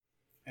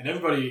And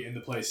everybody in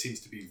the place seems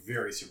to be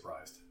very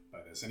surprised by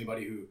this.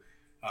 Anybody who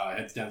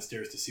heads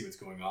downstairs to see what's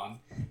going on,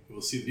 you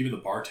will see that even the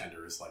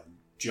bartender is like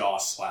jaw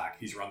slack.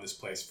 He's run this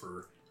place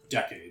for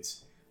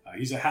decades.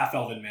 He's a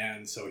half-elven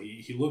man, so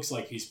he looks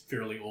like he's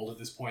fairly old at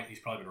this point. He's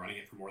probably been running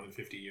it for more than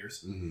 50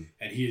 years. Mm-hmm.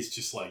 And he is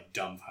just like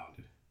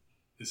dumbfounded.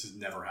 This has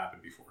never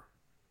happened before.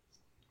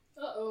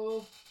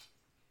 Uh-oh.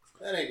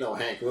 That ain't no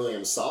Hank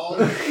Williams song.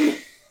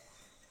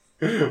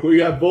 We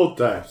got both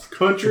types,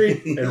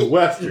 country and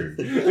western.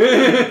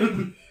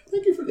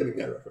 Thank you for giving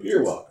that reference.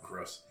 You're welcome.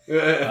 Gross.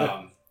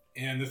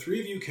 And the three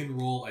of you can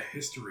roll a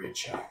history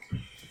check.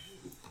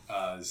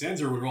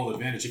 Zanzer would roll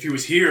advantage if he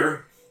was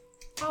here.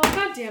 Oh,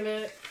 god damn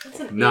it. That's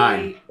an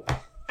 9. 8.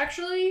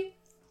 Actually,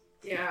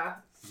 yeah.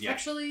 Yeah.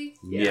 Actually,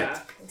 Yeah. yeah.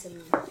 That's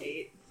an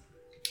 8.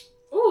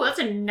 Ooh, that's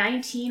a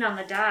 19 on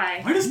the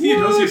die. Why does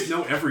Theodosius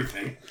know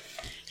everything?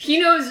 He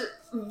knows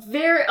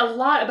a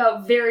lot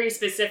about very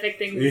specific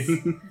things.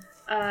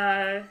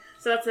 So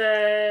that's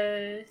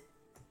a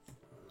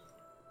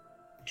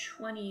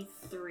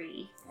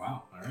 23.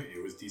 Wow. All right.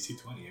 It was DC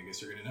 20. I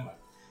guess you're going to know it.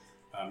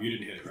 You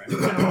didn't hit it, right? No,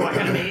 I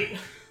got an 8.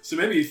 So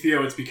maybe,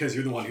 Theo, it's because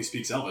you're the one who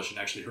speaks Elvish and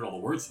actually heard all the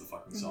words to the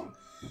fucking song.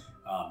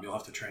 You'll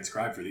have to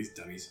transcribe for these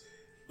dummies.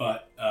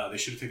 But they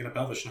should have taken up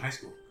Elvish in high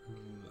school.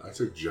 I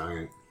took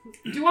Giant.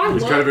 Do I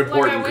It's look kind of like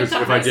important I went because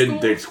to if high I didn't,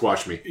 school? they'd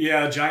squash me.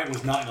 Yeah, Giant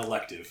was not an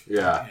elective.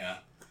 Yeah.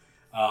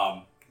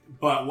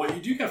 But what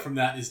you do get from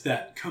that is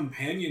that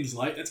Companion's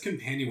Light, that's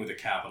Companion with a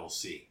capital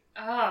C.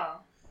 Oh.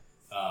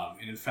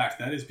 And in fact,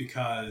 that is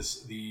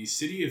because the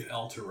city of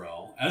El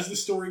Terrell, as the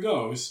story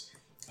goes,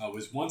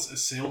 was once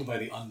assailed by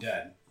the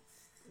undead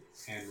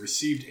and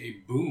received a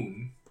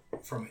boon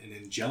from an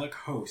angelic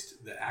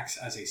host that acts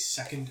as a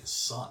second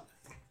sun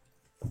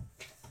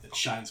that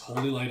shines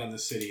holy light on the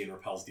city and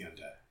repels the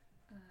undead.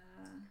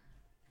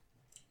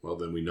 Well,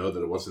 then we know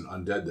that it wasn't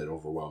undead that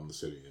overwhelmed the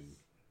city and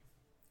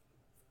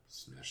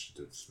smashed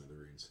it to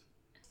smithereens.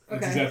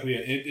 That's exactly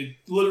it. It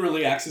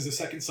literally acts as a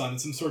second sun.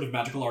 It's some sort of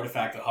magical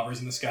artifact that hovers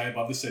in the sky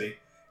above the city.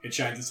 It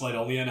shines its light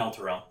only on El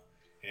Terrell,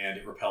 and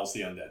it repels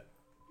the undead.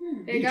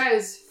 Hey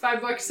guys,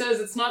 $5 says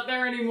it's not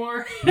there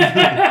anymore.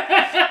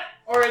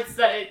 Or it's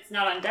that it's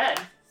not undead.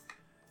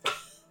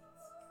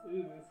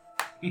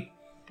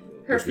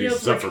 Her Which means fields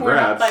it's were up for torn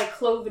up grabs. by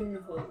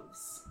cloven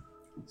hooves.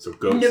 So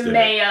goats did it.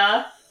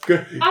 Nemea.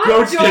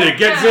 Goats did it.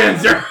 Get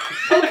Zanzer.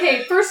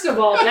 Okay, first of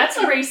all, that's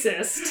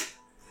racist.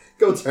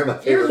 Goats are my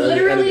You're favorite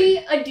literally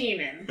a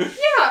demon.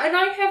 Yeah, and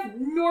I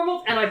have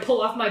normal... And I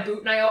pull off my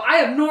boot and I go, I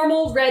have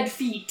normal red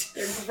feet.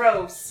 They're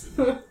gross.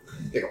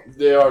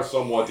 They are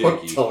somewhat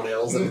enemy. icky.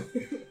 Toenails and...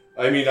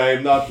 I mean, I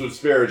am not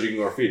disparaging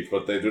your feet,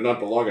 but they do not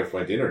belong at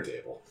my dinner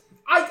table.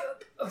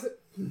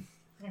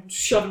 I'm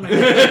shoving my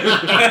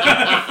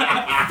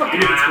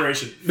Fucking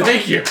inspiration.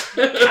 Thank you.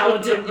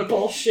 paladin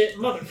bullshit,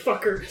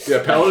 motherfucker.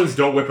 Yeah, paladins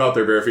don't whip out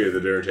their bare feet at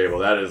the dinner table.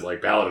 That is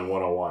like Paladin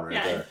 101 right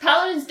Yeah, there.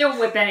 paladins don't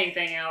whip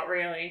anything out,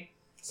 really.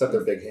 Except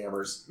their big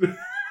hammers.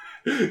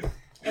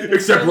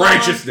 Except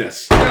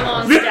righteousness. Their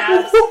long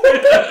stabs.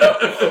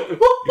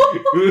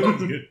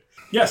 Good.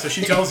 Yeah, so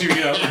she tells you,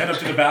 head up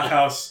to the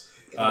bathhouse.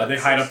 They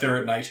hide up there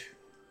at night.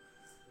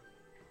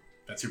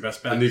 That's your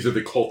best bet. And these are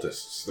the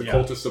cultists. The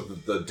cultists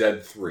of the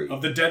Dead Three.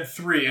 Of the Dead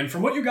Three. And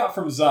from what you got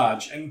from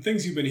Zaj, and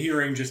things you've been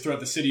hearing just throughout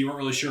the city, you weren't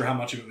really sure how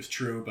much of it was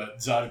true, but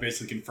Zaj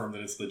basically confirmed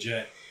that it's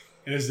legit,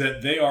 is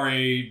that they are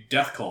a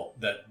death cult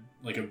that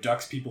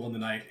abducts people in the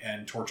night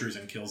and tortures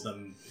and kills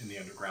them in the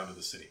underground of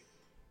the city.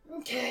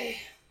 Okay.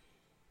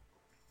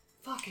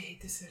 Fuck, I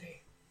hate this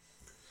city.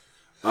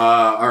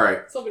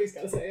 Alright. Somebody's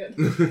gotta say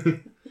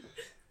it.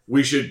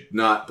 We should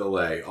not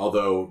delay,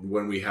 although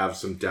when we have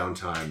some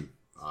downtime,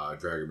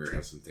 Dragomir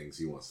has some things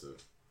he wants to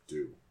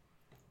do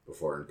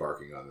before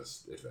embarking on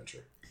this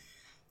adventure.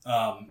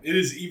 It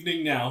is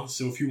evening now,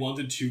 so if you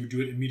wanted to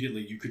do it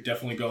immediately, you could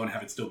definitely go and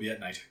have it still be at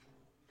night.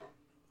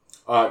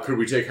 Could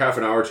we take half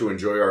an hour to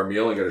enjoy our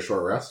meal and get a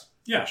short rest?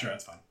 Yeah, sure,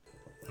 that's fine.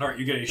 Alright,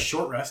 you get a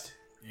short rest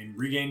and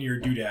regain your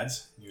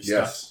doodads, your Yes.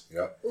 stuffs,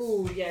 Yep.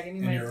 Ooh, yeah, give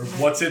me my... and your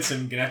what's-its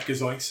and Gnetka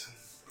zoinks.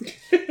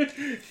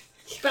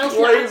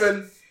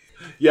 Raven.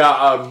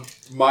 Yeah,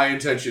 my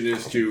intention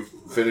is to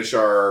finish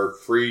our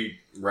free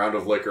round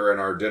of liquor and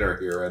our dinner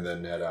here and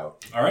then head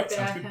out. Alright,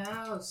 sounds good.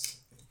 Bathhouse.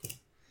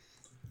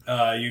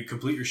 You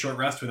complete your short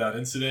rest without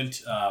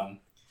incident.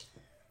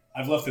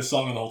 I've left this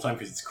song on the whole time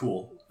because it's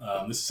cool.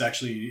 This is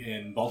actually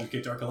in Baldur's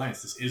Gate Dark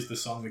Alliance. This is the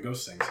song the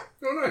ghost sings.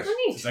 Oh, nice.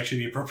 It's actually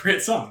the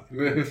appropriate song.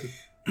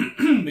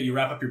 But you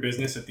wrap up your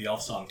business at the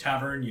Elf Song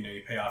Tavern.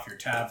 You pay off your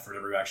tab for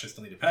whatever you actually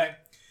still need to pay.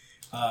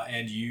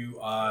 And you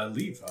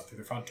leave out through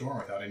the front door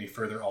without any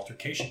further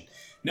altercation.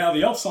 Now,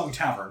 the Elf Song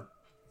Tavern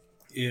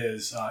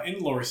is in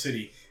the lower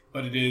city,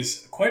 but it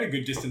is quite a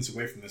good distance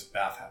away from this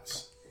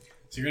bathhouse.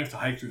 So you're going to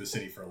have to hike through the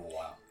city for a little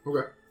while.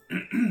 Okay.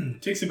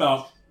 It takes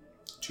about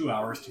 2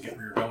 hours to get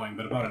where you're going,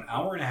 but about an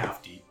hour and a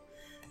half deep,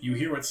 you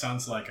hear what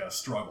sounds like a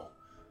struggle,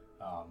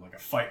 like a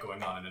fight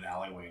going on in an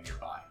alleyway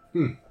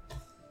nearby.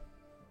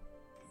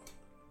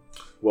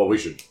 Well, we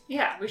should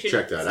Yeah, we should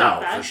check that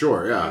stop out for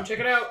sure, yeah. Check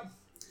it out.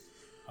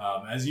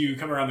 As you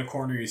come around the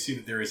corner, you see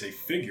that there is a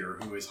figure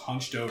who is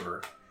hunched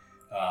over.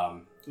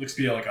 Looks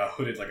to be like a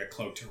hooded, like a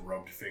cloaked,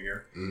 robed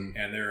figure. Mm.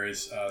 And there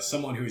is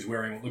someone who is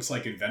wearing what looks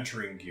like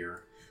adventuring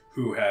gear,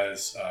 who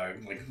has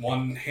like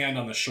one hand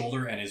on the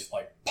shoulder and is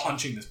like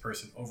punching this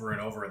person over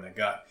and over in the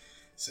gut,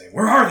 saying,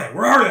 "Where are they?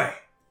 Where are they?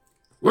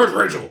 Where's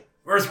Rachel?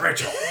 Where's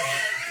Rachel?"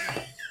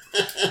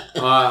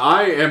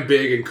 I am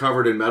big and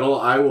covered in metal.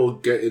 I will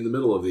get in the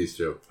middle of these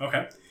two.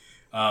 Okay.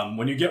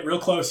 When you get real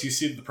close, you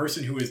see that the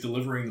person who is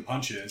delivering the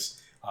punches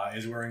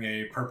is wearing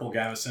a purple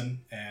gambeson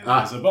and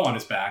has a bow on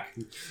his back.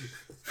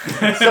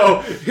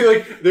 So,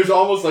 like, there's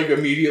almost like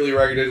immediately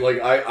recognition. Like,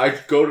 I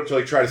go to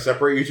like try to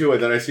separate you two,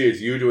 and then I see it's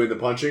you doing the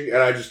punching, and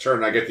I just turn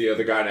and I get the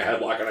other guy in a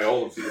headlock and I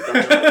hold him. So you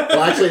punch him.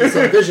 Well, actually,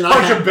 so the vision I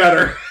Punch him had,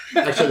 better.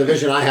 actually, the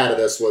vision I had of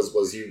this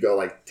was you go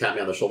like tap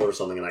me on the shoulder or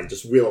something, and I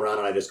just wheel around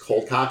and I just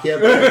cold cock you,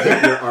 but I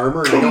hit your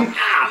armor and I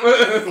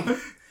go,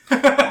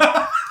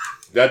 ah!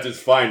 That is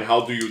fine.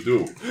 How do you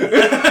do?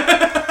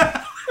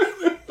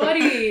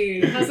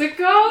 Buddy, how's it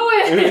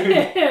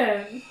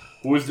going?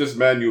 Who is this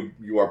man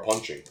you are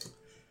punching?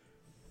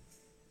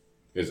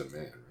 Is a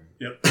man, right?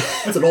 Yep.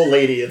 It's an old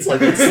lady. It's like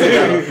it's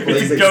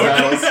blazing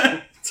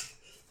saddles.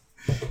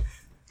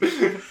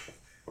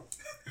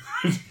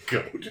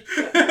 Goat.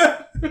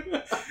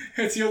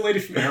 It's the old lady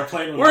from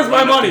Airplane. Where's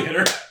my money? Hit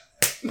her.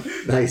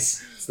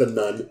 Nice. It's the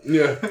nun.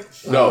 Yeah.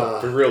 No,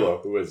 for real though.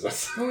 Who is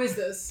this? Who is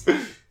this?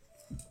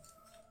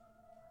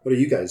 What are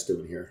you guys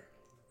doing here?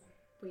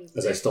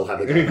 As I still have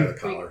the guy by the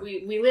collar.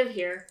 We live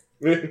here.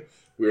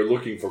 We are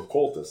looking for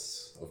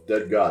cultists of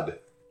dead god.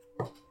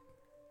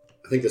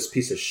 I think this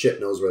piece of shit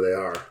knows where they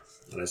are,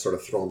 and I sort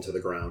of throw him to the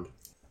ground.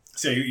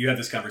 So you had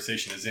this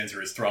conversation as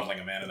Zanzer is throttling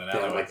a man in an Yeah, I'm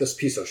alleyway. like, this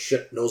piece of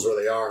shit knows where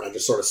they are, and I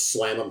just sort of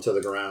slam him to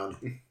the ground.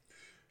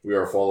 We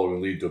are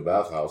following lead to a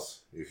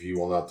bathhouse. If he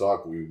will not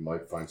talk, we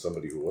might find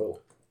somebody who will.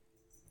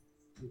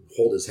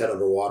 Hold his head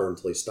underwater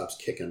until he stops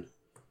kicking.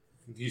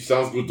 He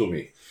sounds good to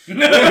me.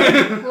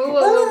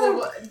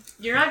 Whoa.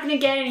 You're not going to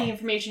get any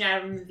information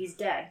out of him if he's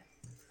dead.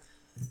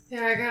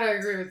 Yeah, I gotta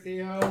agree with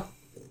Theo.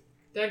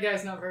 That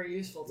guy's not very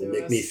useful to It'll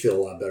make us. me feel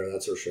a lot better,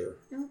 that's for sure.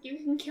 No, you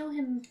can kill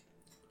him.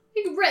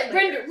 You can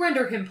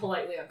render him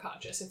politely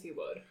unconscious if you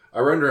would. I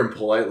render him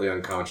politely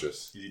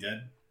unconscious. Is he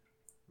dead?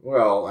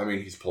 Well, I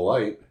mean, he's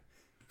polite.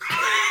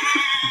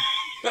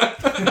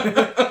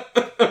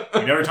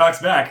 He never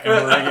talks back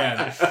ever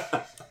again.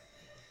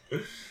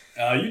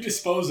 You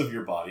dispose of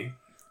your body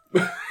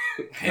and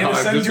I'm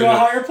ascend just to a gonna-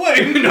 higher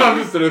plane. No, I'm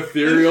just an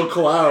ethereal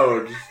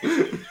cloud.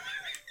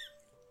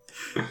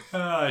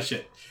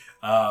 Shit.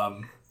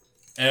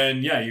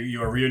 And yeah,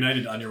 you are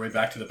reunited on your way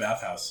back to the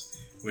bathhouse,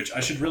 which I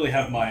should really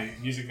have my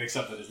music mixed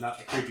up that is not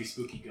the creepy,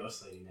 spooky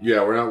ghost lady now.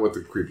 Yeah, we're not with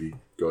the creepy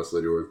ghost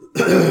lady or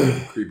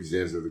creepy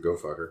Zanzer the go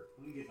fucker.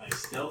 Let me get my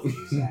stealth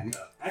music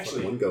up.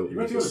 Actually, One goat you're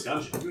going to do a uses-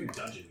 dungeon. You're doing a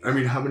dungeon. I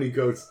mean, how many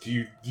goats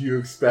do you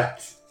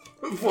expect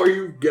before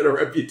you get a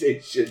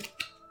reputation?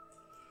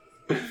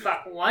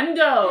 Fuck one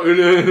goat.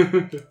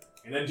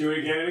 And then do it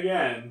again and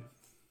again.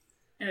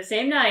 And the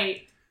same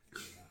night.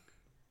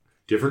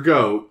 Different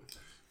goat.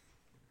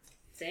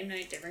 Same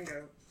night, different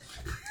goat.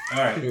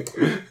 Alright.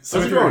 So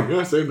How's it going?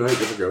 Yeah, same night,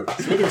 different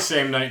goat. So with your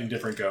same night and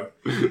different goat,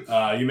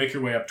 you make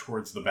your way up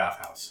towards the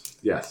bathhouse.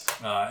 Yes.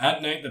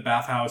 At night, the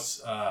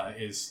bathhouse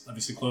is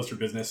obviously closed for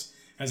business.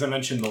 As I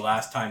mentioned the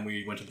last time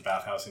we went to the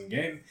bathhouse in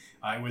game,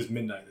 it was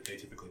midnight that they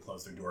typically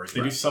close their doors.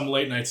 They do some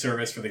late night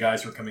service for the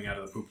guys who are coming out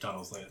of the poop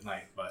tunnels late at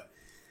night, but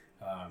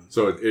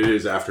So it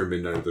is after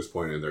midnight at this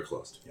point, and they're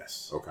closed.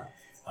 yes. Okay.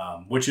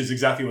 Which is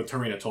exactly what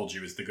Torina told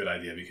you is the good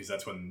idea, because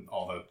that's when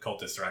all the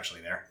cultists are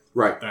actually there.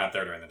 Right. They're not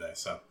there during the day.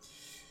 So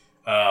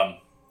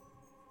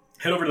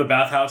head over to the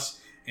bathhouse,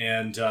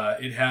 and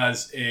it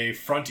has a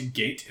front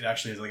gate. It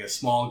actually has like a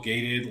small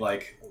gated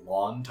like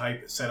lawn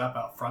type setup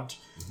out front.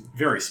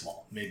 Very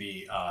small,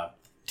 maybe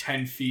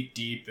 10 feet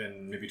deep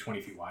and maybe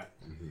 20 feet wide.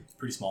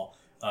 Pretty small.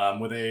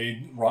 With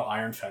a wrought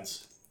iron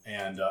fence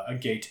and a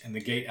gate. And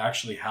the gate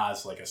actually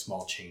has like a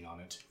small chain on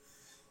it.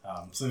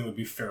 Something that would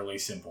be fairly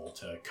simple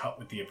to cut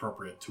with the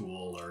appropriate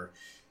tool or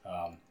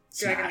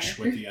smash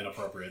with the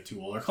inappropriate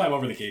tool or climb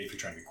over the gate if you're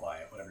trying to be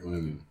quiet, whatever you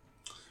want to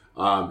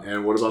do.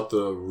 And what about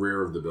the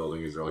rear of the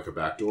building? Is there like a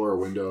back door or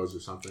windows or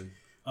something?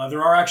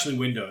 There are actually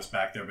windows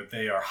back there, but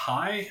they are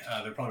high.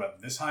 They're probably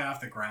about this high off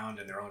the ground,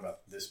 and they're only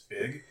about this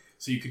big.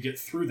 So you could get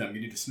through them.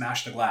 You need to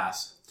smash the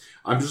glass.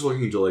 I'm just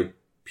looking to like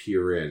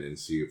peer in and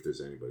see if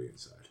there's anybody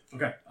inside.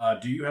 Okay.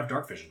 Do you have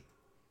dark vision?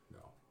 No.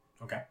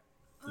 Okay.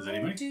 Does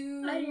anybody?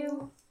 I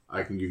do.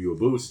 I can give you a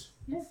boost.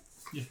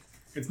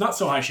 It's not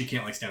so high she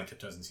can't like stand on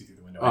tiptoes and see through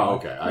the window. Oh,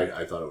 okay.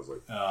 I thought it was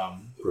like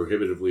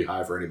prohibitively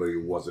high for anybody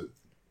who wasn't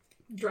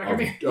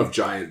Dragomir. of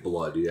giant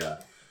blood. Yeah.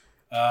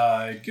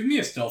 Give me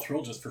a stealth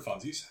roll just for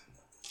funsies.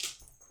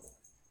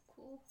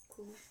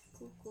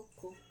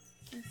 Cool.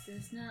 This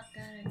is not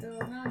gonna go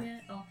wrong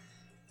at all.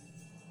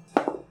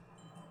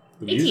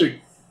 The 18.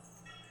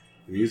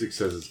 music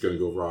says it's going to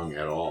go wrong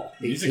at all.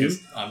 Music 18?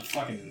 is on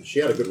fucking She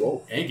had a good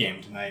roll. A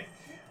game tonight.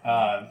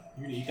 You're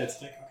gonna eat that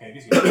stick? Okay, I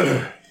guess you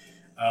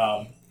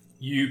can.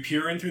 You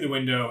peer in through the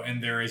window,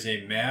 and there is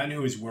a man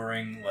who is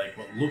wearing like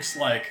what looks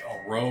like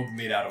a robe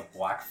made out of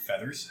black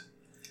feathers,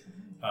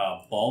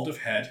 bald of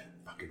head.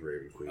 Fucking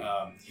Raven Queen.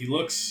 He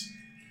looks.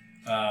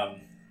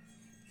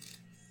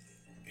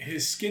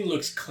 His skin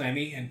looks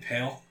clammy and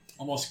pale,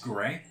 almost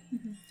gray.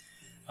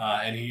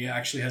 And he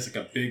actually has like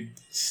a big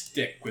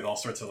stick with all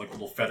sorts of like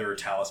little feather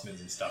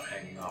talismans and stuff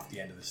hanging off the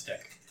end of the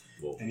stick.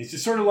 Whoa. And he's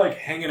just sort of like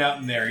hanging out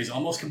in there. He's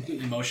almost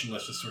completely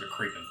motionless, just sort of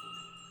creeping.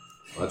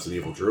 Well, that's an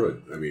evil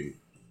druid. I mean,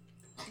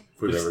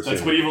 if we've ever That's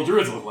seen what evil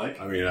druids look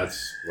like. I mean,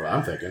 that's what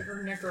I'm thinking.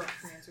 Or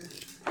necromancer.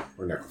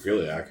 Or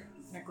necrophiliac.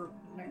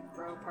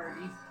 Necro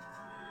party.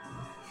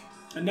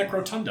 A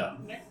necrotunda.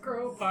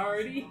 Necro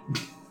party.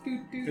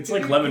 It's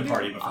like Lemon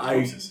Party, but for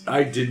corpses.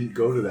 I didn't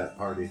go to that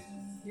party.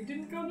 You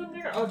didn't go to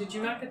there? Oh, did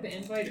you not get the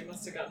invite? It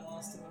must have gotten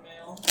lost in the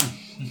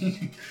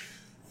mail.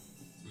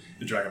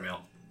 The Dragon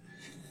Mail.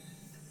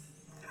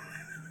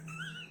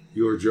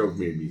 Your joke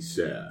made me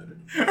sad.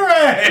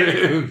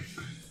 Hooray!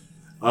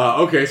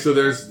 Okay, so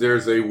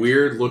there's a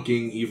weird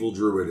looking evil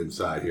druid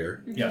inside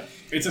here. Yeah,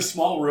 it's a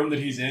small room that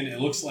he's in.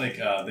 It looks like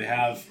they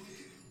have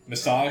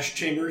massage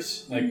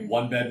chambers, like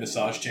one bed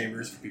massage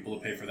chambers for people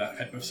to pay for that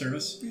type of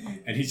service.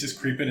 And he's just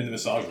creeping in the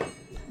massage room.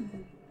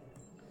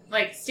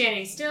 Like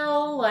standing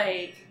still,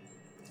 like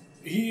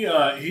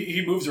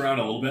He moves around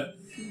a little bit,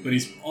 but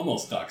he's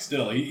almost stuck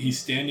still. He's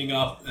standing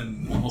up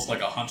in almost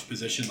like a hunch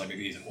position, like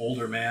maybe he's an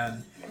older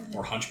man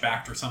or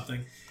hunchbacked or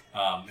something.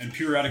 And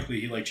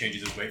periodically he like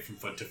changes his weight from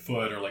foot to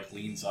foot or like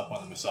leans up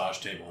on the massage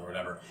table or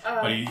whatever.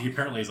 But he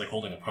apparently is like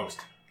holding a post.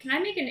 Can I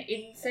make an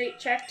insight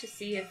check to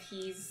see if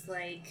he's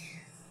like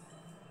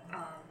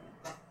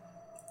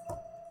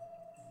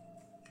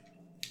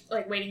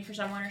waiting for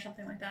someone or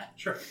something like that?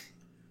 Sure.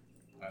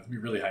 It'd be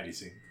really high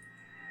DC.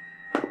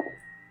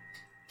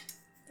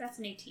 That's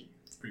an 18.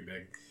 It's pretty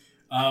big.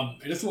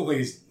 It doesn't look like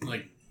he's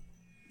like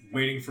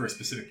waiting for a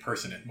specific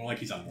person. It's more like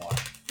he's on watch.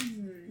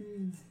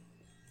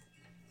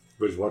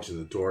 But he's watching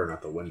the door,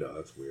 not the window.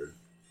 That's weird.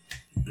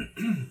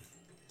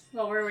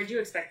 Well, where would you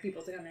expect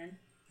people to come in?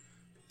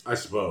 I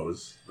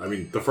suppose. I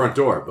mean, the front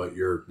door, but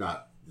you're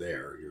not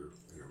there. You're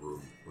in a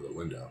room with a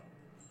window.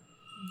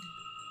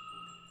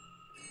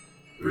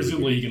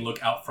 Presumably he can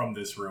look out from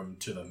this room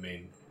to the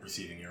main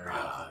receiving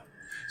area.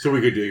 So we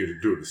could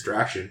do a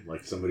distraction.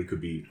 Like somebody could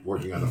be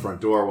working on the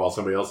front door while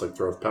somebody else like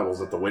throws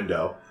pebbles at the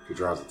window to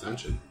draw his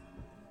attention.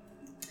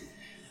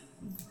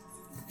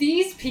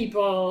 These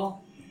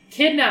people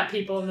kidnap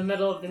people in the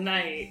middle of the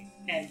night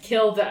and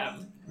kill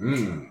them.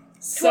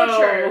 So,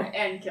 Torture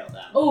and kill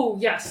them. Oh,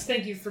 yes.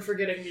 Thank you for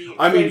forgetting the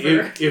I mean,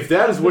 flavor. if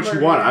that is what you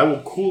Murder. want, I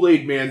will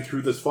Kool-Aid Man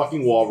through this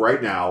fucking wall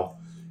right now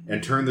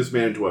and turn this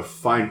man into a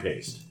fine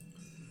paste.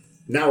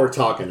 Now we're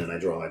talking, and I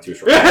draw my 2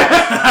 short.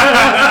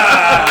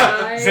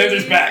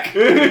 Xander's back.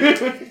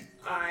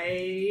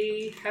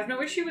 I have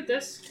no issue with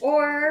this.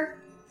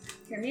 Or,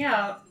 hear me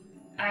out,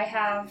 I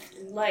have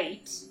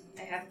light.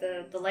 I have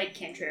the light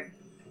cantrip.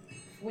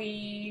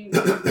 We,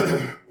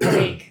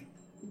 like,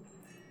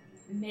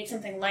 make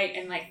something light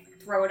and, like,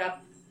 throw it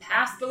up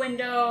past the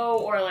window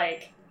or,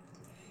 like,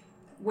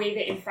 wave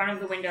it in front of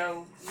the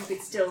window. You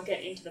could still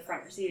get into the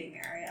front receiving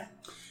area.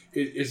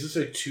 Is this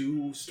a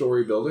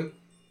 2-story building?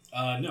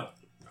 No.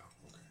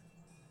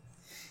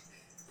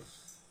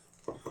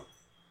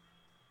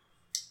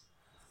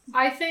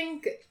 I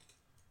think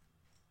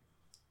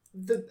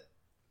the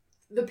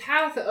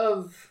path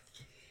of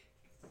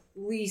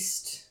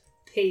least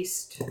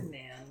paced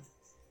man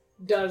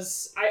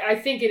does. I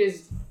think it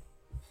is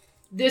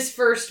this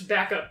first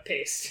backup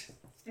paced.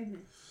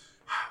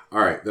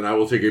 All right, then I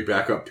will take a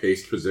backup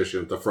paste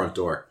position at the front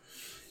door.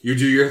 You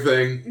do your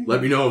thing.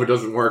 Let me know if it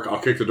doesn't work. I'll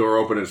kick the door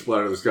open and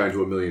splatter this guy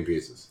into a million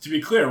pieces. To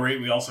be clear,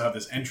 right, we also have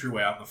this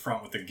entryway out in the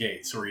front with the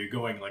gate. So are you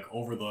going like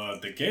over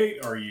the gate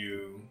or are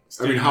you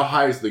I mean, how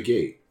high is the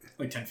gate?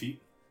 like 10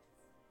 feet?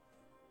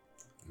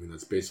 I mean,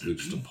 that's basically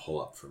just a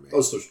pull-up for me.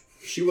 Oh, so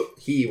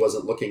he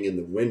wasn't looking in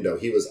the window.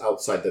 He was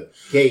outside the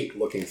gate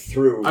looking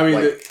through. I mean,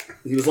 like,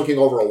 he was looking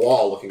over a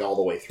wall, looking all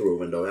the way through a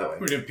window that way.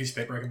 Do you have a piece of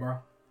paper I can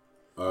borrow?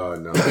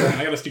 No.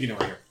 I got a sticky note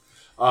right here.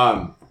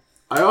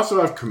 I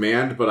also have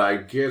command, but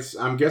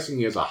I'm guessing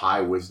he has a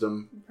high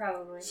wisdom,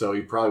 Probably. so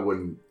he probably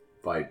wouldn't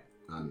bite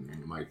on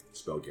my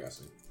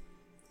spellcasting.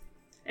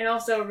 And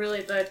also,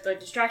 really, the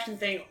distraction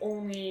thing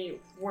only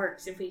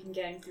works if we can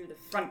get him through the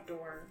front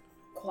door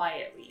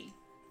quietly.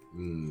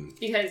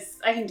 Because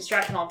I can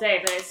distract him all day,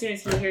 but as soon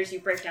as he hears you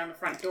break down the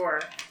front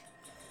door...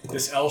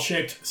 This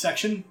L-shaped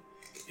section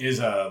is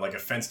like a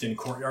fenced-in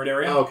courtyard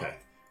area. Oh, okay.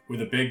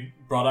 With a big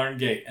wrought iron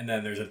gate, and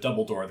then there's a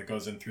double door that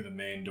goes in through the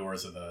main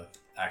doors of the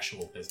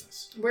actual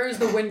business. Where is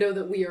the window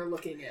that we are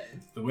looking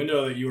in? The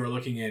window that you are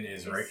looking in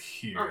is right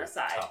here. on the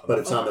side. top of But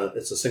the- it's on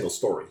it's a single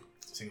story.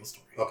 single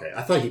story. Okay,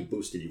 I thought he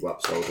boosted you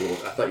up, so I was a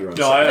little. I thought you were on.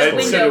 No, the I second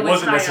window said it was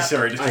wasn't high up.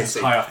 necessary, just I because it's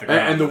see. high off the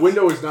ground. And the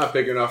window is not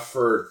big enough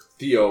for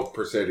Theo,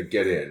 per se, to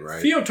get in,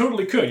 right? Theo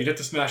totally could. You'd have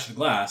to smash the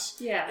glass.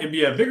 Yeah. It'd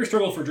be a bigger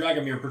struggle for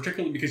Dragomir,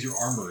 particularly because your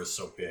armor is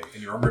so big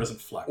and your armor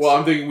doesn't flex. Well,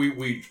 I'm thinking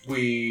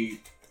we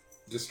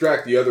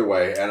distract the other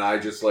way, and I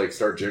just like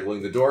start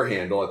jiggling the door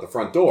handle at the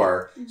front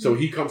door. So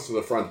he comes to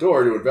the front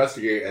door to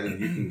investigate, and then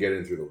you can get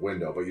in through the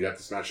window. But you'd have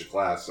to smash the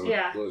glass, so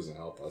Yeah. it really doesn't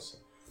help us.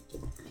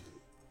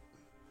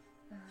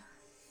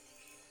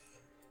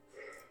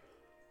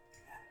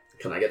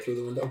 Can I get through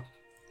the window?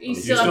 You You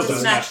still still have to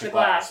don't smash the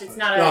glass. It's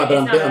not a. No, but it's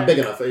I'm, not I'm a- big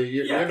enough. You're,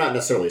 Yeah. you're not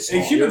necessarily A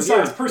small.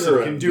 human-sized person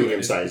you're can a do it.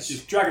 medium-sized.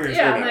 Just Dragomir's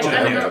Yeah, very much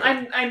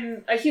okay.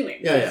 I'm a human.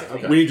 Yeah, yeah, basically.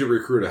 okay. We need to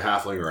recruit a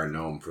halfling or a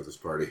gnome for this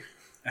party.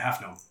 a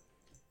half gnome.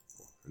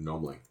 A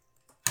gnomeling.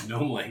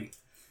 Gnomeling.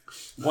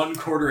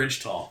 1/4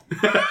 inch tall.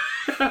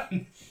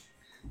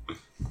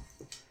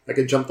 I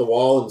could jump the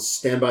wall and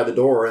stand by the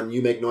door, and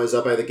you make noise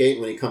out by the gate.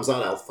 And when he comes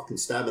out, I'll fucking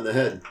stab him in the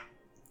head.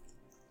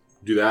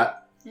 Do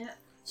that? Yeah.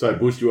 So I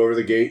boost you over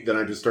the gate, then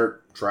I just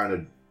start trying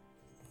to...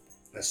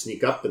 I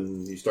sneak up,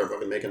 and you start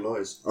fucking making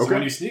noise. So when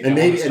Okay. you sneak, And I want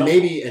a maybe,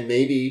 stealth and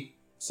maybe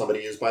somebody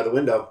is by the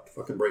window.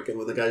 Fucking break in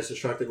when the guy's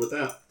distracted with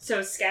that.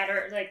 So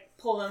scatter, like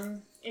pull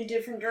them in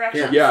different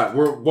directions. Yeah,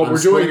 what I'm we're doing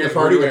splitting is the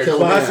party we're doing to a kill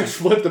a classic man.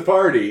 split the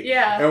party.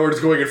 Yeah. And we're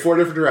just going in 4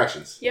 different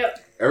directions.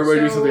 Yep. Everybody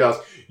do So- something else.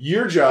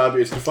 Your job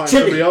is to find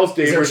Chimney. somebody else Is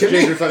there dangerous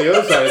chimney? on the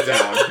other side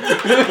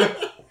of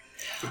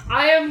town.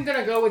 I am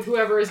gonna go with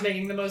whoever is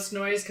making the most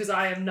noise because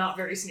I am not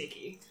very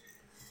sneaky.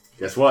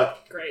 Guess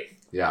what? Great.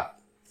 Yeah,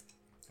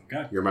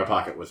 Okay. you're my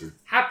pocket wizard.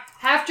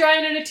 Half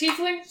giant and a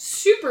tiefling,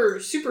 super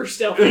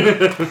stealthy.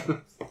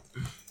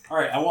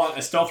 Alright, I want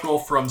a stealth roll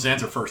from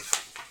Xanzer first.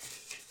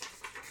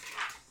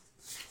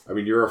 I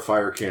mean, you're a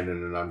fire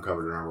cannon and I'm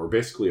covered in armor. We're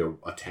basically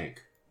a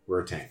tank.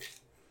 We're a tank.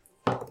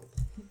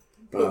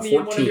 Put me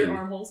in one of your 14.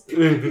 armholes.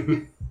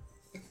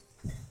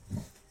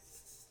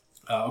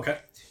 Okay.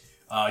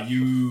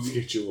 You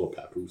Get you a little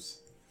papoose.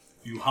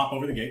 You hop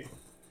over the gate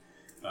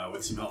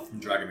with some help from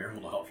Dragomir, a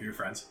little help from your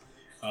friends.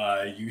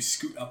 You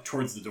scoot up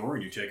towards the door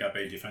and you take up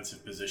a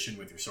defensive position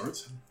with your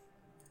swords.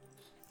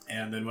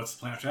 And then what's the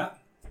plan after that?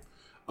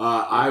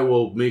 I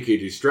will make a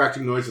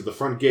distracting noise at the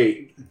front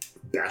gate.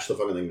 Bash the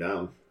fucking thing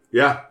down.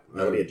 Yeah.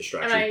 That would be a Am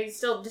distraction. I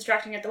still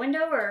distracting at the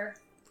window, or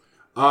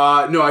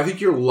No, I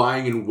think you're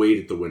lying in wait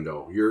at the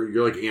window. You're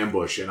like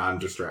ambush and I'm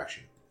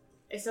distraction.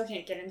 I still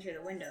can't get in through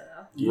the window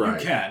though? You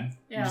Right. can.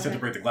 You Yeah, just have to okay.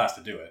 break the glass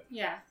to do it.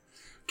 Yeah.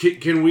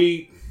 Can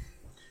we...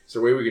 Is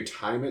there a way we could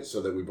time it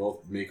so that we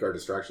both make our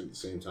distraction at the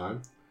same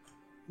time?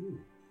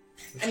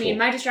 I mean,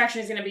 my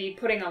distraction is going to be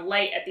putting a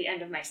light at the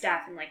end of my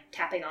staff and like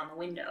tapping on the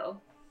window.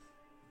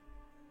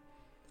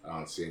 I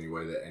don't see any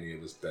way that any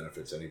of this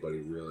benefits anybody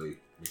really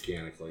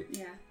mechanically.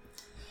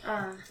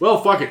 Yeah.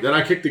 Well, fuck it. Then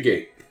I kick the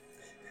gate.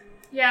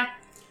 Yeah.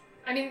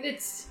 I mean,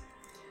 it's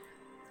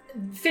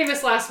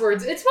famous last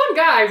words. It's one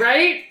guy,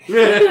 right?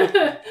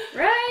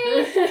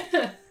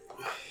 Right.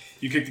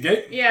 You kick the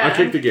gate? Yeah. I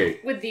kick the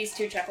gate. with these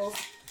two chuckles.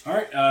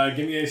 Alright,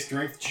 give me a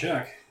strength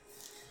check.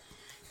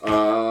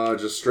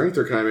 Just strength,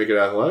 or can I make it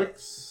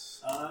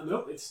athletics?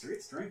 Nope, it's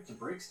straight strength to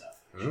break stuff.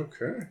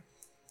 Okay.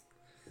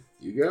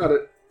 You got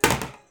it.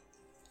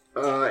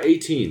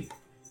 18.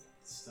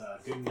 It's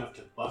good enough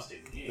to bust a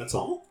gate. That's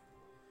all?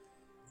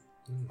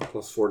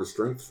 Plus 4 to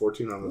strength,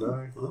 14 on the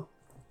die. Huh?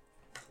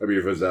 I mean,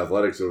 if it was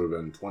athletics, it would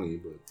have been 20,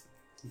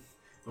 but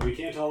But we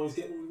can't always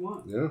get what we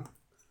want. yeah.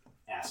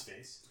 Ass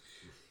face.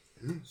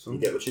 You Some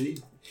get what you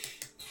need.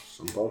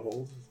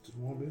 buttholes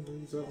didn't want me to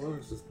use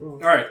athletics.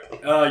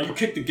 Alright, you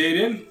kick the gate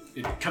in.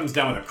 It comes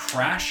down with a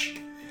crash.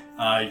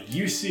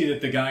 You see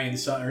that the guy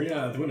inside, or you're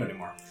not at the window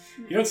anymore.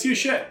 You don't see a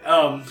shit.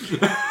 Oh,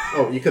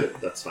 you could.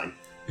 That's fine.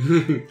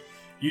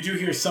 You do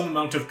hear some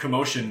amount of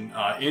commotion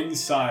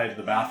inside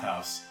the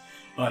bathhouse,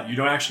 but you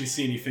don't actually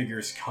see any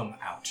figures come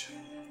out.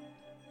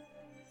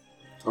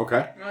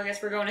 Okay. Well, I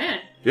guess we're going in.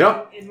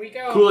 Yep. In we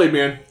go. Kool-Aid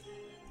Man.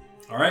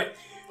 Alright?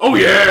 Oh,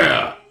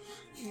 yeah!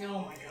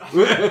 Oh my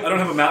god. I don't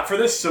have a map for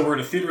this, so we're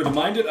in a Theater of the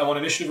Minded. I want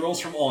initiative rolls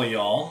from all of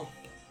y'all.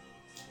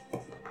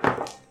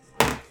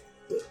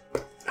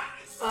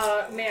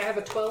 May I have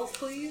a 12,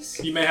 please?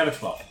 You may have a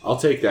 12. I'll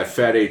take that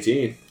fat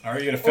 18.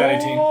 Alright, you got a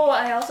fat 18. Oh,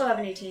 I also have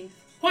an 18.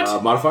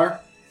 What? Modifier?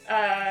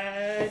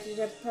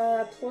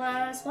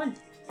 Plus 1.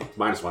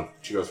 -1.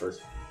 She goes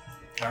first.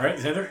 Alright,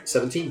 Xander?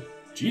 17.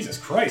 Jesus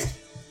Christ.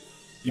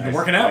 You've been Nice,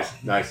 working out.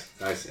 Nice.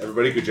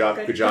 Everybody, good job.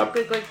 Good job.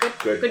 Good Good.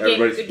 game.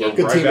 Everybody's Good game.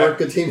 Good Right teamwork. back.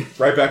 Good team.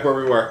 Right back where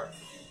we were.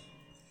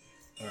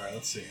 Alright,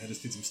 let's see. I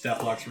just need some stat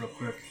blocks real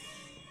quick.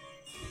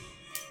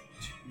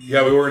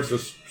 Yeah, we weren't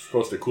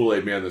supposed to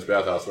Kool-Aid Man this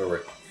bathhouse, were we?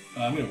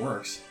 I mean, it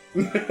works.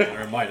 Or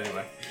it might,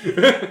 anyway.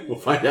 We'll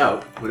find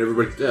out when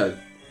everybody's dead.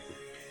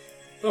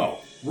 Oh,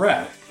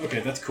 rad.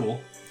 Okay, that's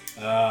cool.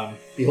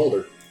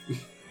 Beholder.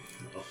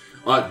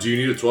 Do you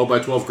need a 12 by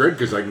 12 grid?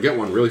 Because I can get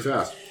one really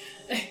fast.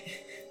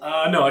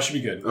 No, I should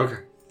be good. Okay.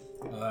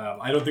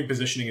 I don't think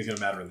positioning is going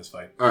to matter in this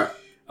fight. All right.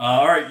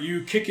 Alright,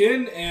 you kick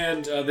in,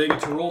 and they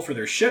get to roll for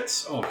their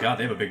shits. Oh god,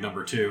 they have a big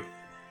number, too.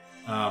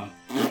 Oh,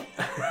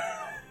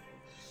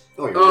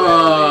 you're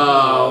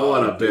Oh,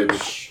 what a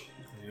bitch.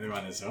 The other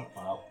one is, oh,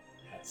 well,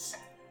 that's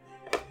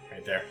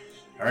right there.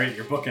 Alright,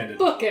 your book ended.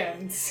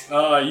 Bookends.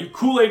 You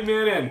Kool-Aid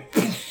Man in.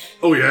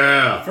 Oh,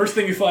 yeah. First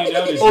thing you find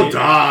out is... Oh,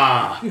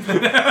 da.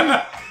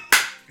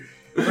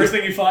 First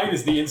thing you find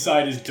is the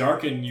inside is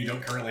dark and you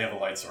don't currently have a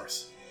light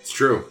source. It's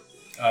true.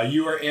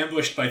 You are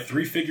ambushed by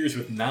 3 figures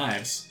with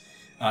knives,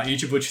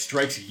 each of which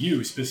strikes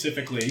you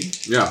specifically.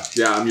 Yeah,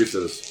 I'm used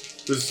to this.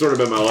 This has sort of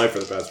been my life for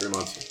the past 3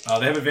 months.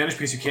 They have advantage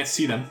because you can't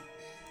see them.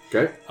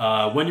 Okay.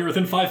 When you're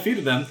within 5 feet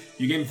of them,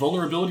 you gain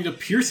vulnerability to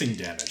piercing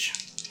damage.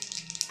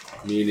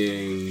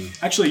 Meaning...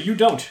 Actually, you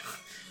don't.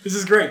 This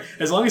is great.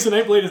 As long as the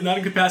Nightblade is not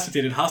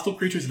incapacitated, hostile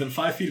creatures within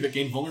 5 feet of it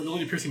gain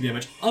vulnerability to piercing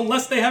damage,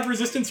 unless they have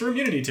resistance or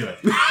immunity to it.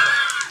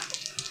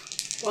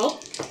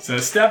 Well, So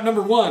stab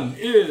number 1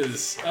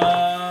 is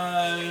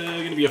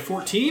going to be a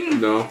 14.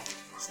 No.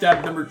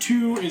 Stab number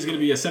 2 is going to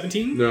be a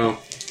 17. No.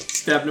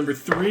 Stab number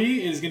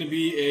 3 is going to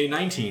be a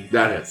 19.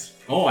 That hits.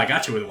 Oh, I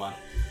got you with one.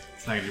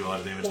 It's not going to do a lot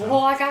of damage oh, now.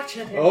 I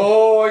gotcha. There.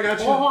 Oh, I got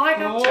you. Oh, I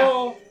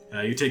gotcha.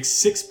 You take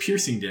 6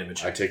 piercing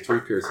damage. I take 3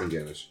 piercing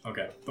damage.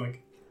 Okay, boink.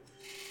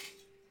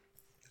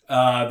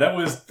 That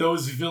was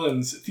those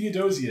villains.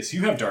 Theodosius,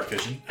 you have dark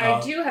vision.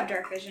 I do have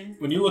dark vision.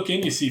 When you look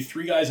in, you see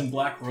 3 guys in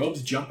black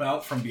robes jump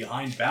out from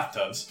behind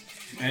bathtubs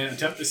and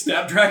attempt to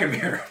stab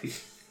Dragomir.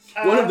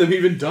 One of them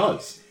even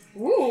does.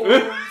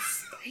 Ooh,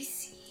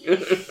 spicy. Too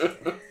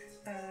bad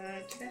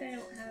I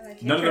don't have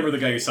a None of them are the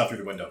guy you saw through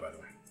the window, by the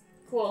way.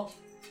 Cool.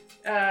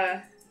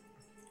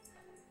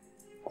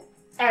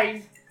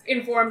 I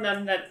inform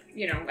them that,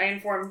 I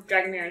inform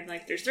Dragomir,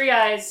 like, there's 3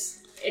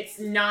 eyes. It's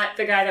not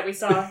the guy that we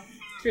saw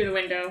through the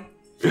window.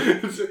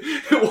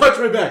 Watch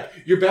my back.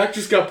 Your back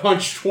just got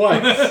punched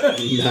twice.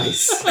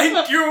 Nice.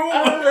 Thank you!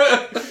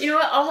 You know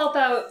what? I'll help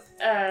out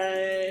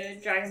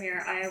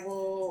Dragomir. I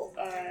will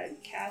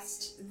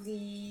cast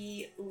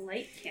the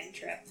light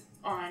cantrip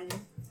on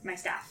my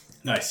staff.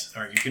 Nice.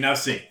 Alright, you can now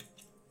see.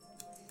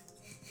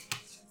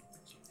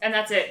 And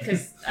that's it,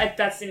 because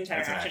that's the entire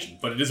That's an action. action.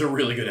 But it is a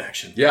really good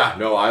action. Yeah,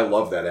 no, I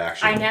love that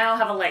action. I now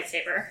have a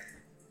lightsaber.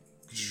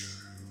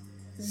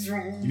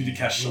 You need to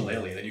cast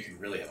Shillelagh, then you can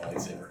really have a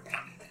lightsaber.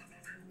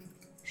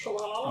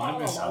 Oh, I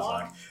miss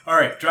Sazak.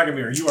 Alright,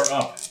 Dragomir, you are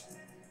up.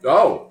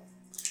 Oh.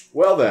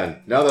 Well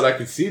then, now that I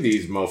can see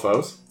these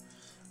mofos,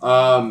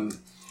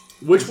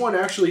 which one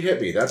actually hit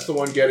me? That's the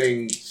one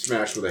getting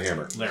smashed with a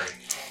hammer.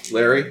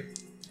 Larry?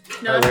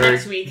 No, that's Larry.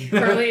 next week.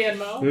 Curly and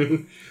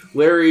Mo.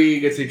 Larry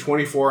gets a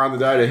 24 on the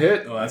die to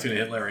hit. Oh, that's going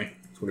to hit Larry.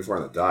 24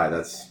 on the die,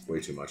 that's way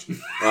too much.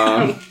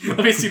 Let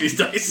me see these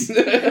dice.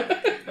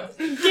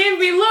 Gave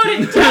me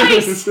loaded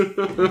dice! I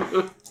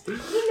didn't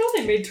know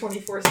they made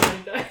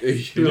 24/7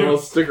 dice. You know,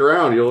 stick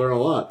around, you'll learn a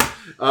lot.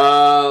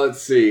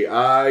 Let's see,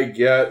 I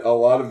get a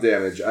lot of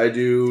damage. I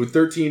do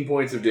 13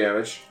 points of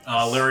damage.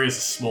 Larry is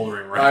a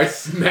smoldering I right.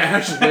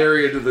 smash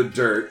Larry into the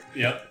dirt.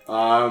 Yep.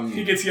 Um,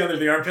 He gets you under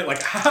the armpit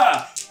like,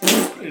 ha!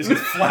 And just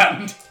gets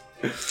flattened.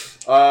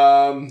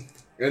 And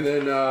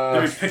then,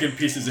 Then he's picking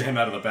pieces of him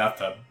out of the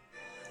bathtub.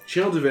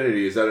 Channel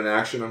Divinity, is that an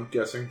action, I'm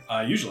guessing?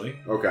 Usually.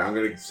 Okay, I'm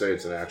going to say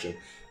it's an action.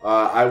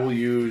 I will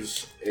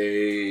use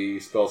a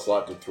spell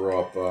slot to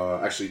throw up,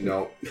 actually,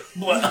 no.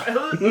 I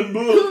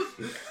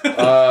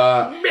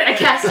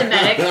cast a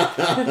medic.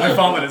 My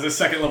vomit is a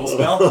 2nd level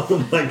spell.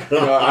 Oh my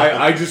god.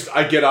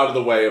 I get out of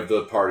the way of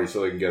the party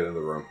so they can get into the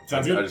room.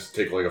 Sounds good. I just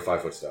take like a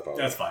 5-foot step out.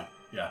 That's fine.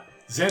 Yeah.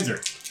 Zanzer.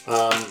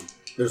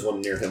 There's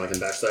one near him I can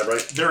backstab,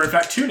 right? There are in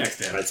fact 2 next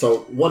to him. Alright,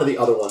 so one of the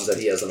other ones that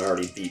he hasn't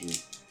already beaten.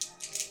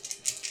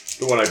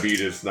 The one I beat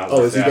is not.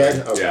 Oh, is he stabbing.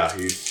 dead? Okay. Yeah,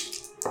 he's.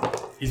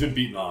 He's been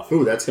beaten off.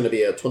 Ooh, that's going to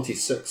be a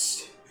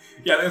 26.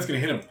 Yeah, that's going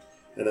to hit him.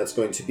 And that's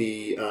going to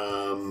be,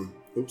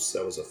 oops,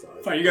 that was a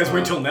 5. Fine, you guys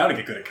wait till now to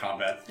get good at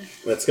combat.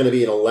 That's going to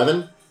be an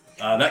 11.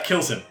 That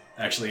kills him,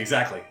 actually,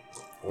 exactly.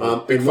 Big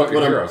And fucking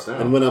when heroes I'm,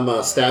 now. and when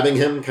I'm stabbing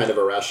him, kind of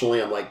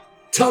irrationally, I'm like,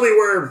 tell me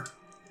where...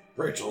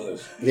 Rachel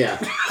is. Yeah.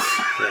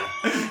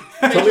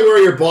 Tell me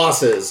where your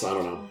boss is. I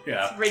don't know.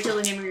 Yeah. Rachel,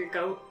 the name of your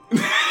goat.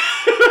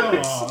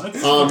 Oh,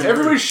 that's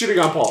Everybody's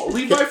shitting on Paul.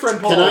 Leave my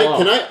friend Paul Can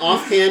alone. I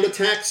offhand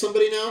attack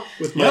somebody now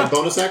with my Yeah.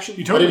 bonus action?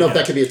 You I totally didn't know if can.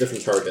 that could be a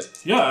different target.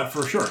 Yeah,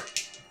 for sure.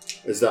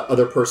 Is that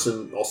other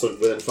person also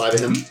within 5 of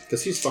him?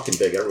 Because he's fucking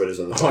big. Everybody's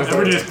in the Oh, I 5.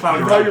 Everybody just I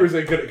clowned thought you around. were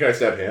saying, can I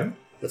stab him?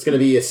 That's going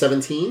to be a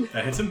 17,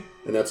 That hits him.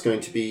 and that's going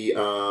to be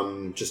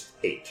just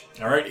 8.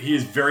 Alright, he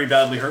is very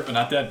badly hurt, but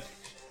not dead.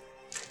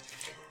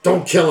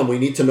 Don't kill him. We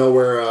need to know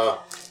where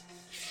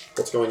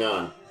what's going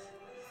on.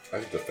 I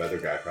think the feather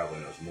guy probably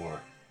knows more.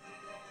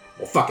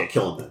 Well, fuck it.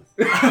 Kill him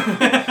then.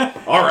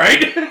 All right.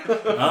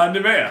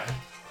 Nemea.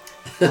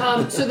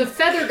 So the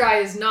feather guy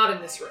is not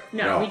in this room.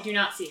 No, No. we do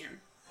not see him.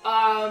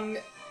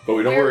 But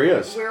we know where he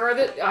is. Where are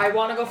the? I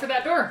want to go for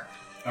that door.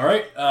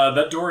 Alright,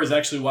 that door is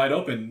actually wide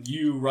open.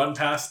 You run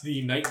past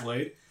the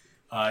Nightblade,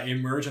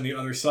 emerge on the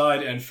other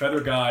side, and Feather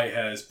Guy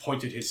has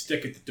pointed his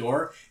stick at the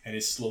door and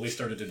has slowly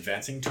started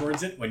advancing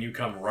towards it when you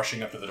come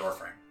rushing up to the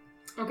doorframe.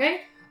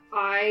 Okay.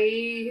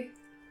 I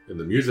And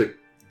the music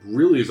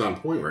really is on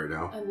point right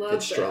now. love Good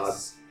Strahd.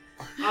 this.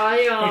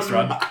 I Thanks,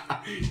 Rod.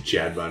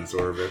 Chad Von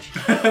Sorovich.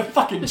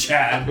 Fucking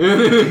Chad.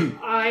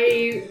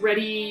 I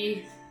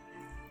ready.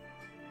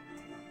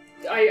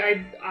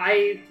 I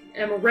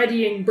am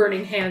readying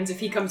Burning Hands. If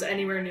he comes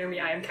anywhere near me,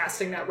 I am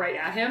casting that right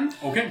at him.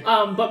 Okay.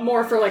 But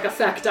more for like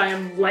effect, I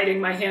am lighting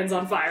my hands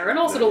on fire, and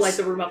also to Nice. light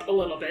the room up a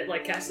little bit,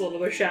 like cast a little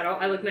bit of shadow.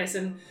 I look nice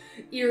and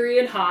eerie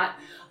and hot.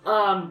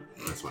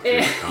 That's my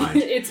favorite kind.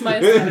 It's my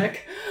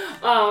aesthetic.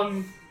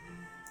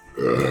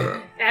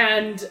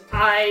 And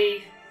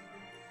I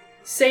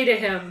say to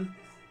him,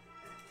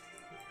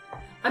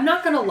 I'm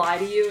not going to lie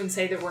to you and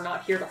say that we're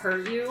not here to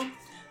hurt you,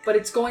 but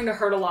it's going to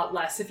hurt a lot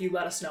less if you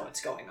let us know what's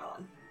going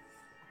on.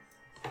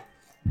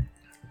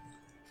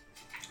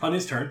 On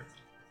his turn,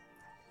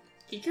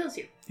 He kills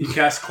you. he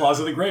casts Claws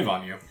of the Grave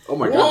on you. Oh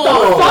my Whoa. god.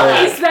 What the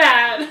fuck is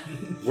that?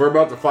 We're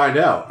about to find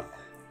out.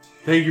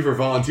 Thank you for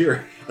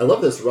volunteering. I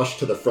love this rush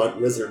to the front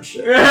wizard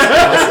shit. Awesome.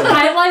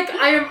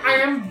 I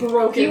am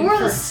broken. You are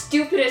for- the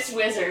stupidest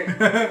wizard.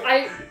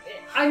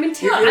 I'm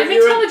You're-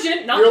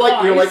 intelligent, not You're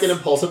wise. like an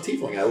impulsive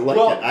tiefling. I like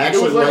Well, it. I it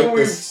actually was like like when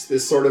we-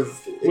 this sort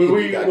of When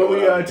we guy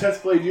going on.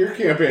 test played your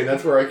campaign,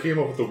 that's where I came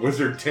up with the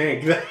wizard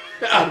tank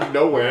out of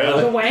nowhere.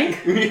 The wank?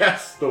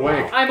 Yes, the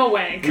wank. I'm a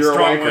wank. You're a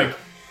Strong wanker.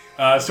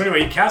 wank. So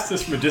anyway, he casts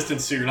this from a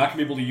distance, so you're not going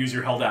to be able to use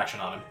your held action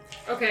on him.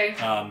 Okay.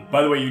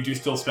 By the way, you do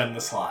still spend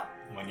the slot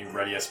when you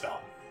ready a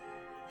spell.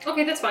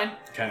 Okay, that's fine.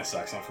 Kind of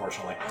sucks,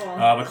 unfortunately. Oh,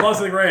 well. But Claws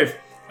of the Grave,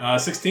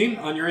 16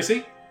 on your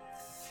AC.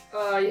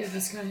 Yeah,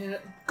 that's gonna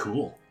hit.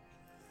 Cool.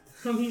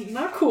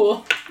 Not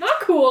cool. Not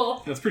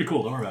cool. That's pretty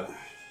cool. Don't worry about it.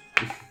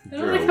 I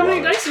don't like how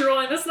many dice you're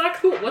rolling. That's not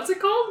cool. What's it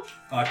called?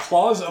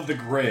 Claws of the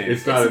Grave.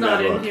 It's not It's in not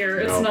that in book. here.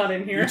 No. It's not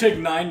in You here. take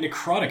 9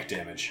 necrotic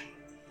damage.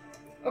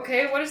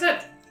 Okay, what is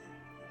that?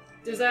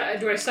 Does that?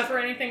 Do I suffer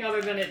anything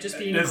other than it just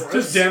being It's gross?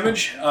 just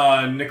damage.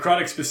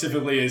 Necrotic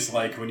specifically is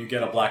like when you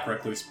get a black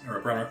recluse or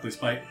a brown recluse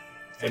bite,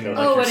 and like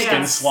Oh, your it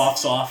skin is.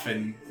 sloughs off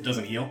and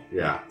doesn't heal.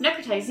 Yeah.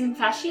 Necrotizing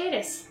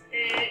fasciitis.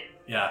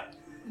 Yeah,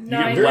 Nine.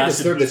 get Very blasted.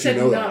 disturbed that you Said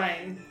know that.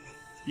 9.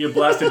 you get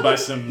blasted by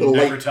some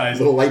necrotized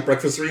Little light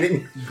breakfast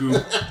reading.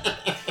 goop.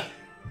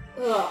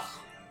 Ugh.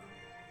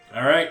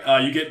 All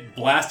right, you get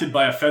blasted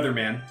by a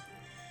featherman,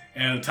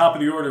 and at the top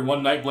of the order,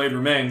 one Nightblade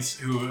remains,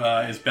 who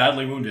is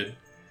badly wounded.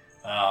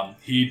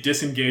 He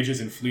disengages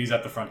and flees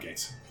at the front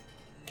gates.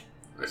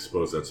 I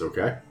suppose that's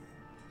okay.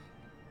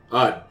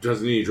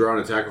 Doesn't he draw an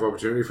attack of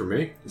opportunity from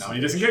me? No, he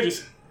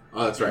disengages,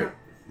 Oh, that's right.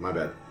 My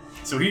bad.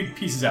 so he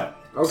pieces out.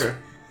 Okay.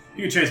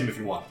 You can chase him if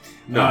you want.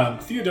 No.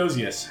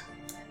 Theodosius.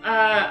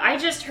 I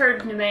just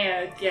heard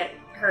Nemea get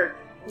hurt.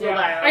 Yeah,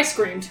 Reliable. I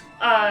screamed.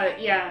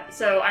 Yeah,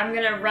 so I'm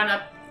gonna run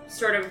up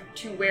sort of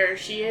to where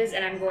she is,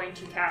 and I'm going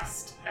to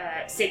cast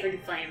Sacred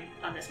Flame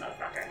on this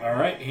motherfucker. All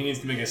right, he needs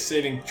to make a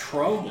saving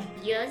throw.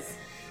 Yes.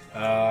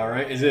 All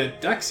right, is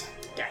it Dex?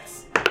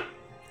 Dex.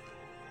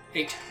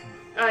 8.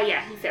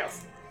 Yeah, he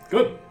fails.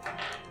 Good.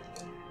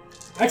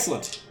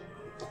 Excellent.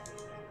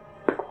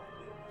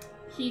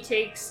 He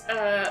takes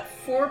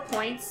 4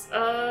 points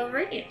of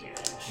radiant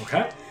damage.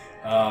 Okay.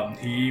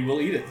 He will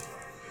eat it.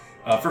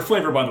 For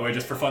flavor, by the way,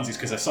 just for funsies,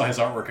 because I saw his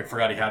artwork and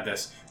forgot he had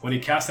this. When he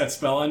casts that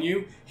spell on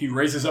you, he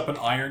raises up an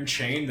iron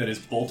chain that is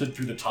bolted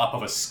through the top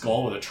of a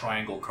skull with a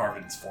triangle carved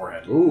in its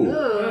forehead. Ooh.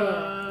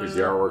 Ooh. Is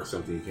the artwork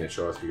something you can't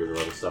show us because of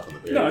other stuff on the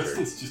page? No, or-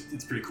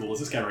 it's pretty cool. It's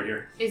this guy right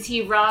here. Is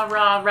he rah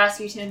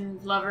Rasputin,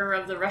 lover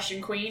of the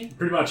Russian queen?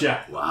 Pretty much,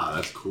 yeah. Wow,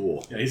 that's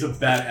cool. Yeah, he's a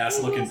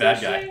badass looking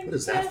bad guy. What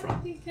is that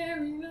from?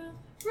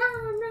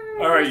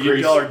 All right, you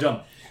Grease. all are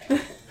dumb.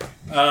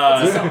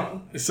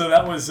 Song. So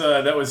that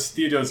was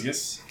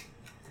Theodosius.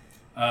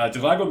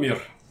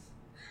 Dragomir.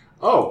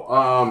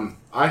 Oh,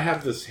 I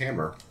have this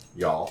hammer,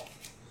 y'all.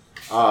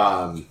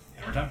 Hammer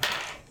time.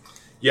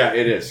 Yeah,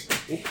 it is.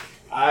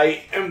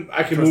 I can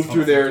First move one.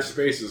 through their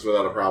spaces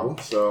without a problem,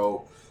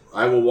 so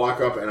I will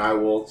walk up and I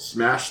will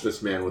smash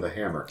this man with a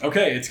hammer.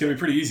 Okay, it's gonna be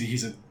pretty easy.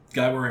 He's a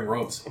guy wearing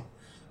robes.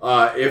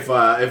 If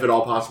at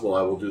all possible,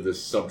 I will do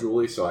this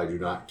subdually, so I do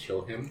not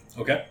kill him.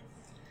 Okay.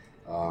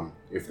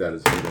 If that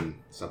is even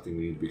something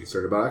we need to be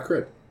concerned about, I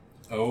crit.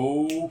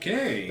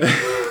 Okay.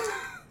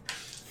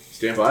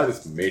 Stand by.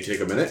 This may take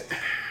a minute.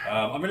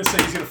 I'm going to say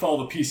he's going to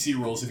follow the PC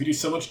rules. If you do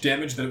so much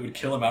damage that it would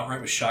kill him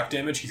outright with shock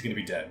damage, he's going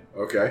to be dead.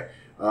 Okay.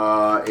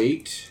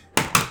 8.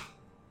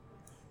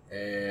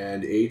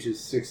 And 8 is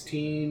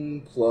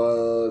 16,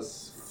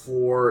 plus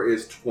 4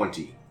 is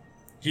 20.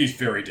 He's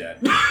very dead.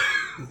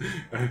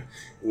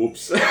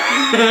 Whoops. His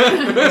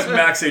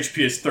max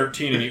HP is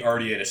 13 and he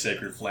already ate a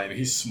Sacred Flame.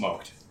 He's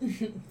smoked.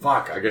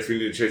 Fuck, I guess we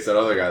need to chase that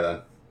other guy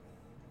then.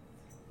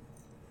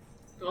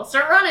 We'll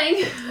start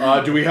running.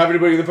 Do we have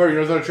anybody in the party who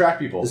knows how to track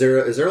people? Is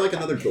there like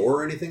another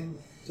door or anything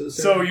to this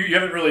So area? you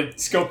haven't really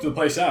scoped the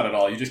place out at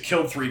all. You just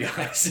killed 3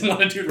 guys and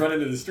let a dude run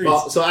into the streets.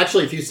 Well, so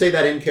actually, if you say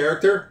that in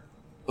character,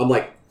 I'm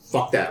like,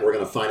 fuck that. We're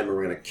gonna find him and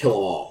we're gonna kill them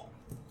all.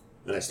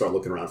 And I start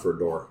looking around for a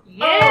door.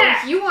 Yeah.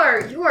 Oh, you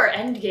are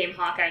endgame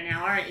Hawkeye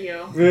now, aren't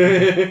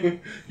you?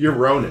 You're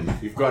Ronin.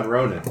 You've gone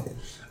Ronin.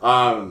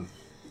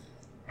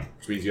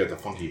 Which means you got the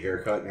funky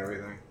haircut and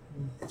everything.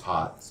 It's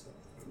hot.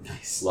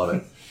 Nice. Love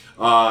it.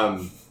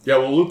 Yeah,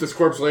 we'll loot this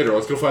corpse later.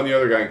 Let's go find the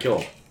other guy and kill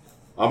him.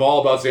 I'm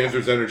all about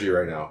Xander's energy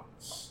right now.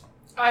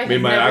 I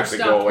Made my never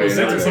accent go stopped away with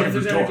and Zan's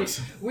everything. energy.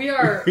 Doors. We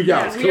are,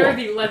 Yeah, it's we cool. are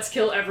the let's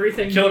kill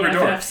everything Kill every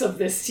door. BFFs of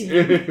this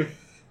team.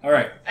 All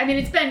right, I mean,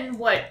 it's been,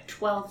 what,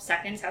 12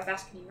 seconds? How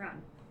fast can you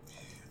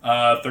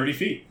run? 30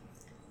 feet.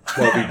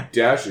 Well, he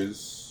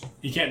dashes.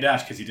 He can't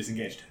dash because he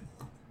disengaged.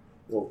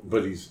 Well,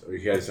 but he's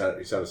had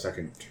a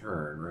second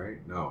turn,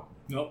 right? No.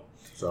 Nope.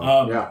 So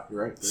yeah,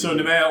 you're right. So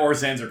Nemea or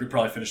Zanzer could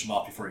probably finish him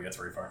off before he gets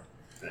very far.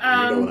 You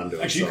know what I'm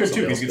doing. Actually, you so could too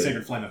somebody because else you could did.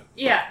 Sacred Flame him.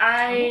 Yeah,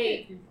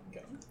 I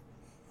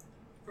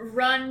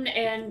run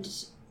and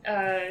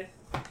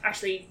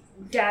actually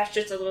dash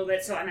just a little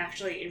bit so I'm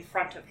actually in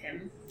front of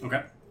him.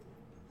 Okay.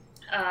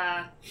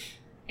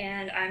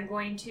 And I'm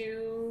going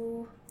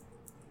to...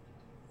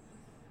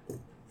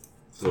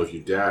 So if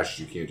you dash,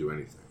 you can't do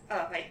anything.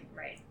 Oh,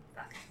 right.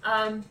 Fuck.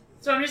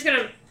 So I'm just going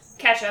to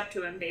catch up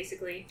to him,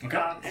 basically. Okay.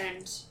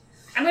 And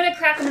I'm going to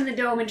crack him in the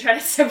dome and try to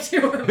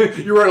subdue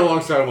him. You're right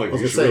alongside him like, I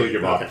was you gonna should say, really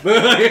give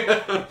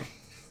up.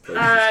 So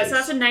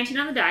that's a 19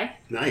 on the die.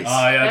 Nice. Yeah,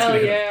 that's Hell gonna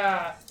hit him.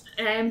 yeah.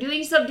 And I am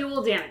doing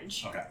subdual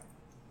damage. Okay.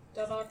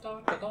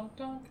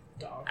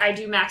 I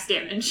do max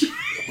damage.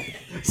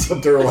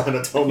 Subdural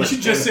hematoma. You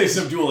should just say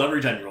subdual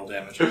every time you roll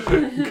damage.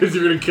 Because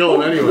you're going to kill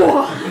him anyway.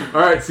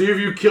 Alright, see if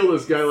you kill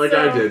this guy like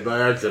I did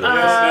by accident.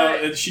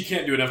 Yes, no, she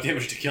can't do enough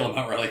damage to kill him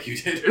outright like you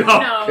did.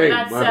 Okay,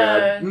 that's, my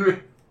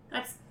bad.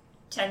 That's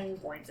 10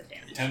 points of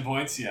damage. 10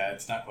 points? Yeah,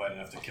 it's not quite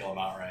enough to kill him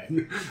outright.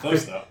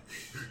 Close, though.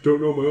 Don't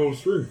know my own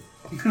strength.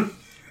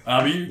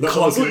 But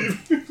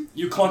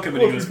you clunk him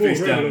and he goes face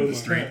down into the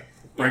street.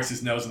 Breaks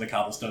his nose in the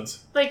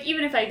cobblestones. Like,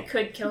 even if I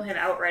could kill him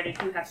outright, I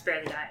do have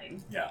Spare the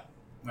Dying. Yeah.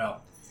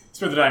 Well,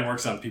 Spare the Dying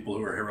works on people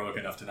who are heroic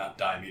enough to not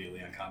die immediately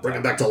on contact. Bring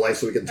him back to life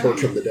so we can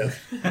torture him to death.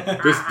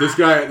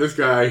 This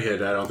guy I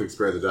hit, I don't think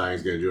Spare the Dying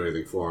is going to do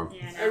anything for him.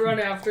 Yeah, I run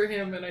after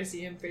him and I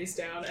see him face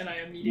down and I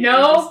immediately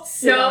No, just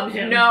sit no, on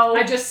him. no.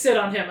 I just sit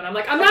on him and I'm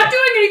like, I'm not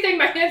doing anything,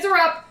 my hands are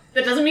up.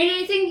 That doesn't mean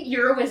anything,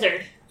 you're a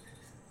wizard.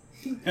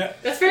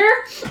 That's fair?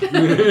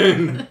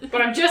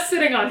 But I'm just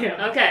sitting on him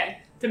Okay.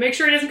 to make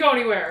sure he doesn't go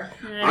anywhere.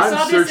 I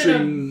saw I'm this in a-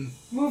 searching...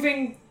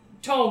 Moving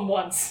tome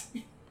once.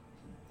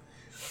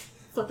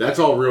 That's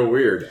all real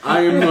weird.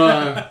 I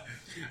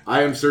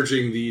am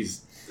searching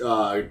these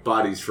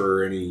bodies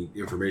for any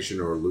information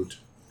or loot.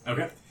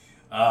 Okay.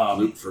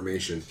 Loot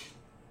formation.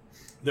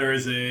 There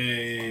is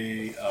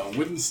a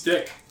wooden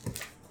stick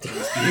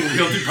that's being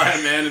wielded by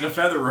a man in a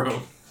feather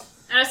robe.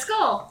 And a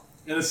skull.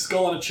 And a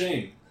skull on a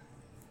chain.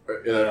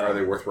 Are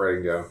they worth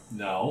writing down?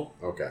 No.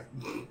 Okay.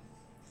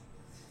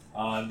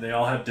 They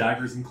all have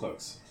daggers and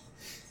cloaks.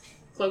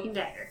 Cloak and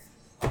dagger.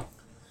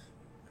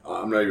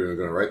 I'm not even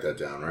going to write that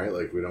down, right?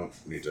 Like, we don't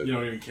need to... You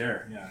don't even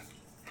care, yeah.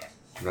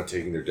 I'm not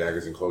taking their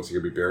daggers and cloaks. You're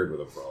going to be buried with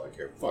them for all I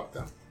care. Fuck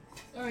them.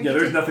 Yeah,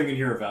 there's nothing in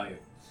here of value.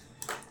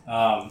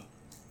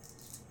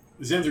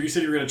 Zanzer, you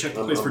said you were going to check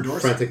the place for I'm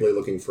doors? frantically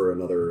looking for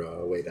another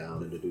way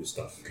down and to do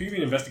stuff. Could you give me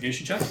an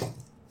investigation check?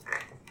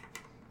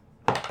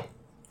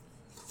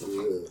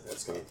 Ugh,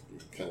 that's going to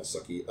be kind of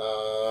sucky.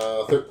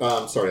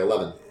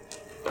 11.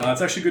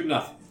 That's actually good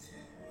enough.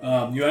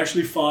 You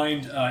actually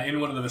find in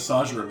one of the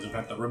massage rooms, in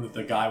fact, the room that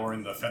the guy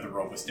wearing the feather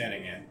robe was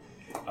standing in,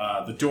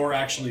 the door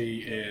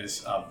actually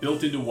is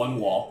built into one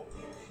wall.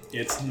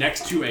 It's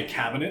next to a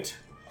cabinet,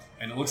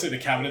 and it looks like the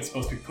cabinet's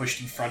supposed to be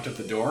pushed in front of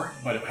the door,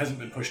 but it hasn't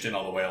been pushed in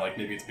all the way, like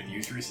maybe it's been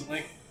used recently.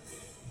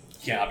 You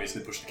can't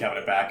obviously push the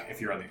cabinet back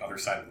if you're on the other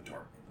side of the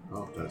door.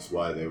 Oh, that's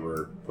why they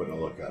were putting a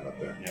lookout up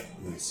there. Yep.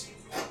 Nice.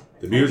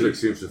 The music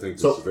seems to think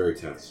this So- is very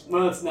tense.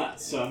 Well, it's not,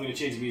 so I'm going to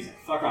change the music.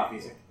 Fuck off,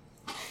 music.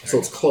 So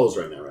it's closed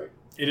right now, right?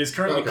 It is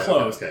currently Okay,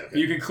 closed, okay. but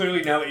you can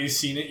clearly, now that you've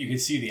seen it, you can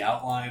see the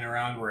outline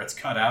around where it's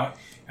cut out,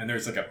 and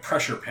there's like a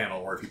pressure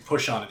panel where if you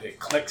push on it, it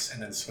clicks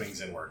and then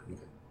swings inward.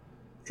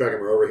 Dragon,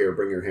 we're over here.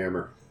 Bring your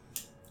hammer.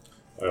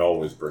 I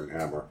always bring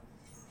hammer.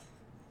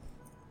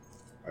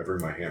 I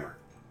bring my hammer.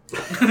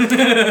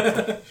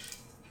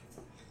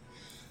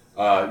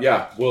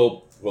 Yeah,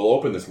 we'll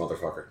open this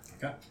motherfucker.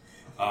 Okay.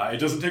 It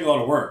doesn't take a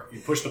lot of work. You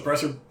push the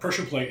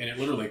pressure plate, and it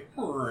literally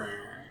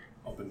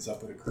opens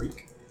up with a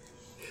creak.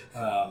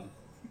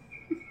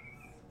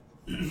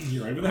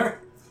 You right over there?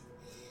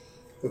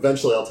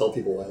 Eventually, I'll tell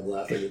people why I'm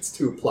laughing. It's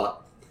too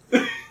plot.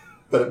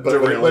 But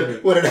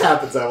Derailing. when it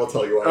happens, I will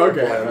tell you why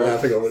I'm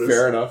laughing over this.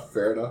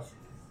 Fair enough.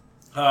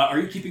 Are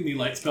you keeping the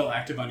light spell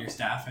active on your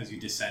staff as you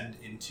descend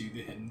into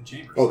the hidden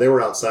chambers? Oh, they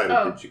were outside.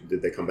 Oh.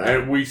 Did they come back?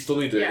 And we still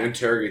need to Yeah.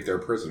 interrogate their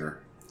prisoner.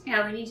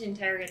 Yeah, we need to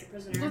interrogate the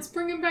prisoner. Let's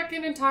bring him back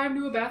in and tie him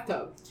to a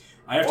bathtub.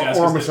 I have to ask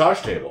Or a as the,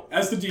 massage table.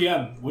 as the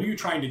DM, what are you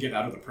trying to get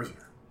out of the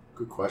prisoner?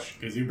 Good question.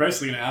 Because you're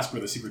basically going to ask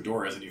where the secret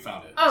door is, and you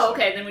found it. Oh, So-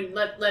 okay, then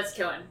let's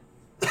kill him.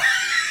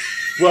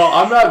 Well,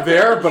 I'm not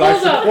there, but I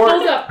Hold up, support...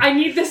 hold up. I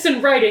need this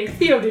in writing.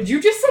 Theo, did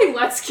you just say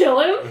let's kill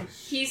him?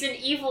 He's an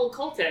evil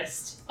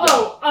cultist.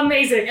 Oh,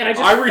 amazing. And I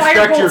just I respect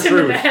firebolt your him in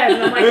truth. the head,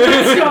 and I'm like,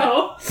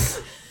 let's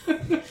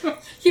go.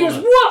 He goes,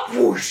 what?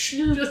 Whoosh.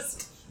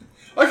 Just...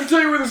 I can tell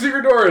you where the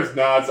secret door is.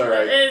 No, it's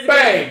alright. It's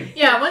Bang! good.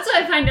 Yeah, once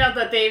I find out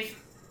that they've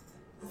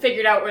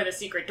figured out where the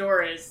secret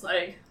door is,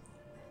 like,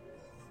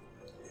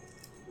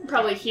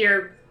 probably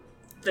hear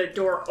the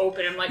door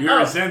open. I'm like, You're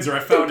a oh, Zenzer, I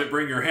found it,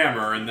 bring your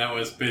hammer, and that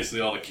was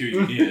basically all the cue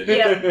you needed.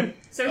 yeah.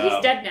 So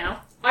he's dead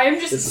now. I am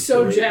just This is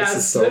so great. This jazzed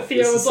is so- that Theo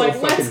this is was so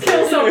like, let's fucking kill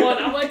good. someone.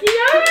 I'm like,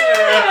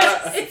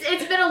 yes!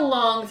 It's been a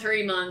long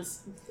 3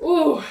 months.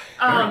 Ooh.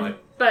 Apparently.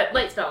 But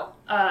light spell.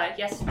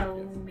 Yes, no,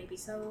 maybe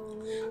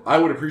so. I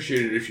would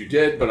appreciate it if you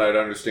did, but I'd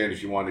understand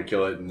if you wanted to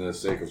kill it in the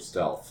sake of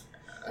stealth.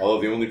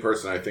 Although the only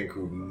person I think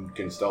who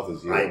can stealth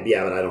is you.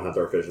 Yeah, but I don't have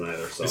dark vision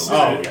either. So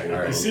The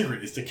okay.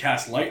 secret is to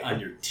cast light on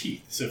your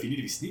teeth. So if you need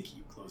to be sneaky,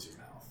 you close your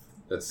mouth.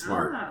 That's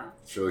smart. Ah.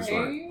 It's really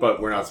smart. Hey.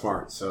 But we're not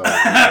smart, so.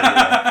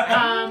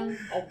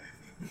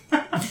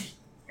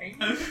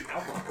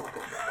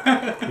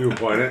 You were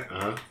pointing it?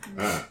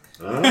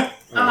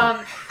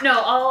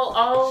 No,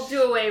 I'll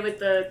do away with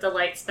the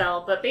light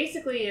spell, but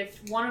basically if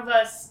one of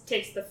us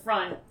takes the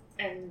front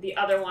and the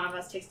other one of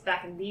us takes the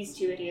back and these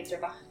two idiots are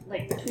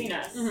like between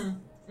us,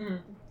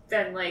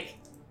 then like...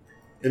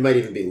 It might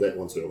even be lit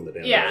once we open the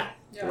damn Yeah. door.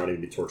 There might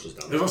even be torches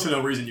down there. There's also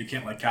no reason you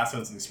can't like cast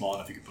on something small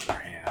enough you could put in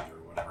your hand or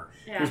whatever.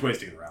 Yeah. There's ways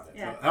to get around it.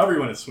 Yeah. However you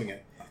want to swing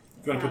it.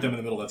 If you want to put them in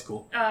the middle, that's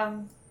cool.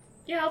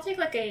 Yeah, I'll take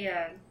like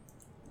a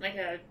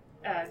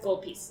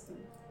gold piece.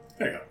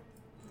 There you go.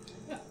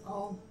 Yeah,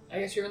 I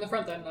guess you're in the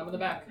front then, and I'm in the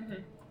back.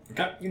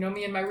 Okay. You know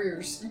me and my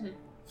rears.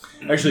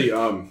 Actually,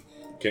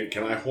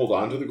 can I hold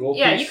on to the gold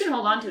Yeah, piece? you can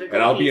hold on to the gold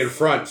And I'll be piece. in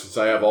front since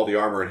I have all the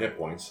armor and hit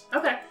points.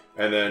 Okay.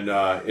 And then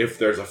if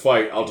there's a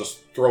fight, I'll just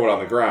throw it on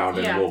the ground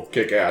and Yeah. we'll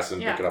kick ass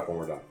and Yeah. pick it up when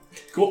we're done.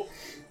 Cool.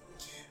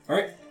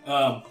 Alright.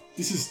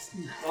 This is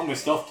on my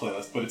stealth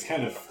playlist, but it's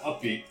kind of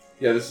upbeat.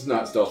 Yeah, this is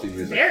not stealthy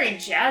music. Very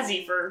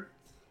jazzy for...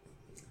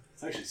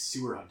 It's actually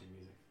sewer hunting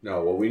music.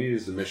 No, what we need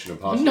is the Mission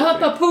Impossible. Not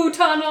thing. the poo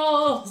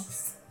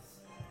tunnels!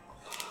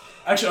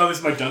 Actually, this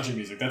is my dungeon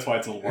music. That's why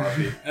it's a little more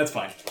upbeat. That's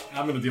fine.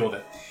 I'm going to deal with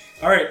it.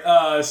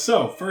 Alright,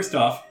 so, first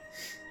off,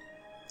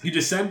 you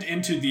descend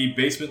into the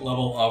basement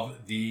level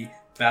of the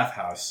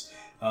bathhouse.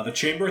 The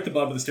chamber at the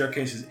bottom of the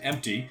staircase is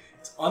empty,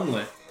 it's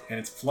unlit, and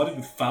it's flooded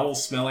with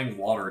foul-smelling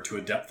water to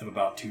a depth of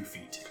about 2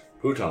 feet.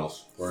 Poo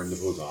tunnels. We're in the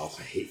poo tunnels.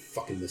 I hate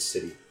fucking this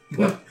city.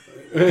 What?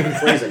 I'm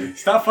freezing.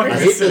 Stop fucking I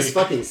this hate this city.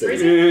 fucking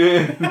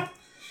city.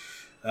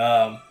 A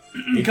couple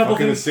Fucking the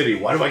things. city.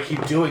 Why do I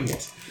keep doing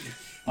it?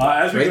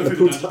 As we Right go in the through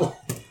poo the dungeon, tunnel.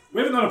 we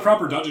haven't done a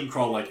proper dungeon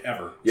crawl like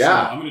ever.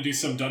 Yeah. So I'm going to do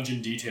some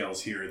dungeon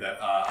details here that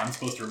I'm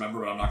supposed to remember,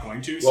 but I'm not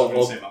going to. So I'm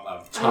going to say them out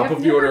loud. Top have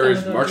of the never order done is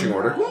a dungeon marching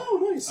order. crawl.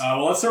 Oh, nice.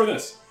 Well, let's start with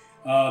this.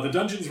 The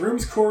dungeon's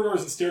rooms,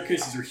 corridors, and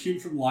staircases are hewn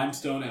from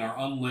limestone and are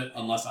unlit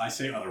unless I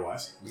say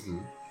otherwise.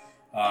 Mhm.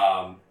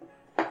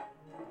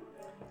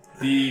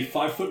 The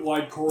 5-foot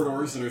wide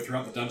corridors that are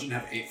throughout the dungeon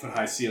have 8-foot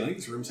high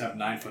ceilings. Rooms have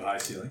 9-foot high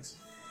ceilings.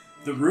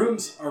 The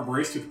rooms are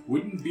braced with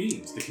wooden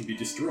beams that can be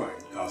destroyed,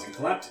 causing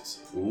collapses.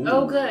 Ooh.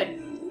 Oh, good.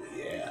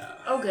 Yeah.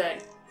 Oh,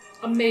 good.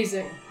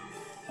 Amazing.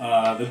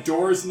 The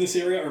doors in this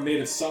area are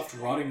made of soft,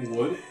 rotting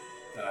wood,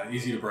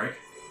 easy to break,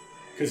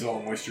 because of all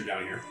the moisture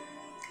down here.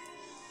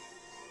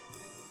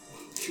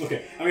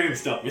 Okay, I'm gonna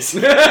stealth this.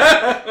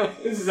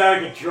 This is out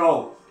of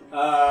control. You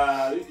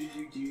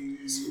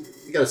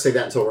gotta say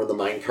that until we're in the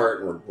mine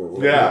cart and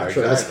we're Yeah,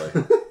 sure that's-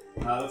 exactly.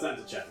 Let's not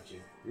have to check with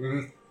you.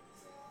 Mhm.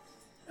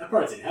 That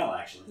part's in hell,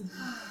 actually.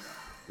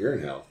 You're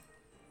in hell.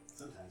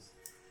 Sometimes.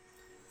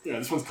 Yeah,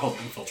 this one's called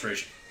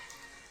infiltration.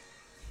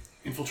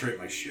 Infiltrate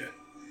my shit.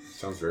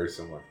 Sounds very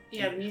similar.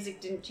 Yeah, the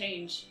music didn't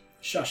change.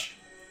 Shush.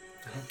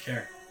 I don't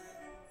care.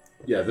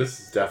 Yeah, this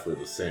is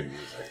definitely the same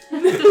music.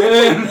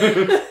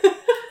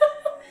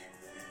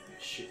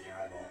 Shit in your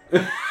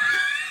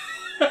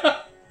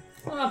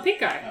eyeball.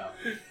 Pink eye.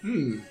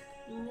 Hmm.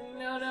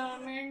 No,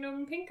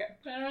 Magnum pink eye.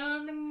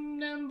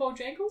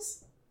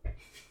 Bojangles?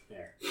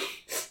 There.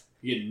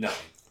 You get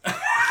nothing.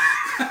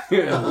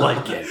 I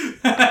like it.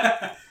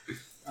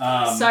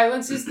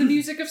 Silence is the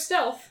music of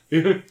stealth.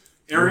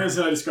 Areas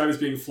that I describe as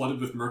being flooded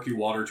with murky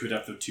water to a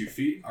depth of 2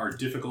 feet are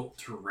difficult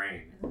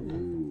terrain.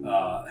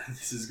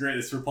 This is great.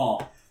 This is for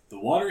Paul. The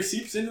water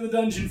seeps into the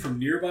dungeon from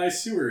nearby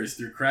sewers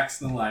through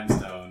cracks in the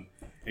limestone.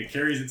 It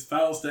carries its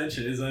foul stench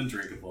and is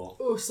undrinkable.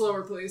 Oh,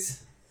 slower,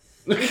 please.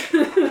 I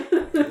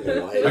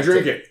I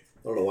drink it.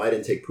 I don't know why I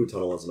didn't take poo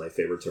tunnel as my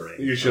favorite terrain.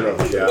 You should have,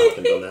 I should yeah.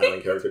 have done that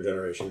on character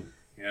generation.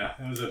 Yeah,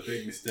 that was a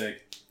big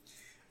mistake.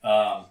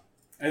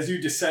 As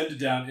you descend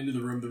down into the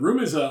room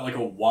is like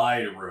a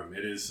wide room.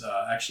 It is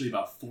actually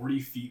about 40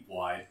 feet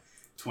wide,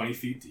 20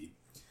 feet deep.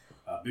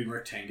 A big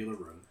rectangular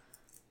room.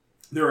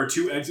 There are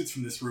 2 exits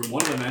from this room.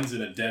 One of them ends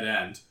in a dead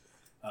end.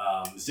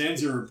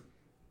 Zanzer,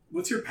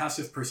 what's your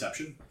passive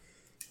perception?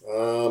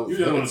 You're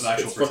the one with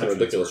actual it's fucking perception.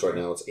 ridiculous right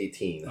now. It's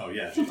 18. Oh,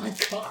 yeah. Oh my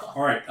god.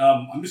 All right,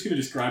 I'm just going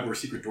to describe where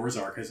secret doors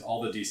are because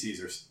all the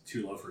DCs are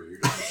too low for you.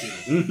 You're just gonna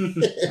see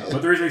them.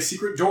 But there is a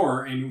secret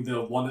door in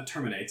the one that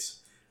terminates.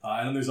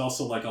 And then there's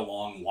also like a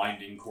long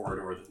winding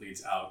corridor that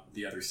leads out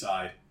the other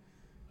side.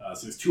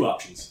 So there's 2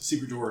 options.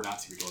 Secret door or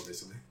not secret door,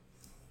 basically.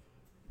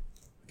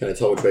 Can I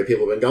tell which way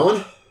people have been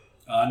going?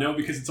 No,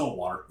 because it's all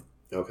water.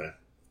 Okay.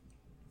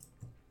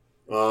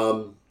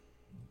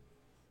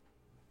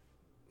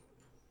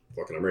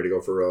 Fucking, I'm ready to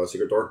go for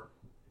secret door.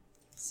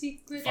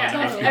 Secret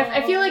Yeah, Fine.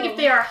 I feel like if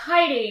they are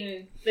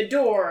hiding the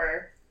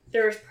door,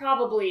 there's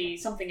probably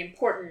something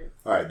important.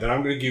 All right, then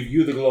I'm going to give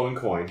you the glowing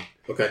coin,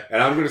 Okay.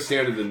 and I'm going to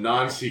stand in the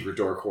non-secret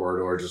door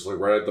corridor, just like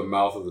right at the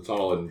mouth of the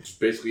tunnel, and just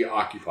basically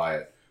occupy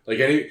it. Like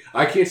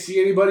I can't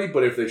see anybody,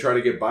 but if they try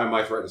to get by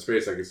my threatened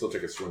space, I can still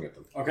take a swing at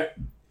them. Okay.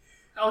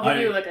 I'll give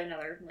you like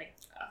another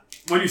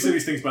When you say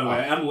these things, by the way,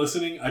 I'm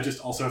listening. I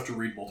just also have to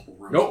read multiple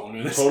rooms. while I'm doing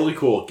Nope, this. totally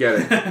cool.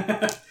 Get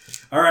it.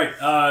 All right.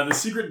 The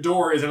secret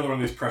door is another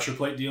one of these pressure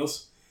plate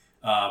deals.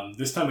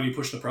 This time, when you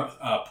push the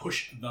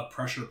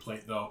pressure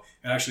plate, though,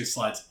 it actually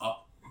slides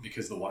up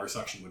because the water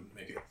suction would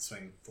make it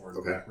swing forward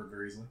and backward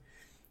very easily.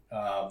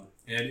 And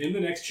in the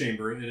next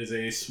chamber, it is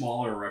a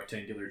smaller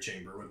rectangular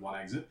chamber with one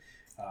exit,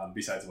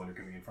 besides the one you're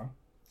coming in from.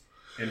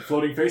 And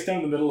floating face down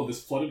in the middle of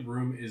this flooded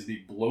room is the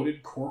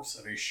bloated corpse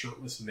of a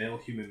shirtless male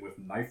human with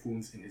knife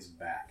wounds in his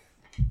back.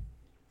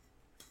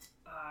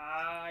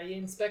 I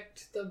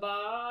inspect the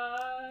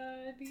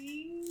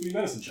body. Give me a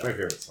medicine It's my check.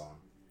 favorite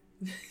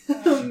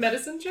song.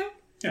 Medicine check?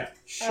 Yeah.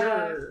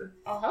 Sure.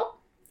 I'll help.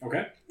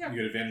 Okay. Yeah. You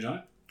get advantage on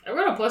it. I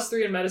got a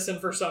 +3 in medicine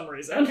for some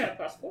reason. I've got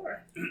a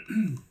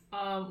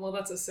 +4. Well,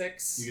 that's a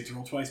 6. You get to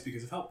roll twice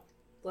because of help.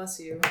 Bless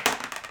you.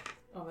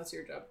 Oh, that's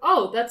your job.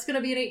 Oh, that's going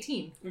to be an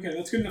 18. Okay,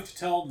 that's good enough to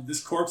tell that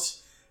this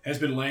corpse has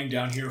been laying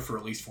down here for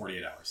at least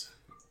 48 hours.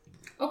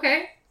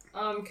 Okay.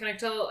 Can I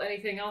tell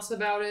anything else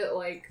about it?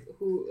 Like,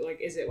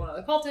 is it one of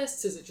the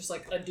cultists? Is it just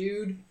like a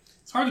dude?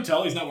 It's hard to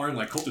tell. He's not wearing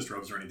like cultist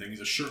robes or anything.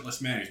 He's a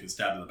shirtless man who's been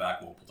stabbed in the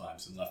back multiple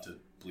times and left to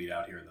bleed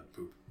out here in the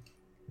poop.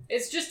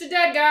 It's just a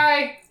dead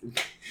guy.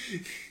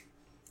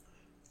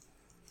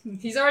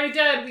 He's already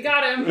dead. We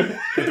got him.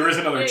 But there is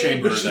another Hey.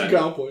 chamber Mission that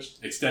accomplished.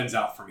 extends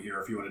out from here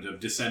if you wanted to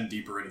descend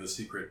deeper into the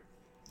secret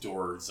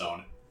door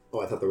zone. Oh,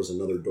 I thought there was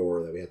another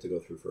door that we had to go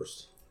through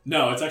first.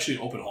 No, it's actually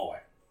an open hallway.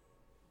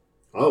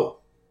 Oh.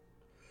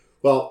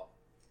 Well,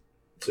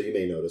 so you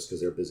may notice because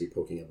they're busy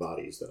poking at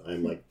bodies that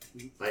I'm like,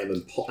 I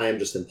am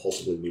just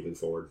impulsively moving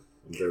forward.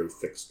 I'm very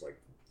fixed, like.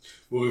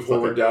 Moving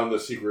forward down the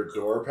secret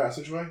door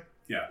passageway?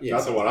 Yeah.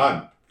 Not the one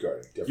I'm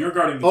guarding. Different. You're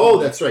guarding the Oh,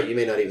 that's right. You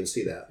may not even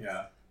see that.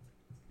 Yeah.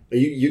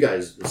 You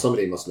guys,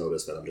 somebody must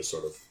notice that I'm just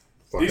sort of.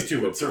 fuck These it. two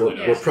would We're- certainly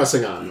We're notice.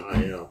 pressing on.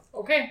 I, you know,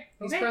 Okay.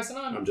 He's Okay. pressing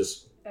on. I'm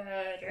just.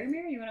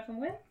 Dragomir, you want to come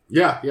with?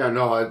 Yeah,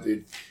 no.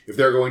 If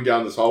they're going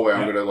down this hallway,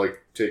 I'm Yeah. going to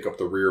like take up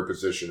the rear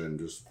position and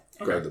just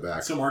guard the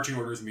back. So marching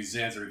orders and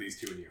Muzans are these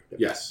two and you.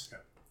 Yes.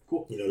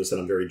 You notice that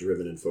I'm very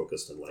driven and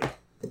focused and like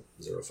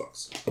zero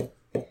fucks.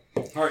 All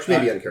right. Which may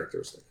be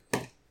uncharacteristic.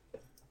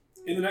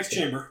 In the next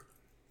chamber,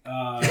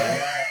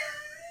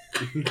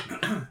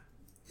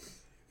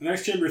 the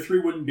next chamber, 3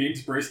 wooden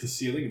beams brace the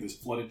ceiling of this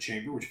flooded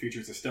chamber, which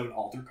features a stone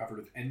altar covered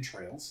with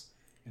entrails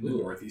in the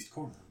northeast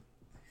corner.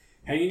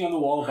 Hanging on the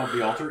wall above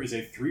the altar is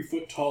a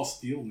 3-foot-tall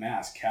steel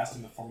mask cast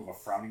in the form of a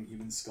frowning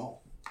human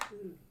skull.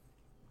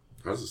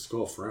 How does the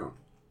skull frown?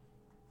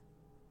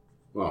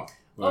 Well.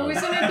 Oh,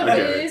 isn't it I the get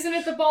it. isn't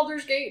it the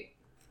Baldur's Gate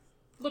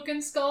looking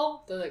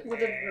skull? With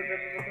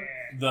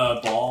The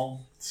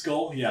ball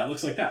skull? Yeah, it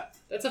looks like that.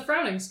 That's a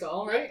frowning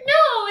skull, right?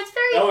 No, it's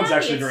very That one's happy.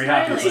 actually It's very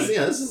happy, smiling.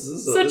 but- This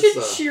is Such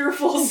this, a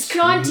cheerful It's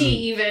skull. jaunty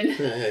even.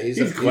 Yeah,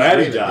 He's glad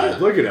he winning,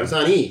 died. Look at him. He's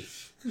on E.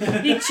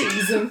 He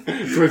cheese him.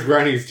 It's worth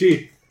grinding his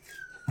teeth.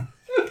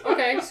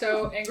 Okay,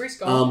 so angry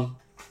skull.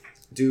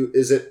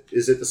 Is it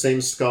the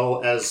same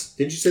skull as?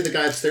 Did you say the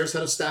guy upstairs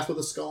had a staff with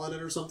a skull in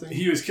it or something?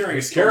 He was carrying a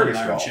He's skull and carrying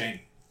an a iron skull. chain.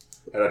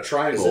 And a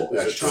triangle. Is it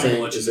That's the triangle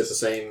same? legends. Is it the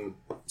same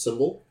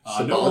symbol? No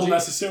Symbology?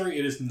 necessary.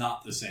 It is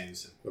not the same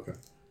symbol. Okay.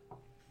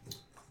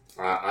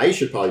 I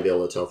should probably be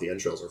able to tell if the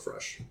entrails are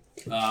fresh.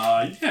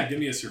 Yeah, give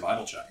me a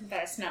survival check.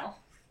 By smell.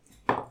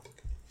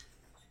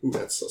 Ooh,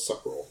 that's a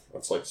suck roll.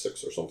 That's like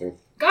 6 or something.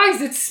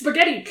 Guys, it's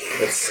spaghetti.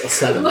 It's a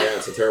 7. Yeah,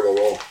 it's a terrible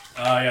roll.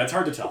 Yeah, it's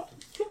hard to tell.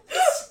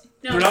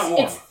 No, They're not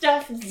warm. it's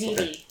stuffed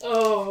ziti.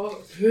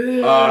 Oh.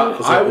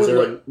 I would.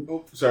 there Like,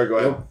 oh, sorry, go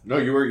ahead. No,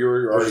 you were I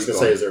was already just gonna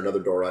going. say, is there another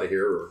door out of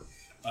here?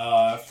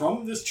 Or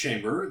From this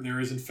chamber, there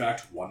is in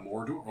fact one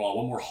more door. Well,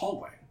 one more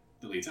hallway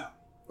that leads out.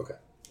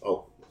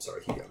 oh,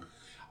 sorry, keep going.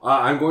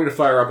 I'm going to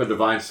fire up a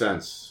divine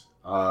sense.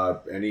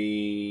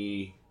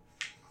 Any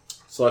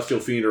celestial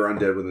fiend or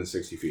undead within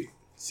 60 feet.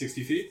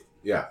 60 feet.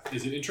 Yeah.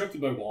 Is it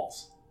interrupted by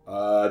walls?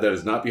 That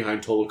is not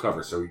behind total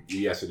cover, so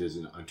yes, it is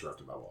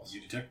uninterrupted by walls. You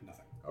detect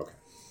nothing. Okay.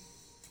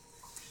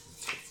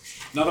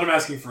 Not that I'm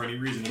asking for any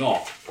reason at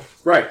all.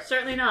 Right.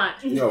 Certainly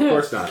not. No, of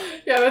course not.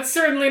 Yeah, that's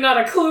certainly not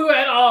a clue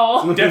at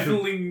all.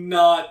 Definitely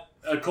not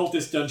a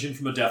cultist dungeon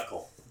from a death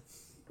cult.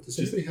 Does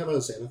anybody have a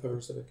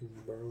Xanathars that I can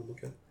borrow and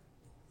look at?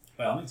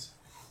 By all means.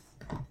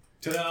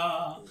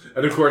 Ta-da!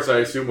 And of course, I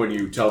assume when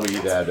you tell me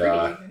that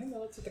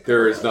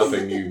there is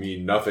nothing, you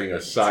mean nothing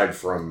aside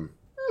from...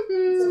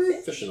 It's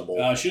a fish in a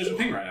bowl. She doesn't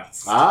ping right now.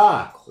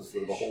 Ah! It's the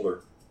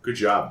beholder. Good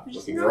job.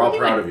 Looking We're all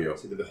proud of you.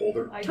 See the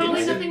beholder? I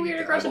Totally Behind nothing it, weird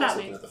or the gross about eyeballs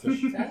me.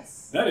 looking at the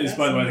fish. That is,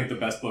 by the way, I think the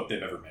best book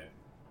they've ever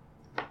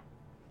made.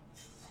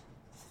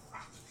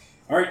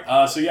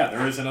 Alright, so yeah,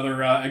 there is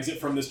another exit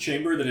from this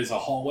chamber that is a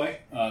hallway.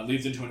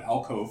 Leads into an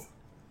alcove.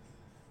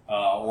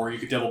 Or you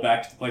could double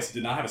back to the place that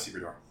did not have a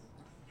secret door.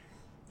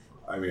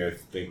 I mean, I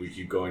think we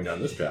keep going down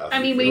this path.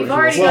 I mean, we've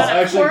already well, got a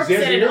actually, corpse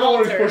Xander, and you're an the one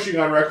who's altar. pushing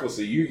on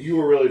recklessly. You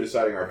were really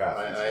deciding our path.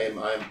 I am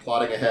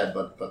plotting ahead,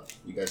 but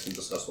you guys can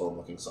discuss while I'm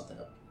looking something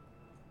up.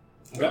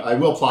 Okay. I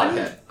will plot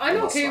ahead. I'm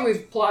I'll okay stop.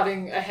 with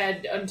plotting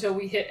ahead until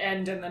we hit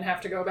end and then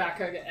have to go back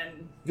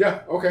again.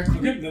 Yeah, okay.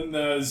 Okay, then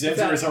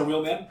Xanthar is our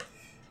wheelman.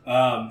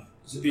 The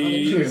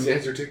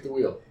Xander, take the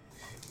wheel.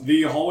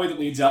 The hallway that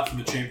leads out from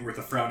the chamber with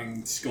the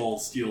frowning skull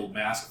steel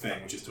mask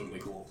thing, which is totally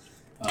cool,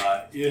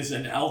 is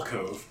an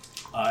alcove.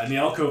 And the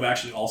alcove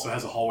actually also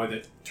has a hallway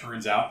that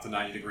turns out, it's a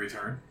 90-degree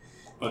turn,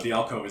 but the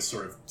alcove is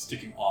sort of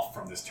sticking off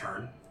from this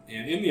turn.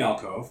 And in the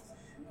alcove,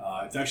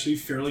 it's actually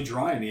fairly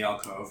dry in the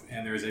alcove,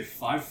 and there is a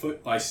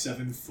 5-foot by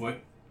 7-foot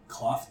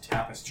cloth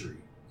tapestry.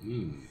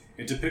 Mm.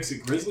 It depicts a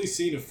grisly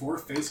scene of 4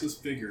 faceless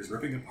figures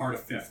ripping apart a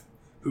fifth,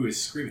 who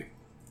is screaming.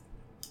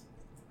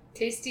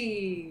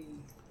 Tasty.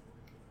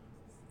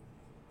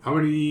 How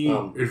many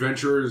Um,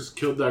 adventurers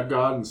killed that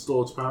god and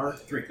stole its power?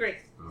 3. Great.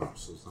 Oh,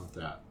 so it's not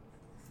that.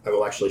 I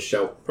will actually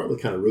shout, probably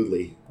kind of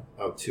rudely,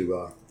 out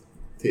to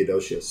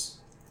Theodosius.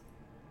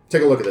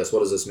 Take a look at this. What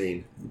does this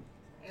mean?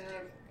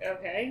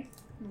 Okay.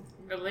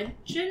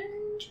 Religion?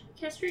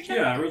 History check?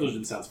 Yeah,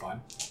 religion sounds fine.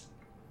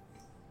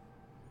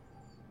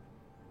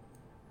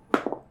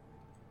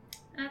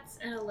 That's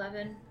an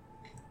 11.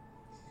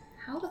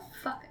 How the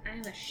fuck? I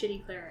am a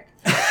shitty cleric.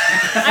 I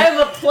have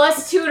a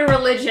 +2 to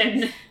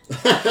religion.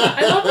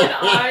 I love that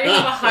I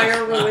have a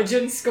higher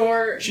religion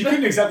score. She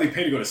couldn't exactly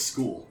pay to go to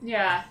school.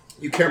 Yeah.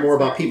 You care more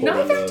about people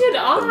Neither than did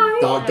I.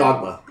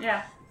 dogma.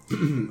 Yeah.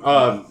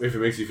 If it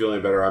makes you feel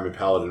any better, I'm a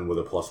paladin with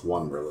a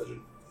 +1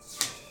 religion.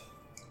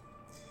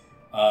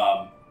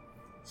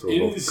 So we're It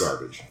both is-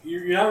 garbage.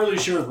 You're not really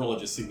sure of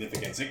religious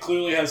significance. It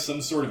clearly has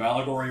some sort of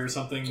allegory or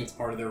something that's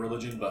part of their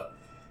religion, but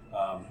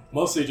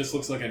mostly it just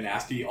looks like a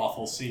nasty,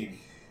 awful scene.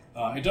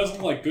 It does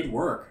look like good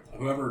work.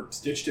 Whoever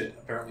stitched it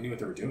apparently knew what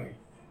they were doing.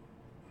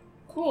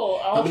 Cool.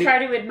 How I'll many- try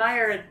to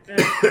admire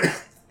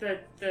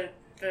the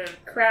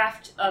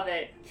craft of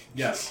it.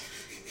 Yes.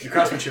 The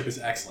craftsmanship is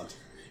excellent.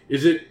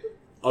 Is it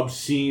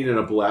obscene in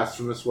a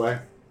blasphemous way?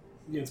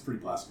 Yeah, it's pretty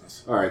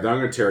blasphemous. Alright, then I'm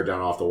going to tear it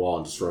down off the wall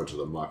and just throw it to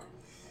the muck.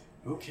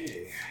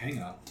 Okay, hang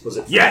on. Was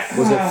it? Yes!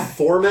 Was it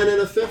 4 men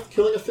and a fifth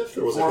killing a fifth,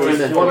 or was it 3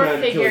 men? 4 men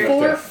killing figures. a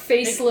 4 fifth.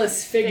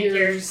 faceless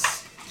figures.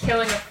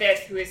 Killing a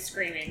fifth who is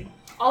screaming.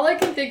 All I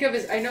can think of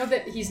is, I know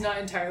that he's not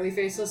entirely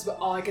faceless, but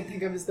all I can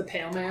think of is the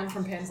Pale Man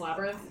from Pan's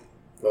Labyrinth.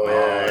 Oh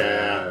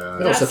yeah.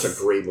 That was That's- such a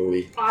great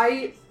movie.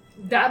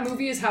 That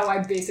movie is how I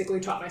basically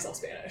taught myself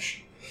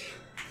Spanish.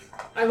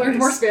 I learned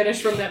more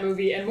Spanish from that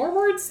movie, and more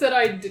words that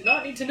I did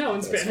not need to know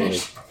in That's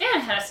Spanish.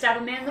 And how to stab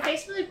a man in the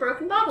face with a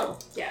broken bottle.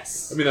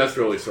 Yes. I mean, that's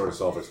really sort of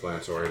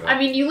self-explanatory, though. I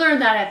mean, you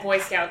learned that at Boy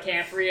Scout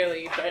camp,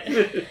 really, but...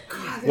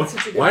 God, What- that's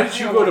such a good why one. did I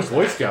you gotta go to watch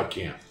Boy that. Scout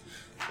camp?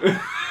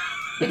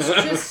 It's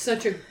just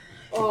such a...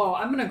 Oh,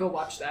 I'm gonna go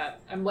watch that.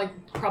 I'm,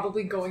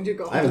 probably going to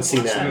go home I haven't and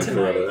seen watch that in tonight.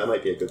 forever. That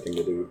might be a good thing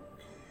to do.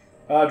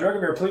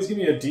 Dragomir, please give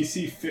me a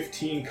DC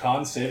 15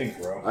 con saving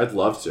throw. I'd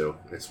love to.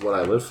 It's what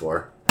I live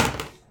for.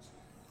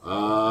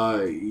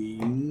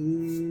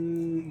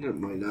 It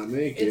might not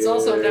make it. It's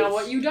also now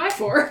what you die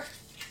for.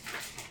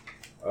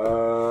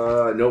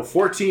 No,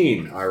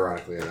 14,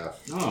 ironically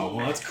enough. Oh,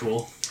 well, that's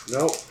cool.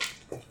 Nope.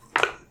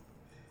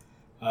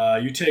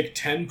 You take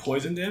 10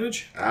 poison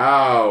damage,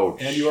 Ouch.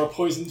 and you are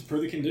poisoned per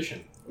the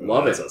condition.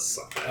 Love it. That's a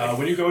suck.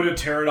 When you go to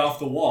tear it off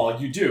the wall,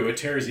 you do. It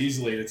tears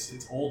easily. It's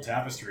old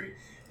tapestry.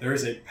 There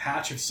is a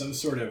patch of some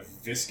sort of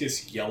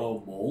viscous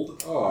yellow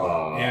mold,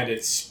 Oh. and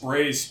it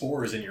sprays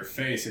spores in your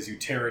face as you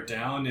tear it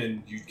down,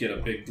 and you get a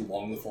big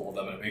lungful of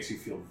them, and it makes you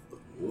feel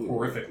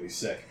horrifically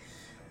sick.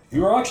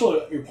 You're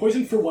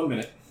poisoned for 1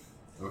 minute.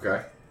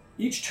 Okay.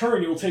 Each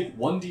turn, you'll take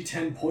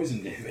 1d10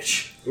 poison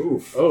damage.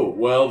 Oof. Oh,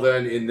 well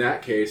then, in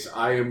that case,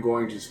 I am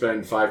going to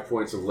spend 5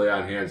 points of lay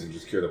on hands and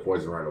just cure the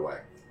poison right away.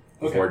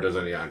 Before it does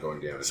any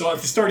ongoing damage. So at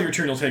the start of your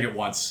turn, you'll take it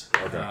once.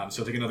 Okay. So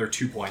you'll take another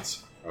 2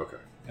 points, Okay.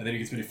 and then you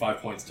can spend 5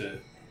 points to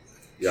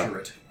Yeah. cure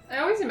it. I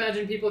always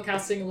imagine people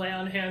casting lay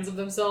on hands of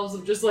themselves,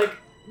 of just,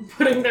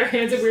 putting their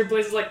hands in weird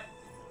places, No,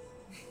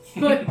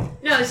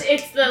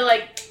 it's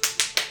the,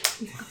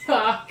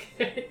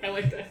 okay, I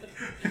like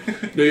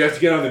that. No, you have to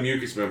get on the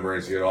mucus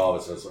membrane to get all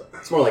of it. So it's like,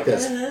 It's more like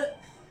this.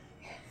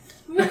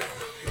 You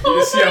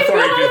just see how far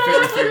you can fit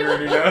your finger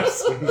in your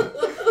nose.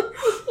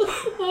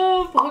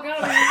 Oh, Paul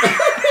got me.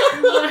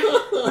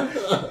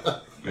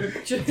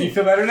 Do you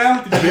feel better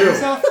now? Did you hear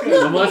yourself?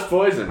 I'm less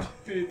poisoned.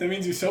 That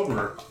means you're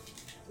soberer.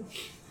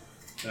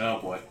 Oh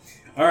boy.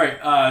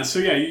 Alright, so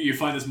yeah, you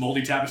find this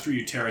moldy tapestry,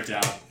 you tear it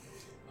down.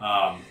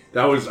 I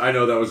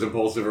know that was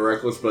impulsive or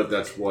reckless, but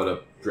that's what a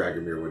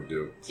Dragomir would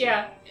do.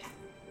 yeah.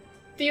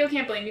 Theo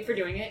can't blame you for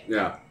doing it.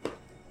 Yeah.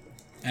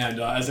 And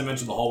as I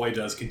mentioned, the hallway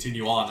does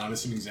continue on. I'm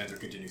assuming Xander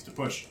continues to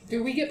push.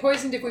 Do we get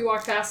poisoned if we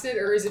walk past it,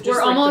 or is it just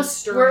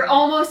We're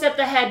almost at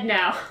the head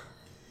now.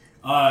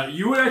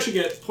 You would actually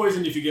get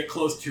poisoned if you get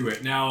close to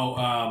it.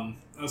 Now,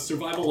 a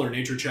survival or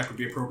nature check would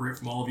be appropriate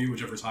from all of you,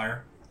 whichever's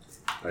higher.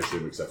 I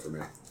assume, except for me.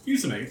 You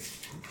used to make it.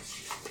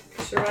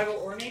 survival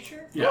or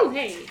nature? Yeah. Oh,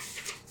 hey.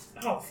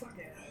 Oh, fuck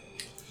yeah.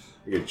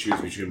 You can choose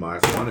between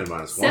 -1 and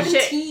 -1.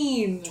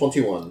 17.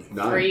 21.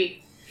 9.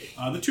 3.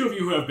 The two of you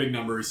who have big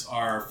numbers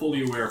are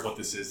fully aware of what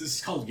this is. This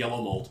is called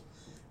yellow mold.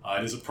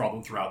 It is a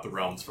problem throughout the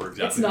realms for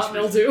exactly It's not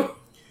this reason.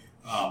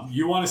 mildew.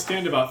 You want to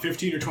stand about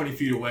 15 or 20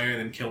 feet away and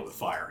then kill it with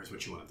fire, is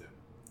what you want to do.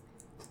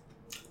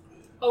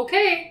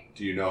 Okay.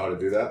 Do you know how to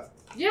do that?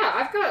 Yeah,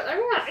 I Do you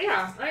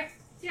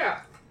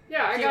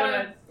gotta.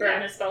 want to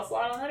burn a spell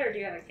slot on it, or do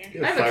you have a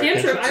cantrip? I have a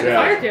cantrip. I have a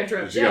Yeah. fire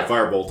cantrip. You got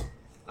Firebolt.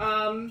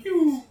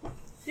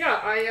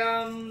 Yeah, I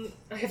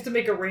have to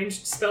make a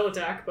ranged spell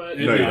attack, but.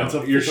 Yeah, No, you it's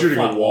don't. a- You're it's a shooting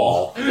flat a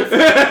wall.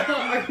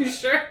 Are you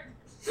sure?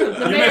 The You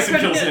mayor missed and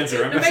couldn't kill hit-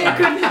 Sensor. The mayor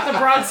couldn't hit the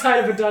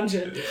broadside of a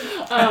dungeon.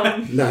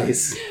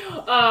 Nice.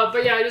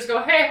 But yeah, I just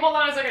go, hey, hold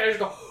on a second. I just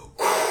go,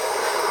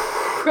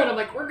 and I'm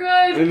like, we're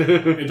good.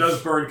 It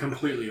does burn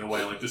completely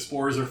away. Like, the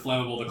spores are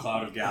flammable, the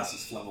cloud of gas is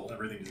flammable,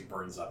 everything just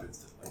burns up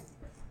instantly.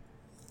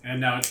 And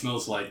now it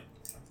smells like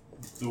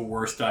the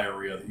worst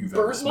diarrhea that you've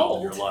ever Burnt smelled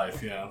in mold. your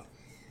life, yeah.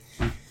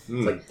 It's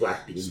like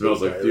black bean.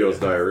 Smells like Theo's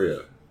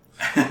diarrhea.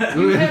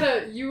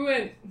 You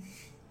went.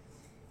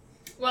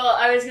 Well,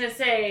 I was gonna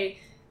say,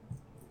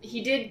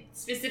 he did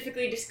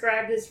specifically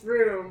describe this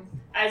room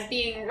as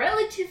being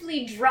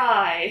relatively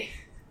dry.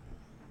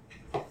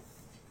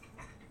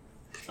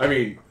 I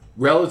mean,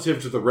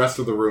 relative to the rest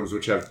of the rooms,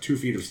 which have 2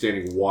 feet of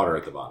standing water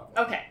at the bottom.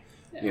 Okay.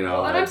 You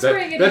know, Well, and I'm that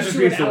spraying it just into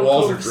means an the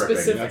walls are alcove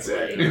dripping. That's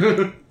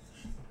specifically.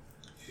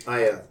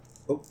 it.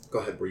 Oh, go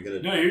ahead. Were you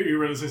gonna? No, you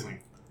ready to say something?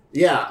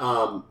 Yeah.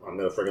 I'm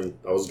gonna friggin'.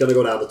 I was gonna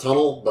go down the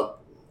tunnel, but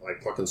I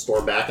fucking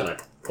storm back and I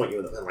point you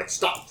in the. I'm like,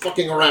 stop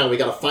fucking around. We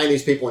gotta find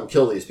these people and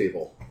kill these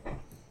people.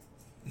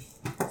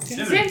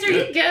 Zans, are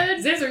you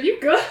good? Zans, are you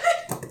good?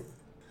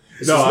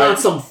 This No, is I- not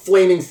some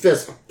flaming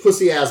fist,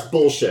 pussy ass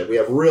bullshit. We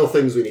have real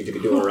things we need to be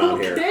doing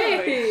around here.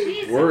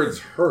 Okay. Words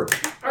hurt.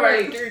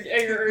 Alright.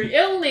 You're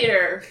ill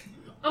leader.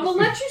 I'm gonna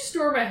let you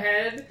storm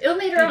ahead. Ill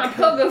leader on a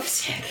pogo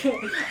stick. I'm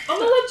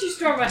gonna let you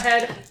storm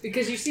ahead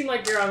because you seem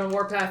like you're on a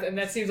warpath and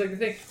that seems like the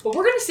thing. But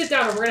we're gonna sit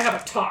down and we're gonna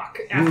have a talk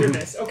after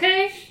this,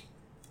 okay?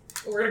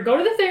 We're gonna go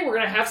to the thing, we're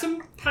gonna have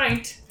some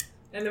pint,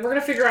 and then we're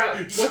gonna figure out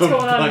what's Some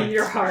going on in pint.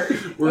 your heart.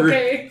 We're-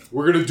 Okay?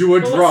 We're gonna do a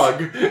Well,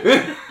 drug.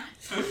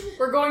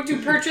 We're going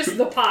to purchase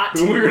the pot.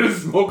 We're gonna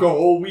smoke a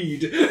whole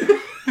weed.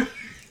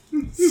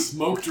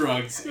 Smoke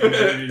drugs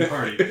in the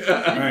party.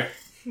 Alright.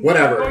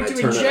 Whatever. We're and I going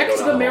to turn around and inject go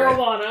the down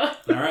hallway. marijuana.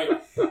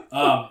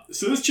 Alright.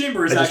 So this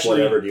chamber is I just actually...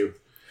 whatevered you.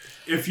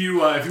 If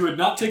you had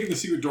not taken the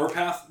secret door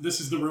path,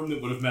 this is the room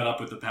that would have met up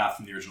with the path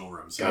from the original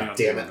room. So God you don't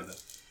damn have to it. remember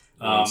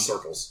that. In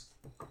circles.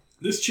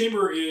 This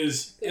chamber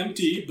is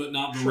empty, but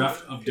not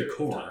bereft of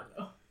decor.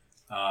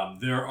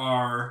 There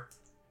are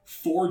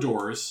 4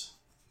 doors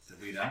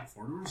that lead out.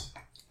 4 doors?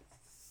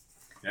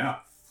 Yeah.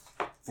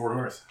 4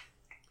 doors.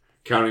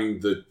 Counting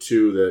the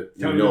 2 that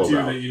you Counting know the 2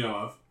 about. that you know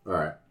of.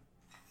 Alright.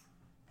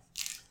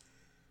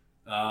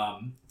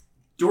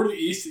 Door to the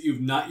east that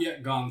you've not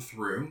yet gone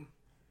through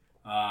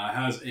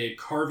has a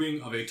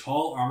carving of a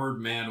tall armored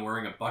man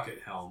wearing a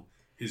bucket helm.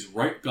 His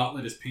right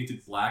gauntlet is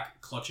painted black,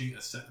 clutching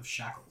a set of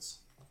shackles.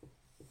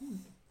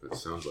 That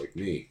sounds like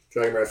me.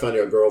 Dragonmare, I found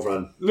you a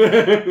girlfriend.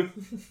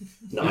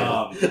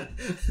 No.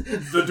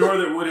 The door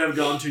that would have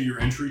gone to your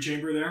entry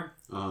chamber there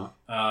Uh-huh.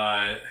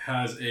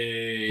 has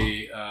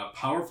a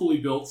powerfully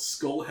built,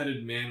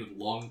 skull-headed man with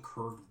long,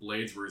 curved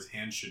blades where his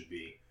hand should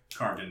be,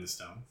 carved in the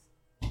stone.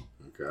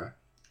 Okay.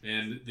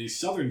 And the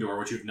southern door,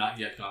 which you have not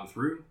yet gone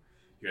through,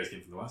 you guys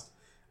came from the west,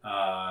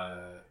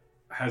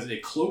 has a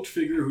cloaked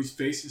figure whose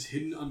face is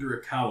hidden under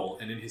a cowl,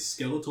 and in his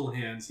skeletal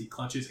hands he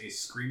clutches a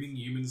screaming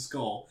human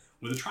skull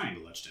with a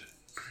triangle etched in it.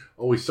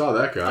 Oh, we saw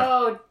that guy.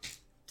 Oh,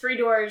 3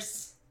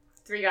 doors,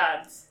 3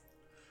 gods.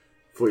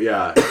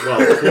 Yeah,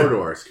 well, 4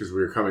 doors, because we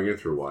were coming in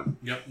through one.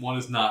 Yep, one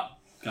has not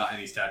got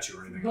any statue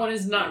or anything. One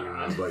is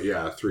not. But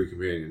yeah, 3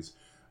 companions.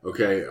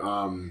 Okay,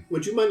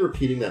 Would you mind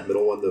repeating that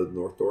middle one, the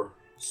north door?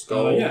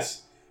 Skull.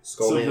 Yes.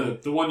 Skull So man.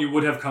 the one you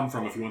would have come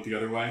from if you went the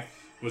other way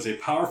was a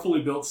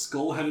powerfully built,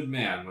 skull-headed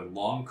man with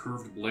long,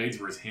 curved blades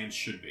where his hands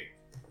should be.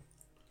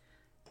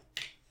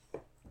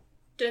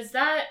 Does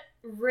that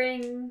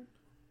ring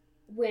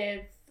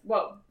with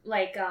what,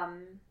 like,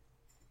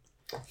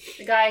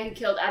 the guy who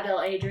killed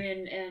Abdel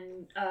Adrian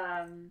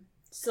and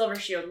Silver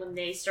Shield when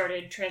they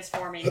started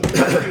transforming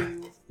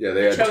into yeah,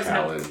 they had chosen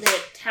talons. They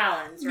had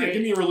talons, Yeah, right?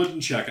 give me a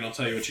religion check and I'll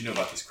tell you what you know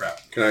about this crap.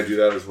 Can I do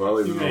that as well,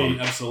 You even though may I'm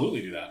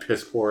absolutely do that.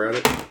 piss poor at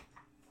it?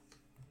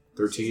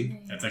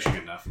 13? That's actually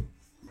good enough.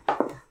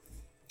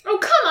 Oh,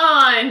 come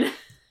on!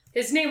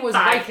 His name was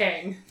 5.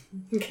 Viking,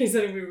 in case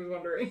anybody was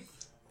wondering.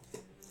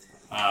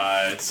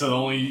 So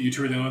only you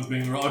two are the only ones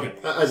being the roll. Okay.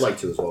 I'd like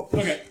to as well.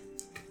 Okay.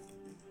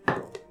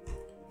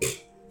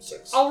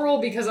 6. I'll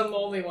roll because I'm the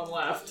only one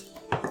left.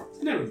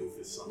 Never move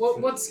this song.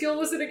 What skill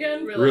was it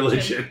again?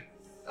 Religion.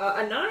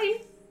 A 9?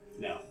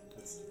 No.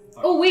 That's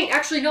Oh wait,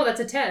 actually no, that's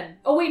a 10.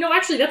 Oh wait, no,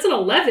 actually that's an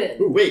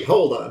 11. Ooh, wait,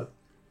 hold on.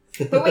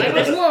 But wait,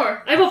 there's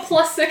more. I have a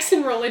 +6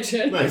 in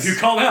religion. Nice. If you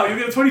call now, you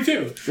get a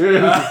 22.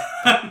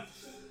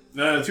 The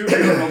 2 of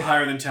you are rolled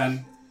higher than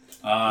 10.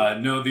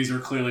 No, these are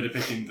clearly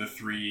depicting the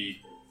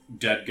 3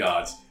 dead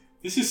gods.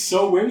 This is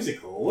so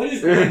whimsical. What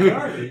is that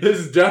garbage? This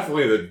is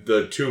definitely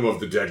the tomb of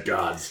the dead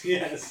gods.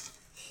 Yes.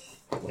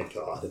 Oh my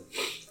god.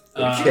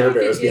 Uh, Care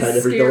Bears It is behind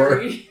every door.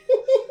 scary.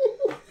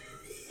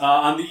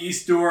 On the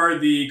east door,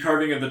 the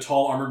carving of the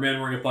tall armored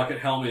man wearing a bucket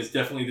helm is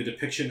definitely the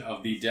depiction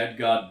of the dead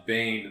god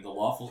Bane, the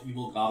lawful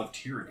evil god of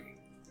tyranny.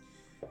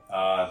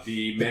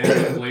 The man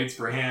with blades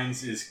for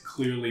hands is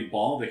clearly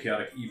Baal, the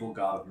chaotic evil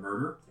god of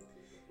murder.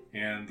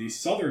 And the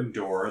southern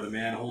door, the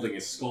man holding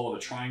his skull with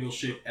a triangle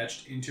shape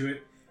etched into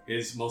it,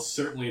 is most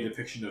certainly a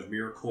depiction of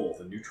Mir Kol,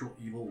 the neutral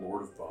evil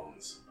lord of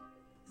bones.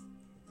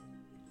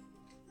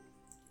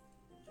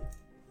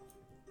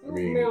 I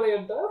mean, Merely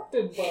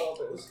adopted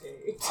Baldur's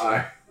Gate.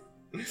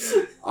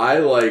 I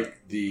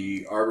like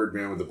the armored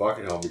man with the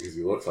bucket helm because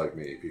he looks like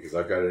me, because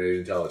I've got an 8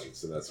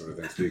 intelligence, and that sort of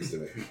thing speaks to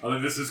me. I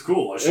think this is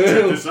cool. I should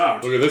check this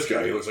out. Look at this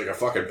guy. He looks like a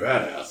fucking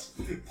badass.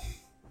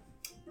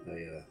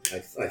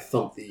 I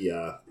thumped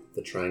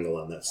the triangle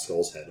on that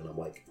skull's head, and I'm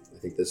like, I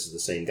think this is the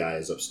same guy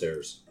as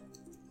upstairs.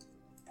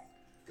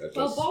 That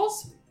Well,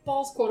 does-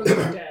 Ball's quote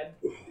unquote dead.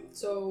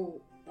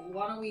 So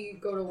why don't we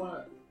go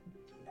to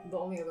the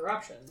only other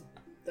option?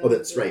 Oh,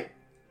 that's right.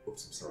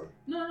 Oops, I'm sorry.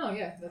 No,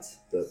 yeah, that's.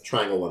 The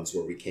triangle one's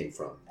where we came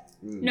from.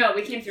 No,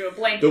 we came through a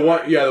blank The door.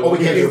 one, yeah, the Oh, one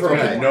we can't came do from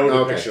it. had no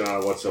Okay. depiction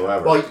on it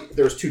whatsoever. Well,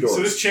 there was two doors.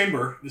 So this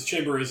chamber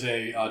is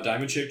a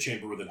diamond-shaped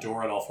chamber with a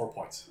door at all 4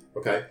 points.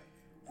 Okay.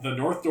 The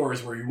north door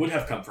is where you would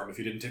have come from if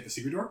you didn't take the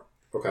secret door.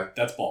 Okay.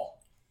 That's Baal.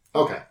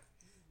 Okay.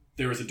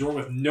 There is a door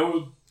with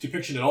no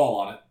depiction at all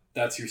on it.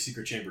 That's your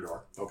secret chamber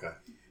door. Okay.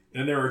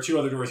 Then there are two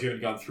other doors you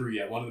haven't gone through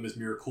yet. One of them is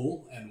Mir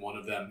Kol, and one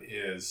of them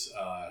is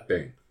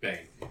Bane. Bane.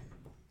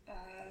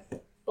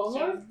 Ball's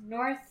So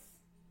north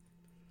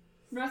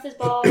is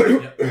Ball,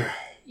 Yep.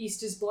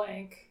 East is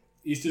blank.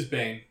 East is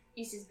Bane.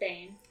 east is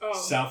Bane. Oh.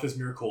 South is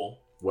Mir Kol.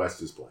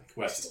 West is blank.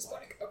 West East is is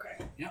blank. blank.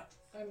 Okay. Yeah.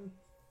 I'm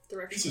This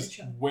directionally is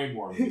challenged. way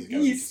more music.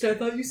 I'm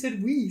thought you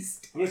said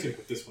West. just going to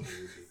put this one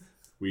in.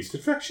 West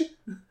infection?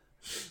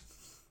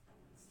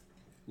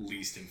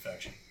 Least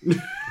infection.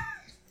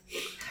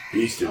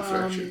 Beast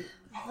infection.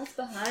 What's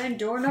behind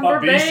door number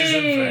beast is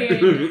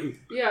Bane?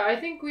 Yeah, I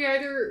think we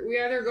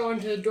either go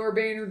into door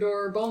Bane or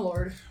door Bone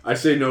Lord. I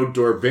say no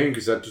door Bane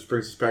because that just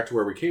brings us back to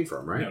where we came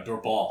from, right? No, door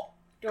Baal.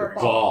 Door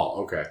Ball. Ball.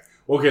 Okay.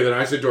 Okay, then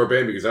I say door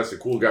Bane because that's the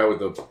cool guy with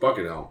the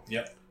bucket helm.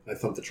 I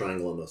thumped the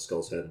triangle on the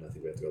skull's head, and I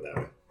think we have to go that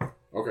way.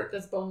 Okay.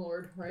 That's Bone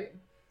Lord, right?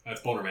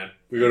 That's Boner Man.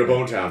 We go to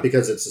Bone Town.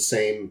 Because it's the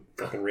same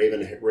fucking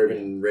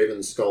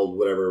raven skulled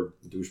whatever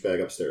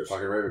douchebag upstairs.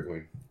 Fucking Raven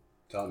Queen. I'm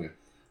telling you.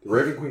 The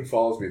Raven Queen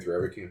follows me through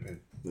every campaign.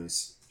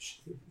 Nice.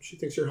 She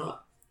thinks you're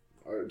hot.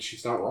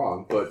 She's not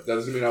wrong, but that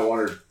doesn't mean I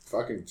want her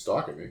fucking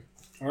stalking me.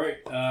 All right.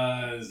 You'll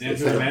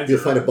Xanthar find, you'll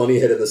find a bunny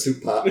head in the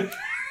soup pot.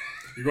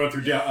 You're going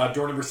through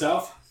door number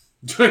south.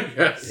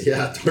 Yes.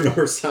 Yeah, door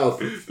number south.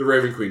 The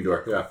Raven Queen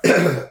door, yeah.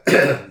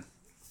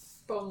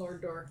 Bone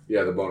Lord door.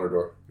 Yeah, the boner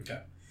door. Okay.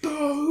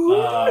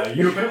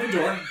 You open up the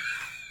door.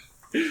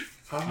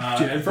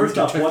 And first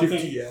off, one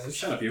thing.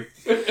 Shut up, you.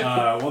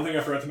 One thing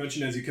I forgot to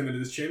mention as you come into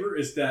this chamber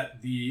is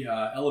that the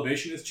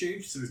elevation has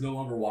changed, so there's no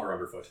longer water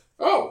underfoot.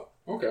 Oh,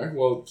 okay.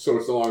 Well, so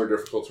it's no longer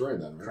difficult terrain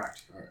then, right?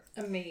 Correct. All right.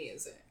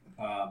 Amazing.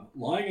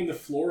 Lying in the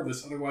floor of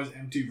this otherwise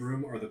empty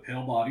room are the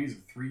pale bodies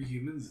of 3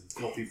 humans in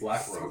filthy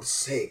black For robes.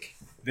 sake.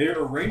 They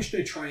are arranged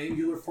in a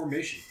triangular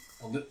formation.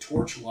 A lit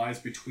torch lies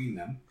between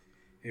them.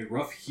 A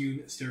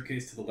rough-hewn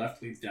staircase to the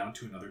left leads down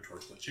to another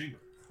torchlit chamber.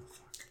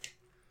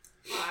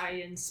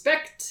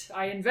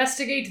 I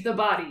investigate the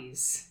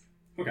bodies.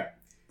 Okay.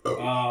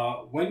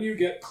 When you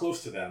get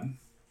close to them,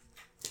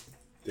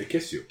 They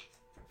kiss you.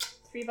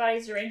 3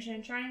 bodies arranged in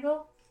a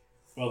triangle.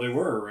 well, they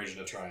were arranged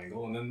in a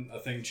triangle, and then a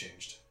thing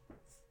changed.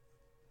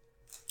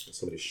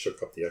 Somebody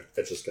shook up the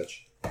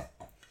Etch-a-Sketch.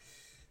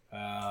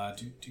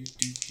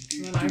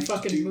 When I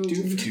fucking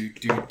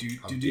moved. How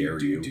dare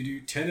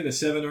you. 10 and a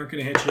 7 aren't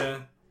going to hit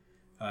you.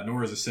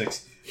 Nor is a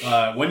 6.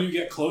 When you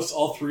get close,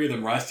 all 3 of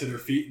them rise to their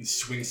feet and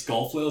swing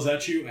skull flails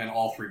at you, and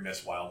all 3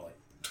 miss wildly.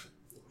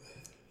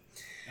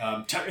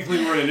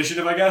 Technically, we're in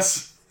initiative, I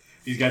guess.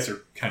 These guys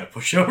are kind of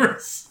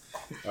pushovers.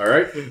 All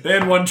right. They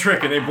had one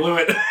trick, and they blew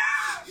it.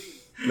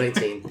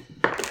 19.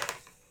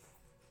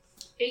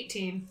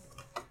 18.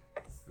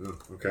 Oh,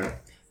 okay.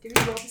 Did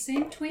we roll the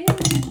same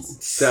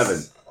twins?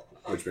 7,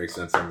 which makes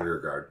sense on rear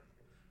guard.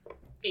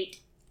 8.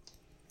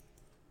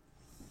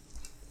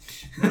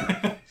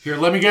 Here,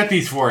 let me get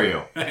these for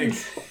you.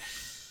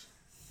 Thanks.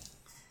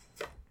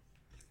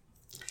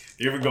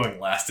 You're even going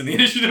last in the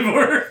initiative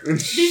order.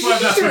 These, Well,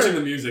 I'm not these switching are,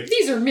 the music.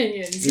 these are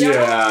minions.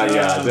 Yeah,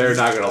 they're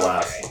not gonna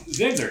last.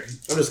 Xander,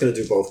 I'm just going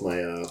to do both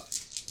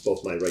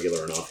my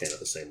regular and offhand at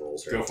the same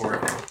rolls here. go for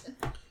it.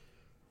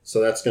 So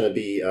that's going to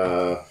be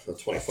a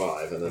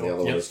 25, and then the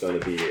other Yep. one is going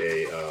to be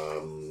a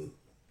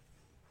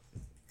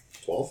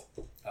 12.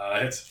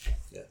 Hits.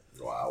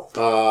 Wow.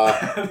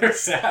 They're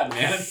sad,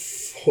 man.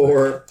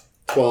 4,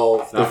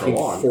 12, Not for 13,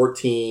 long.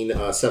 14,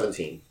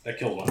 17. That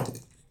killed one.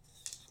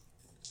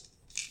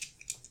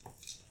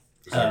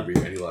 There's not gonna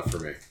be any left for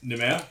me.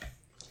 Nemea?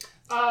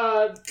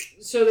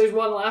 So there's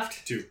one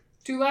left. 2.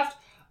 2 left.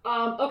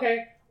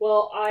 Okay.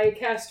 Well, I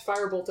cast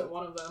Firebolt at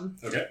one of them.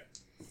 Okay.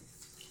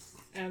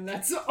 And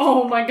that's...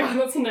 Oh my god,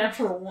 that's a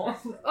natural one.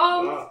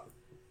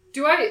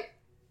 Do I...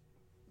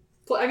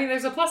 I mean,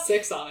 there's a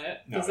 +6 on it.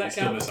 No, Does you that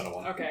still count? miss on a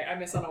 1. Okay, I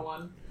miss on a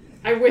 1.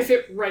 I whiff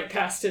it right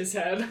past his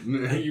head.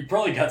 You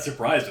probably got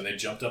surprised when they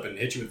jumped up and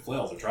hit you with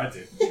flails or tried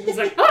to. He was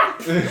like, ah!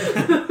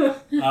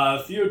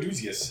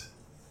 Theodosius.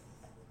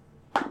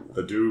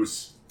 A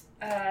deuce.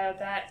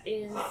 That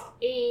is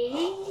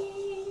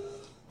a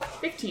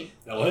 15.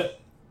 That'll hit.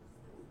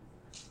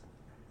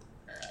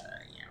 Yeah,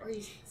 we're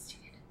using this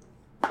stupid.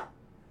 Oh,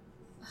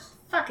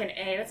 fucking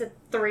A, that's a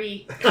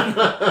 3.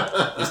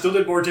 You still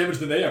did more damage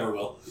than they ever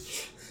will.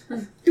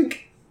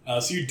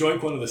 So you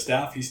doink one of the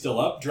staff. He's still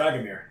up.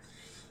 Dragomir.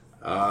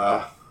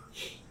 I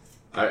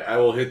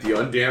will hit the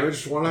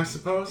undamaged one, I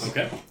suppose.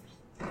 Okay.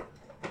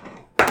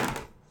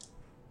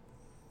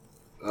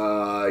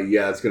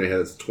 Yeah, it's gonna hit.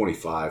 It's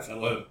 25.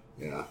 That'll hit.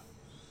 Yeah.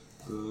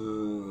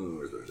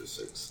 Where's the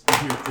 6?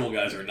 Your cool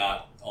guys are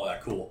not all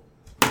that cool.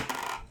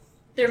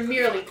 They're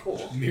merely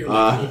cool. Merely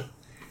cool.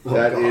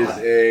 That is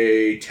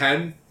a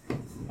 10.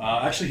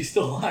 Actually, he's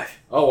still alive.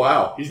 Oh,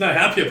 wow. He's not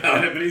happy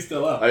about it, but he's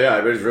still up. Oh, yeah,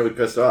 I bet he's really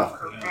pissed off.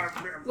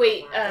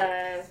 Wait,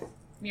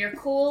 mere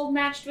cool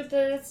matched with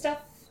the stuff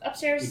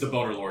upstairs? He's the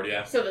Boner Lord,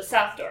 yeah. So the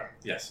south door.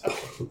 Yes.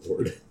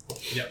 Lord.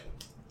 Yep.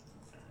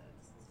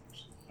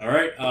 All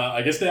right.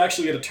 I guess they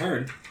actually get a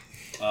turn.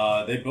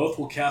 They both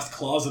will cast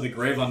Claws of the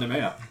Grave on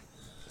Nemea.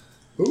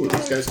 Ooh,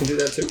 these guys can do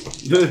that too.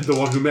 The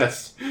one who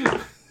missed.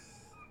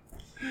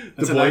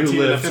 That's The a boy who 19 and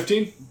a lived.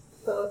 15.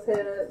 Both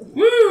hit.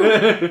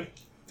 Woo!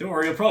 Don't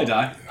worry, you'll probably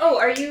die. Oh,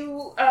 are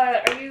you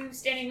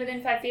standing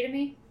within 5 feet of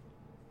me?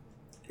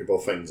 You're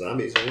both fighting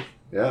zombies, right?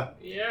 Yeah.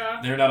 Yeah.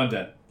 They're not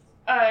undead.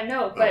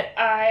 No, but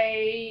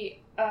I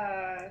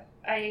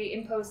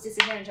impose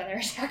disadvantage on their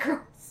attack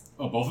rolls.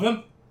 Oh, both of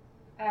them?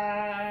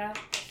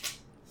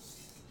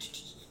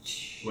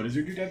 What does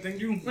your do that thing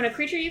do? When a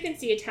creature you can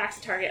see attacks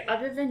a target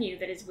other than you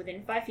that is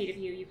within 5 feet of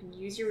you, you can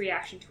use your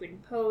reaction to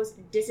impose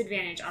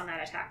disadvantage on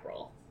that attack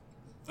roll.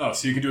 Oh,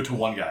 so you can do it to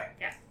one guy.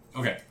 Yeah.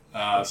 Okay.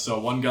 So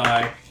one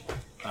guy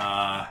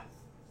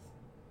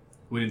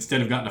would instead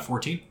have gotten a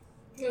 14.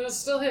 It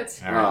still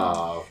hits. All right.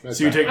 Oh, that's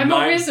So you bad. take I'm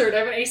 9. a wizard. I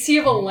have an AC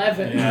of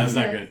 11. Yeah, that's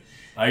not good.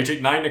 You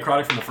take 9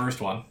 necrotic from the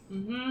first one,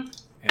 Mm-hmm.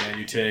 and then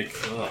you take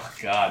 10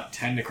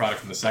 necrotic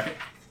from the second.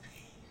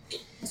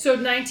 So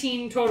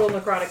 19 total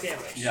necrotic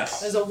damage.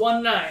 Yes. As a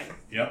 1/9.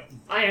 Yep.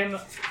 I am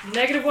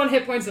 -1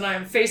 hit points and I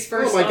am face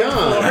first Oh my on the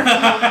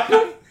god.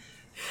 floor.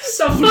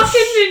 So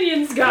fucking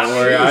minions got Don't me.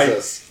 worry,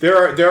 Jesus.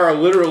 there are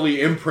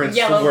literally imprints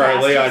Yellow from where I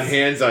lay on bastards.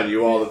 hands on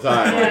you all the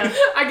time. Yeah.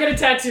 I get a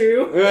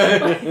tattoo.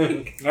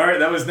 All right,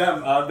 that was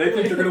them. They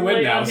think they're going to win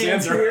Lay now. on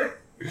hands Sansa. here.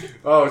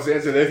 Oh,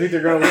 Sansa, they think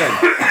they're gonna win.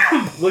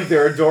 Look,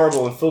 they're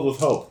adorable and filled with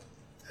hope.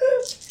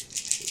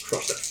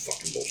 Crush that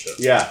fucking bullshit.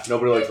 Yeah,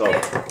 nobody likes hope.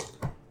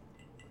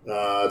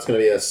 It's gonna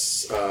be a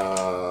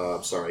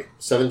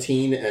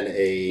 17 and You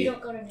a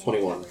don't go to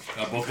 21.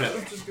 Both hit.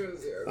 Which is good,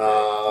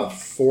 yeah.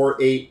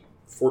 4, 8,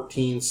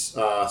 14,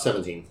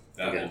 17.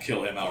 That will Again.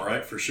 kill him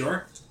outright for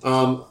sure.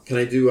 Can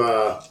I do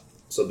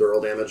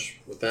subdural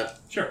damage with that?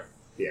 Sure.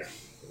 Yeah.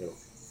 I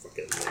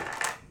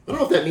don't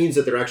know if that means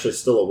that they're actually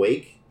still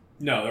awake.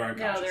 No, they're No,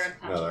 unconscious. they're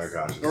unconscious. No, they're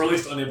unconscious. Or at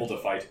least unable to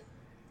fight.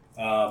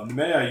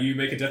 Nemea, you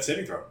make a death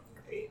saving throw.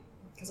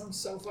 Because I'm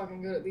so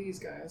fucking good at these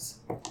guys.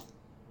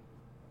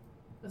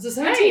 That's a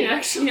 17, Hey,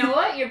 actually. you know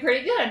what? You're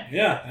pretty good.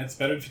 Yeah, that's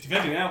better than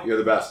 50-50 now. You're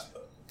the best.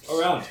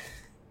 Around.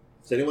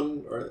 Is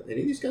anyone, are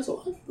any of these guys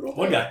alive?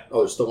 One guy. Oh,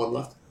 there's still one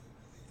left?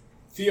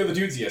 Theo the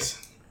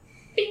Dudesius.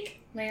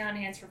 Bink. Lay on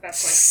hands for 5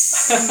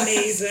 points.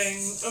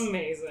 Amazing.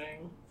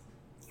 Amazing.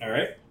 All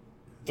right.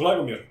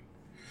 Dragomir.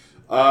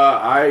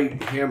 I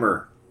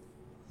hammer.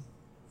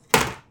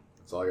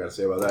 That's all I gotta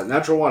say about that.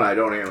 Natural 1, I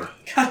don't hammer.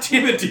 God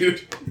damn it,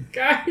 dude.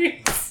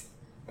 Guys.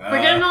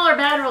 We're getting all our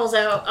bad rolls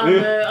out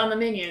on the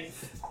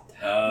minions.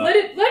 Let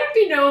it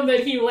be known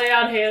that he lay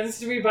on hands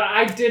to me, but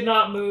I did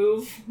not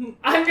move.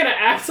 I'm gonna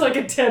act like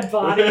a dead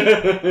body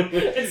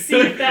and see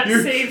if that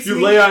saves You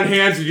me. lay on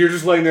hands and you're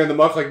just laying there in the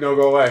muck like, no,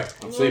 go away.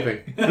 I'm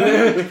sleeping.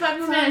 5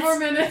 more 5 more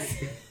minutes.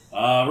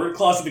 We're going to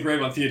Claws of the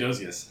Grave on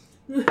Theodosius.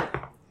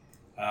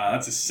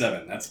 That's a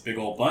 7. That's a big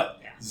old butt.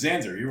 Yeah.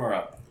 Zanzer, you are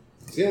up.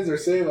 Zanzer,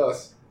 save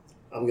us.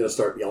 I'm going to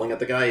start yelling at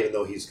the guy, even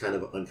though he's kind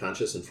of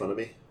unconscious in front of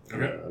me.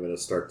 Okay. I'm going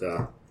to start,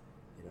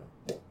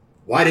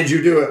 why did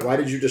you do it? Why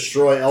did you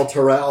destroy El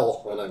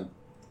Terrell? And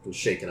I'm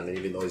shaking him, and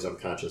even though he's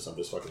unconscious, I'm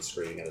just fucking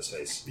screaming at his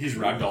face. He's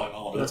ragdolling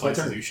all over the That's my place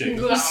as turn. you shake.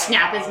 You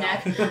snap his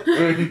neck.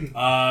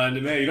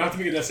 Nemea, you don't have to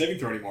make a death saving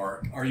throw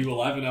anymore. Are you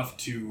alive enough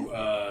to,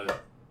 I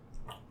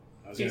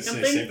was Do going to say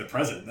something? save the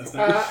president. That's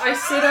not I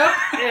sit up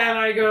and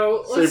I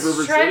go, Save let's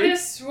River try City?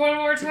 this one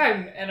more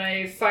time. And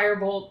I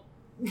firebolt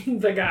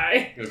the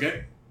guy.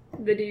 Okay.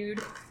 The dude.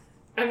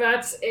 And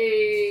that's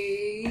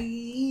a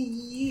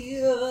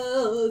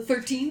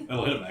 13.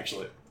 That'll hit him,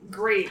 actually.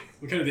 Great.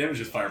 What kind of damage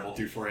does Firebolt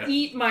do for you?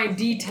 Eat my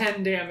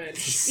D10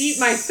 damage. Eat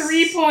my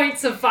 3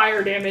 points of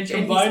fire damage,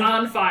 and he's Combined-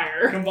 on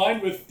fire.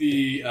 Combined with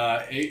the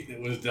 8 that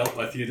was dealt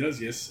by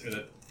Theodosius, or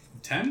the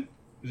 10?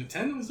 Was it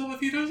 10 that was dealt by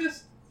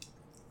Theodosius?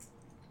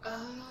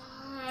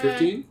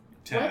 15?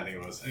 10, What? I think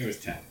it was. I think it was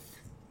 10.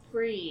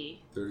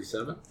 3.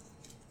 37?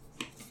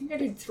 I think I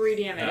did 3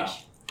 damage. No.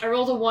 I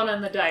rolled a 1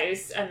 on the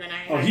dice, and then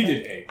I. Oh, had he to-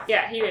 did 8.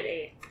 Yeah, he did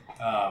 8.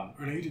 Or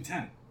no, he did 10.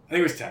 I think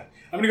it was 10.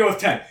 I'm going to go with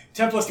 10.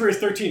 10 plus 3 is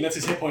 13. That's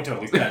his hit point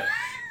total. He's dead.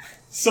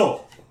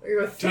 So,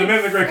 You're to the man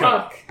in the gray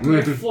coat. fuck.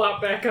 I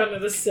flop back onto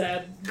the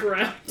sad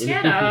ground.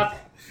 Get up.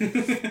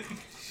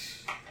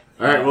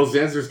 Alright, well,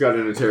 Zanzer's got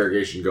an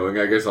interrogation going.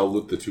 I guess I'll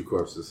loot the 2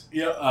 corpses.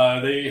 Yeah,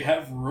 they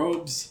have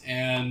robes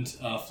and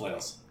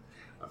flails.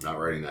 I'm not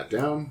writing that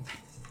down.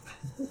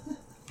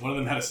 One of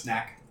them had a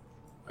snack.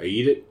 I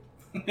eat it.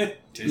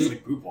 Tastes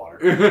like poop water.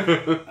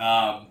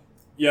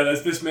 Yeah,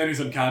 this man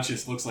who's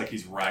unconscious looks like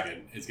he's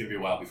ragged. It's going to be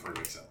a while before he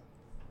wakes up.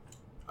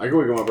 I can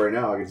wake him up right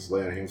now. I can just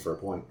lay on hands for a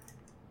point.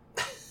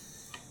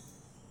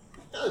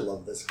 I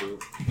love this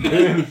group.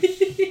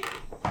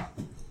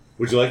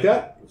 Would you like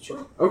that?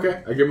 Sure.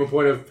 Okay, I give him a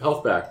point of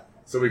health back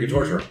so we can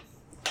torture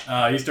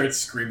him. He starts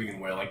screaming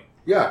and wailing.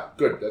 Yeah,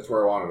 good. That's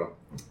where I wanted him.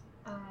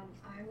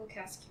 I will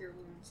cast Cure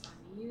Wounds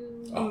on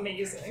you.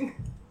 Amazing.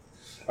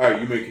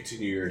 Alright, you may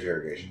continue your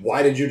interrogation.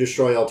 Why did you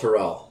destroy El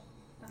Terrell?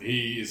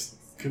 He is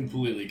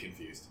completely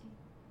confused.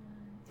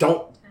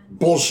 Don't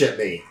bullshit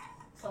me.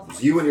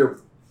 You and your...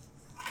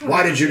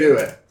 Why did you do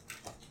it?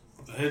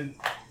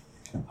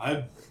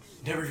 I've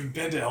never even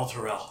been to El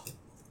Terrell.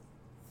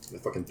 I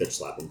fucking bitch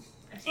slap him.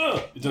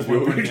 It does You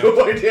one point do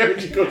my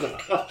damage, he goes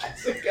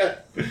unconscious again.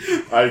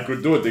 I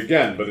could do it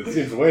again, but it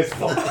seems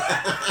wasteful.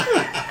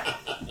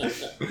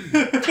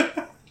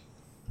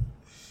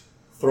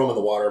 Throw him in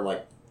the water. I'm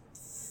like,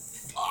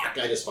 fuck.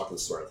 I just fucking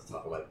swear at the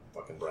top of my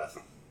fucking breath.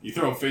 You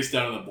throw him face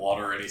down in the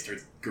water and he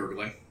starts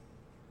gurgling.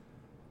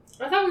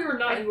 I thought we were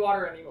not in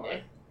water anymore.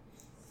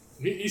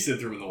 He said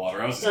throw him in the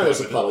water. I was just No,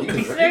 there's a going puddle.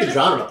 You can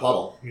drown in a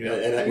puddle. Yeah.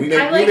 And we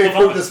I may like-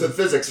 prove this with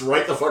physics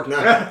right the fuck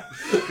now.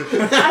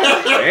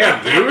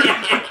 Damn, dude.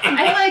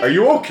 I Are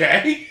you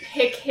okay?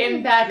 pick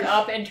him back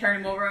up and turn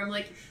him over. I'm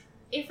like,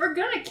 if we're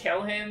gonna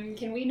kill him,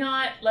 can we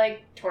not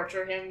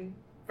torture him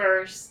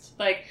first?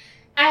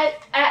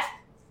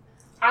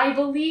 I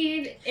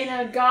believe in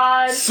a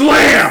god.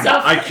 Slam!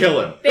 Suffer- I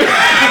kill him.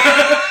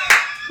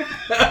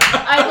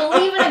 I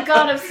believe in a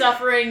god of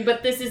suffering,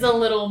 but this is a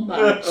little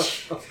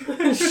much.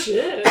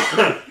 Shit.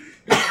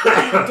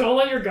 Don't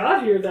let your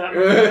god hear that,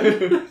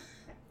 man.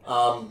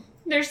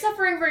 There's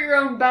suffering for your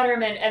own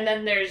betterment, and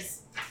then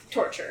there's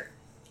torture.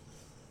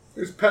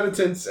 There's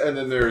penitence, and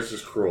then there's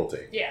just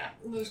cruelty. Yeah.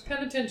 There's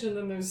penitential,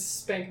 then there's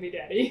spank me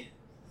daddy.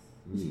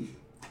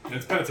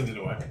 It's penitent in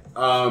a way.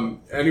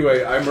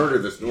 Anyway, I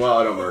murdered this. Well,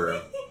 I don't murder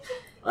him.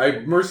 I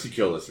mercy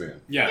kill this man.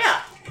 Yes.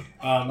 Yeah.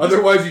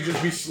 Otherwise, you'd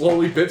just be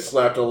slowly bitch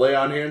slapped a lay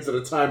on hands at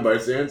a time by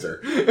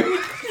Zanzer.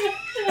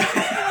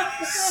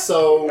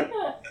 So,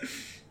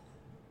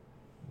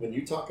 when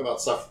you talk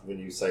about when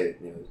you say,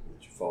 that you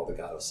follow the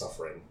god of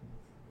suffering,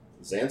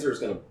 Zanzer is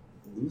going to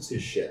lose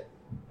his shit.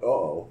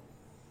 Uh-oh.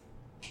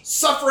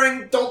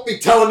 Suffering? Don't be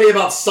telling me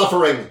about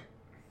suffering!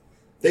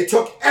 They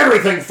took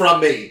everything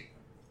from me!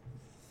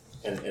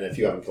 And if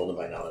you haven't killed him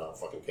by now, then I'll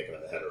fucking kick him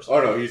in the head or Oh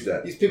something. no, he's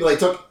dead. These people, they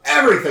took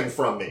everything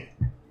from me!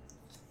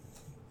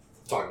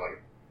 Talking about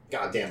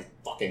goddamn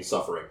fucking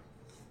suffering.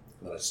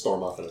 And then I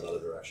storm off in another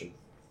direction.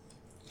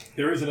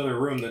 There is another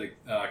room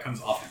that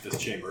comes off of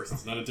this chamber, so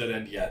it's not a dead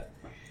end yet.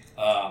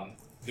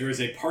 There is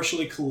a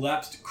partially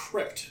collapsed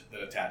crypt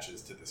that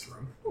attaches to this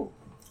room.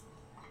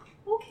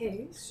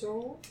 Okay,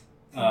 so...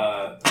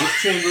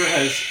 This chamber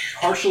has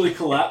partially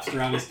collapsed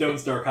around a stone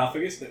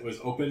sarcophagus that was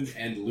opened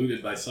and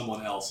looted by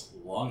someone else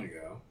long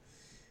ago.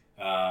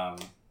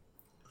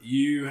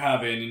 You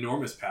have an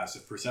enormous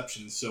passive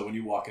perception, so when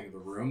you walk into the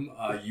room,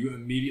 you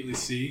immediately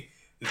see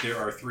that there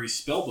are 3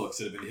 spellbooks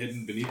that have been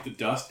hidden beneath the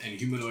dust and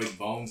humanoid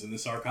bones in the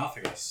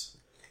sarcophagus.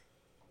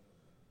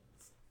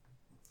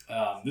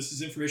 This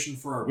is information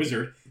for our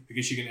wizard,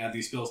 because she can add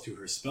these spells to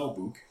her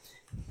spellbook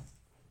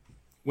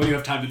when you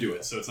have time to do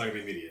it, so it's not going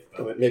to be immediate.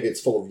 But Maybe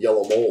it's full of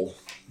yellow mold.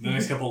 the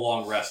next couple of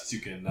long rests, you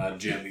can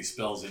jam these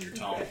spells in your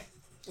tome.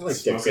 I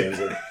like Dick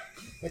Zanzer.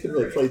 I could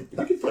really play.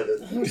 I could play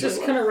this. I was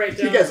just gonna write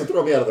down You guys will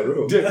throw me out of the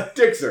room.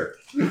 Dixer.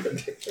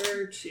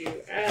 virtue.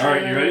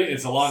 Alright, you ready?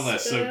 It's a long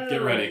list, so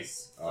get ready.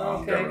 I'm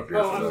Okay. grabbing a beer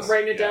Oh, for I'm this.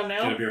 writing it down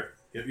Get now? a beer.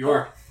 Yep, you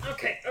are.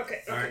 Okay.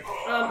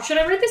 Alright. Should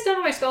I write this down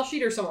on my spell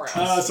sheet or somewhere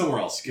else? Somewhere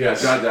else. Yeah,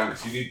 jot it down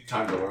because you need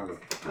time to learn them.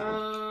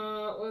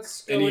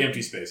 Let's go Any with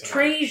empty space.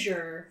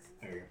 treasure.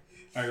 There you go.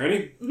 Alright,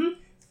 ready? Mhm.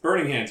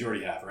 Burning Hands you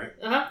already have, right?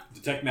 Uh-huh.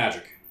 Detect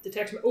Magic.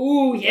 Detect...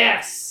 Ooh,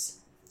 yes!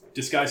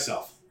 Disguise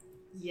Self.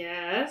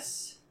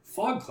 Yes.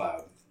 Fog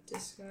Cloud.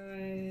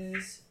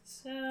 Disguise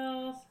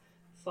self.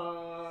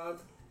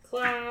 Fog.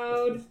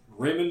 Cloud.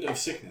 Raymond of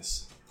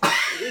Sickness.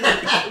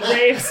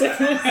 Ray of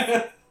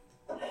sickness.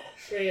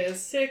 Ray of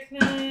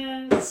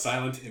sickness.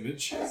 Silent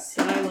Image.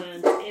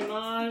 Silent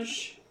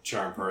image.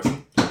 Charm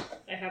Person.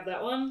 I have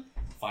that one.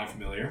 Find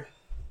Familiar.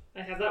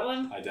 I have that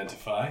one.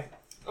 Identify.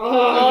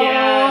 Oh,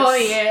 yes. Oh,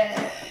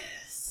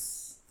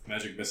 yes.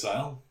 Magic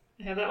Missile.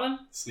 I have that one.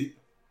 Sleep.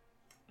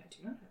 I do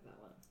not have that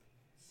one.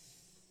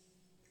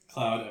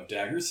 Cloud of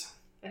Daggers.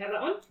 I have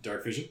that one.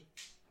 Dark Vision.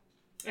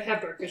 I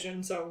have dark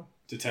vision, so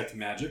Detect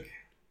magic.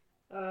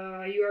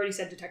 you already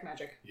said detect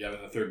magic. You have it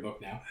in the third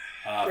book now.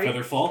 Great.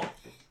 Featherfall.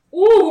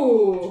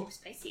 Ooh.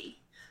 Spicy.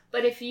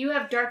 But if you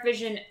have dark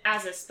vision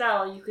as a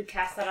spell, you could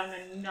cast that on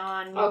a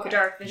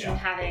non-dark vision Yeah.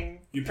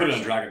 having. You put it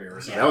on Dragomir or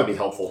something. That would be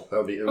helpful. That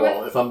would be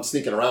well if I'm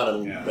sneaking around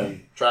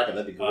and tracking.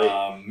 That'd be great.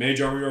 Mage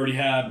armor you already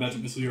have.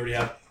 Magic missile you already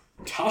have.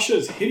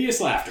 Tasha's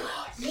hideous laughter.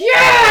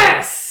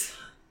 Yes!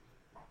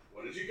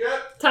 What did you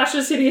get?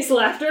 Tasha's hideous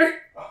laughter.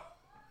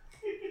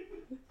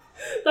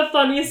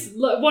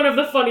 One of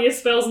the funniest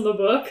spells in the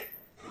book.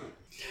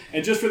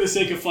 And just for the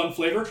sake of fun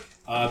flavor,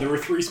 there were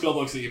 3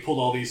 spellbooks that you pulled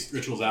all these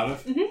rituals out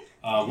of.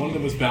 One of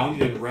them was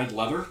bound in red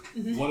leather.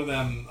 One of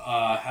them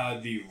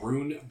had the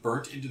rune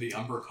burnt into the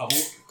umber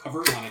cover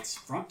on its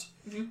front.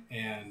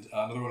 And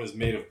another one is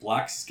made of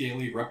black,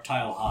 scaly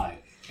reptile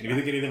hide. And if you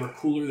think any of them are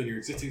cooler than your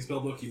existing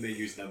spellbook, you may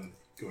use them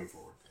going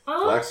forward.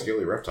 Black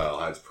scaly reptile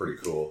hide's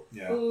pretty cool.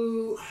 Yeah.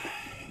 Ooh.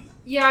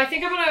 Yeah, I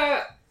think I'm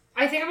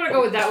gonna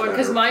go with that one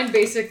because mine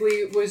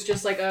basically was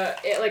just like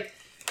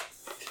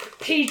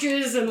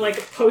pages and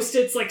like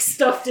post-its like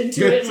stuffed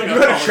into it, and You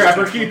like got a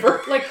trapper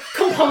keeper? like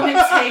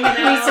components hanging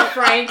Lisa out.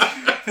 Frank.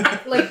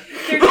 Like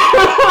they're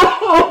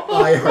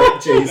I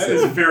heart That is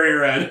Jason. very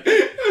red.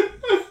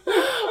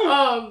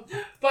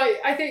 but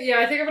I think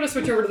I'm gonna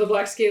switch over to the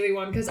black scaly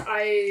one because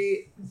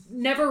I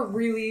never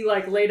really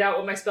like laid out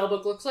what my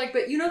spellbook looks like.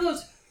 But you know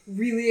those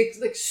really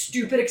like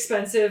stupid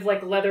expensive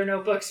like leather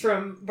notebooks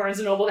from Barnes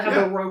and Noble that have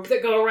the rope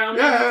that go around?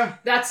 Yeah.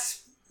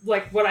 That's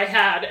like what I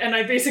had, and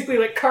I basically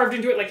like carved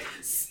into it like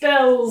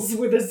spells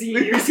with a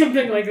Z or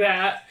something like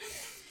that.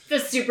 The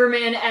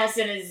Superman S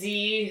and a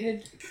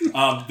Z.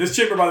 This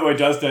chamber, by the way,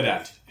 does dead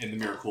end in the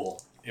Mirror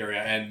Pool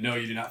area, and no,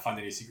 you do not find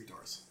any secret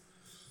doors.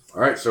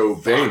 Alright, so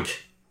Bane.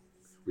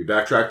 We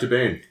backtrack to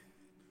Bane.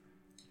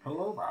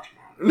 Hello,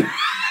 Batman.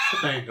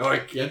 I know, I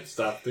can't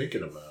stop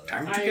thinking about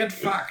Time to get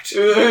fucked.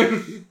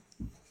 it.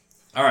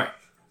 Alright.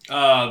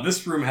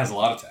 This room has a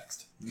lot of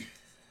text.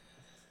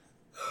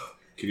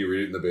 Can you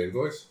read it in the Bane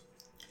voice?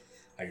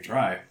 I can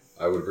try.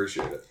 I would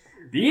appreciate it.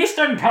 The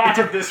eastern part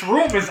of this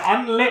room is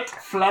unlit,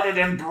 flooded,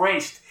 and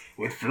braced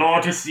with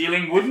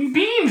floor-to-ceiling wooden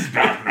beams,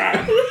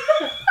 Batman.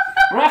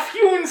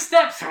 Rough-hewn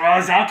steps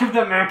rise out of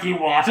the murky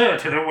water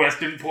to the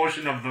western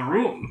portion of the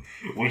room,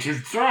 which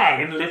is dry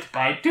and lit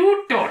by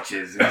 2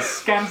 torches and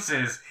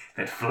sconces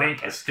that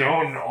flank a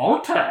stone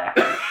altar.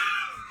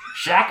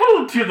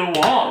 Shackled to the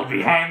wall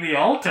behind the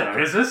altar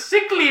is a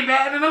sickly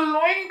man in a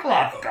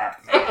loincloth,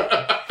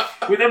 Batman,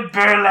 with a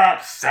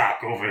burlap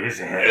sack over his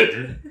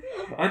head.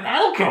 An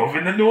alcove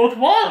in the north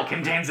wall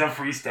contains a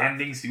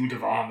freestanding suit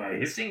of armor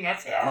hissing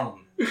at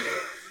helm.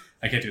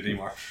 I can't do it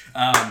anymore.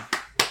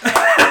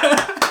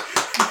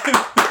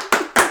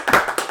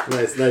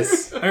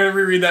 Nice. I'm going to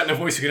reread that in a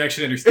voice you can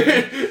actually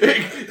understand.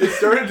 It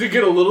started to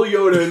get a little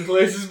Yoda in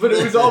places, but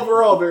it was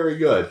overall very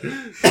good.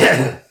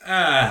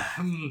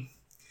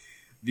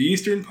 The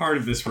eastern part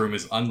of this room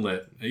is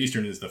unlit.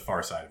 Eastern is the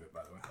far side of it,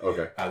 by the way.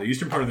 Okay. The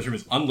eastern part of this room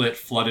is unlit,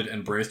 flooded,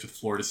 and braced with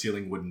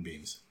floor-to-ceiling wooden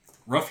beams.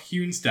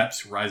 Rough-hewn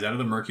steps rise out of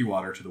the murky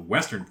water to the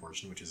western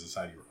portion, which is the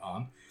side you're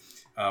on,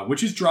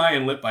 which is dry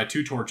and lit by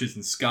 2 torches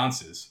and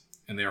sconces,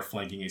 and they are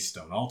flanking a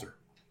stone altar.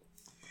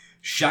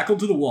 Shackled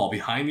to the wall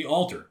behind the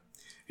altar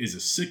is a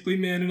sickly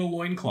man in a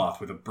loincloth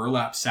with a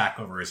burlap sack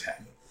over his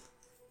head.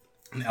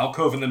 An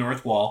alcove in the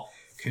north wall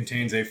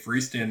contains a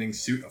freestanding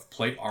suit of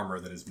plate armor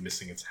that is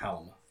missing its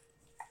helm.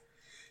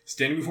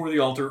 Standing before the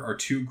altar are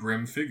 2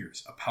 grim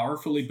figures, a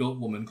powerfully built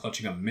woman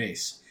clutching a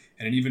mace,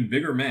 and an even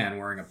bigger man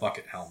wearing a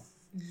bucket helm.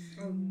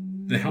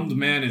 The helmed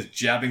man is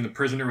jabbing the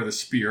prisoner with a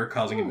spear,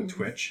 causing him to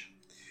twitch.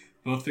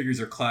 Both figures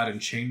are clad in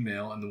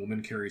chainmail, and the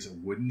woman carries a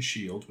wooden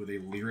shield with a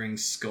leering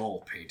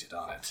skull painted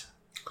on it.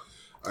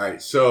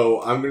 Alright,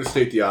 so I'm going to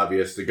state the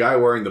obvious. The guy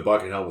wearing the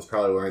bucket helm was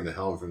probably wearing the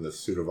helm from the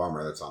suit of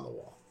armor that's on the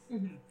wall.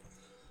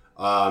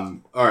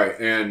 Alright,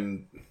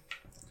 and...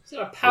 Is it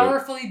a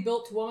powerfully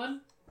built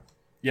woman?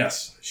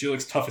 Yes, she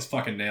looks tough as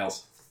fucking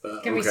nails.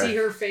 Can we okay. see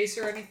her face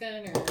or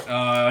anything? Or?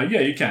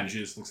 Yeah, you can. She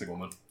just looks like a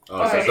woman.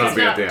 Oh, so Okay, it's not it's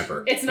Van not-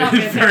 Damper. It's not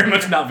Van Very Damper.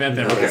 much not Van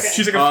Damper. Okay.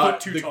 She's like a foot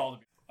too the- tall to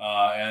be.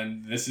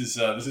 And this is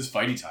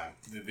fighty time.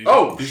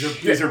 Oh,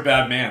 these are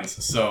bad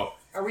mans. So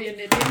Are we a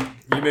knitting?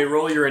 you may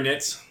roll your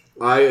inits.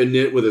 I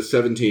init with a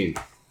 17.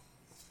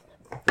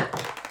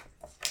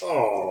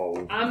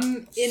 Oh. I'm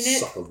in it.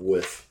 Suck a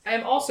whiff. I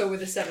am also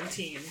with a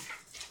 17.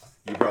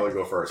 You probably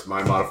go first.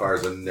 My modifier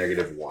is a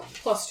 -1.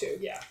 +2,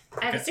 yeah.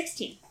 I have a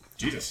 16.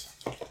 Jesus.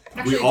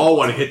 Actually, We all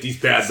want to hit these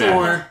bad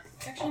men.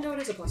 Actually, no, it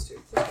is a +2.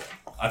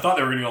 I thought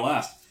they were going to go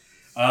last.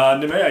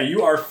 Nemea,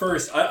 you are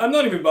first. I'm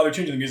not even bothered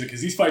changing the music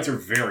because these fights are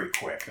very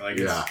quick. Like,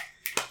 Yeah.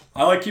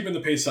 I like keeping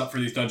the pace up for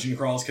these dungeon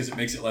crawls because it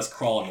makes it less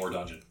crawl and more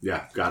dungeon.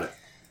 Yeah, got it.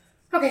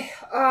 Okay,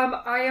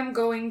 I am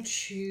going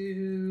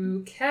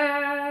to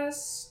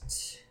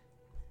cast...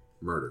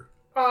 Murder.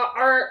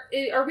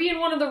 Are we in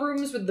one of the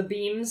rooms with the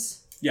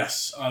beams?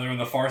 Yes, they're on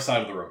the far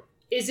side of the room.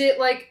 Is it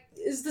like...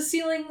 Is the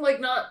ceiling like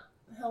not...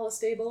 hella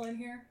stable in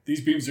here?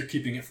 These beams are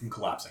keeping it from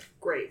collapsing.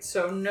 Great.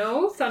 So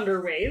no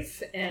thunder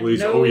wave and Please.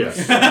 no Oh,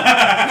 yes.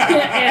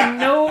 and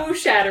no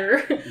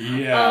shatter.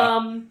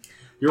 Yeah.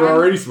 You're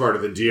already smarter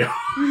than Dio.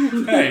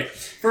 Hey,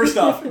 first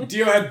off,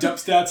 Dio had dump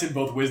stats in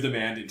both wisdom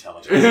and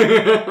intelligence.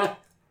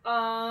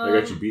 I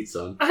got you beat,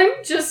 son.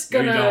 I'm just No,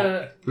 you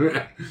gonna.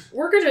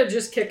 We're gonna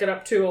just kick it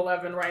up to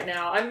 11 right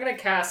now. I'm gonna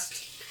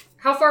cast.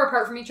 How far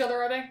apart from each other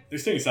are they? They're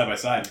staying side by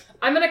side.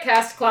 I'm gonna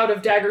cast Cloud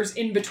of Daggers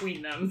in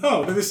between them.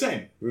 Oh, they're the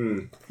same.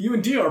 Mm. You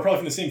and Dio are probably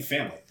from the same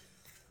family.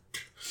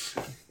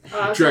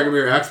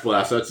 Dragomir Axe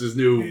Blast. That's his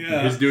new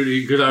Yeah. his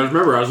duty. Because I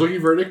was looking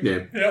for a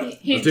nickname. Yeah.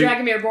 He's I'll take-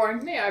 Dragomir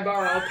born. May I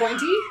borrow a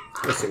pointy?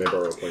 Let's see my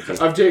borrow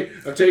points. I'm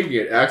taking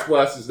it. Axe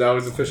Blast is now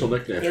his official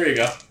nickname. There you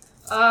go.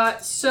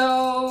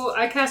 So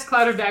I cast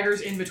Cloud of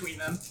Daggers in between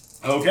them.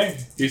 Okay.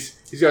 He's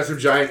got some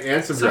giant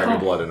and some dragon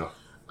blood in him.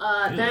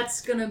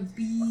 That's gonna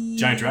be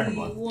Giant dragon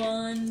blood.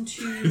 1,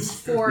 2,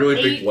 4, Really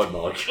 8, big blood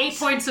molecule. 8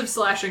 points of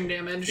slashing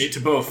damage. 8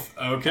 to both.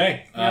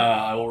 Okay. Yep.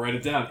 I will write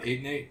it down. 8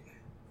 and 8.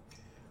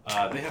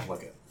 They have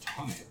like a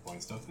ton of hit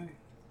points, don't they?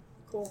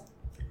 Cool.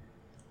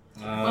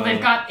 Well, they've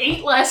Uh, got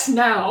 8 less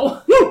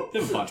now. They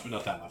have a bunch, but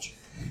not that much.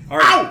 All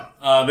right.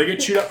 They get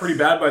chewed up pretty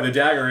bad by the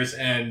daggers,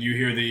 and you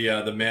hear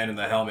the man in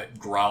the helmet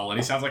growl, and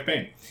he sounds like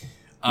pain.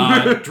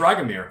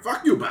 Dragomir.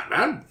 Fuck you,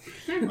 Batman.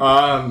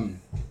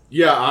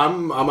 Yeah,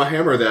 I'm a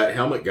hammer that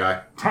helmet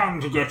guy. Time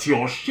to get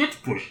your shit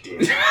pushed in.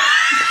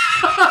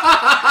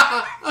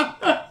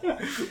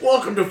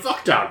 Welcome to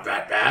Fucktown,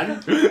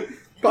 Batman.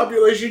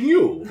 Population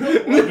U.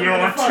 You're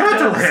a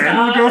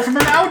turtlehead who goes from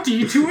an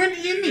outie to an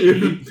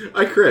innie.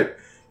 I crit.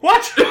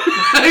 What?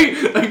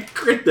 I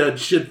crit that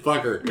shit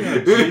fucker.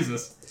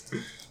 Jesus.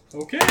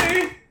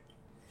 Okay.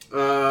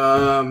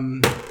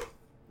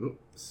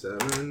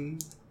 7.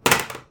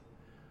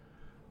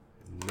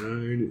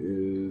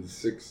 9 is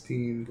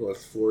 16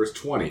 plus 4 is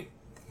 20.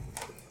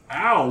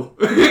 Ow.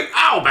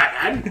 Ow,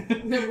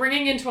 Batman! They're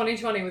ringing in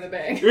 2020 with a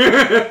bang.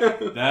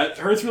 That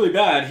hurts really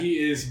bad.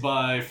 He is,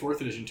 by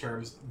 4th edition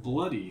terms,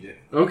 bloodied.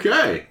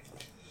 Okay.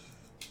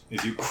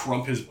 As you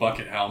crump his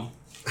bucket helm.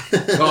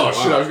 Oh,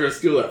 shit, I was gonna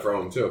steal that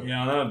from him, too.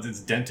 Yeah, no, it's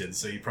dented,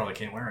 so you probably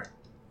can't wear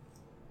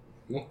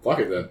Well, fuck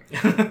it then.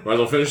 Might as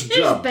well finish the Just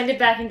job. bend it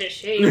back into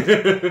shape.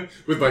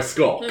 With my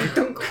skull.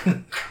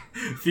 it.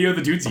 Theo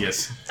the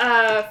Dudesius.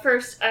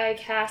 First, I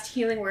cast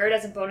Healing Word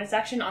as a bonus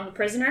action on the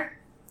prisoner.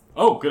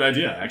 Oh, good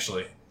idea,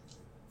 actually.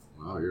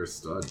 Wow, you're a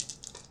stud.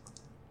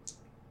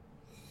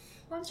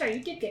 Oh, I'm sorry,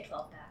 you did get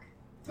 12 back.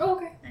 Oh,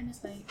 okay. I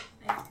missed my...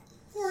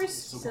 Force.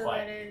 So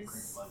that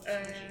is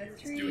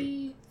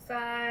 3,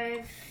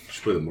 5,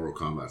 Should play the Mortal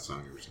Kombat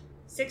song every time.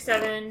 6,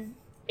 7,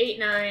 8,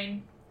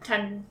 9,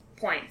 10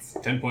 points.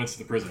 10 points to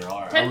the prisoner.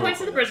 All right. 10 points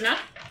to the prisoner.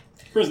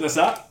 Prisoner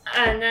sap.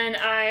 And then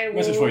I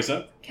Message for will you,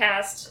 sap.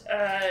 cast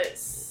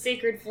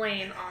Sacred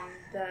Flame on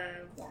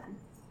the one.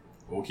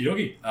 Okie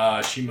dokie.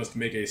 She must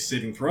make a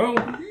saving throw.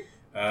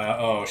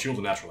 She rolled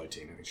a natural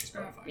 18. I think she's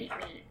probably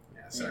fine.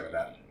 Yeah, sorry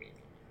about that.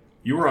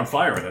 You were on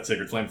fire with that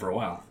sacred flame for a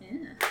while.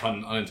 Yeah.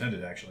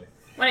 Unintended, actually.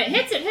 When it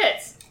hits, it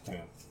hits.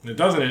 Yeah. It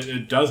doesn't.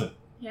 It doesn't.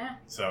 Yeah.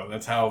 So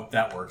that's how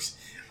that works.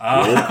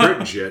 Old crit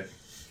and shit.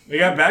 We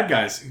got bad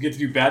guys who get to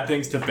do bad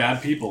things to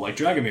bad people, like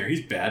Dragomir.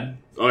 He's bad.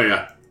 Oh,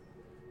 yeah.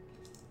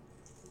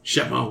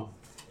 Shemo.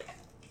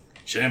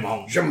 Shame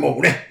on.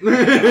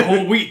 Shimone.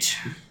 Whole wheat.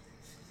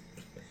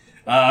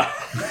 All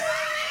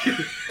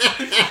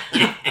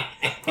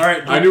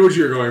right. I knew what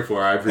you were going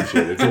for. I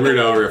appreciate it. It's a Weird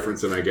Al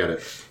reference, and I get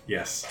it.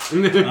 Yes.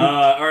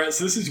 All right.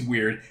 So this is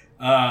weird.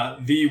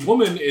 The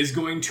woman is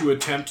going to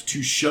attempt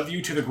to shove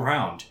you to the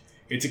ground.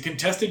 It's a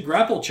contested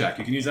grapple check.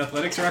 You can use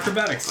athletics or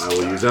acrobatics. I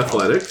will use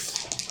athletics.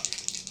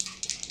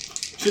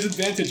 She has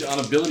advantage on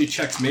ability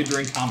checks made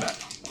during combat.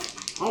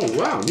 Oh,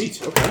 wow.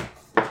 Neat. Okay.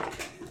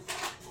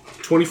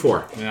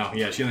 24. No,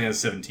 yeah, she only has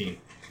 17.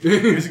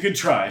 It was a good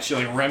try. She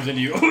like rams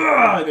into you,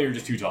 and then you're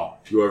just too tall.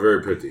 You are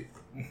very pretty.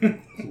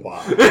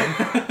 Wow.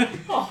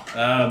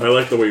 I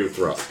like the way you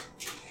thrust.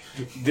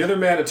 The other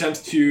man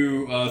attempts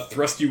to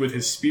thrust you with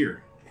his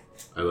spear.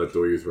 I like the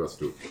way you thrust,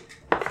 too.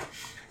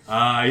 He's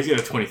got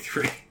a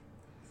 23.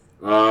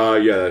 Yeah,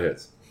 that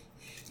hits.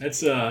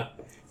 That's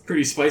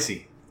pretty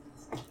spicy.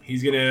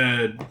 He's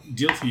gonna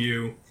deal to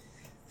you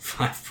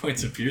 5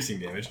 points of piercing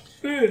damage.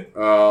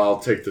 I'll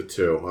take the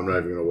 2. I'm not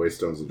even going to waste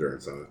Stone's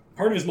Endurance on it.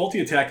 Part of his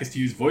multi-attack is to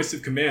use voice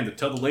of command to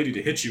tell the lady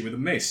to hit you with a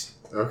mace.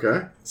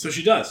 Okay. So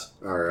she does.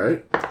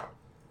 Alright.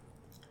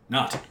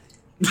 Not.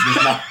 She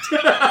does not.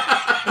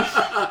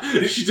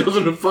 She tells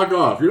him to fuck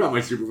off. You're not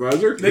my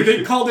supervisor.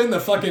 They called in the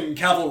fucking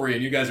cavalry,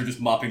 and you guys are just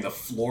mopping the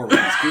floor with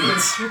these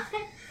goons.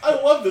 I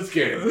love this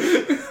game.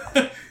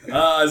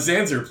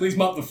 Zanzer, please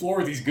mop the floor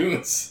with these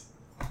goons.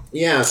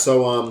 Yeah,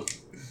 so I'm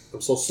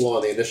so slow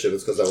on the initiative.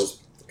 It's because I was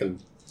fucking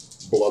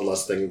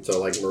bloodlusting to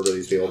like murder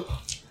these people.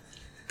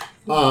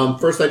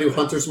 First I do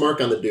Hunter's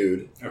Mark on the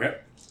dude, Okay.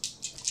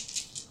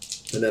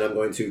 and then I'm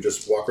going to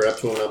just walk right up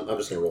to him. I'm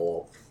just going to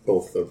roll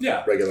both the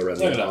Yeah. regular red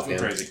Light and it up. Go offhand.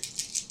 crazy.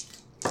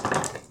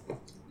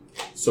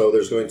 So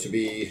there's going to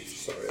be...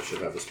 Sorry, I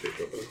should have this page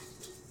open.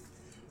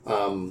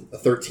 A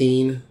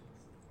 13,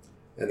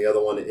 And the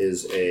other one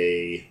is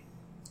a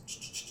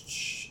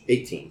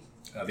 18.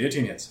 The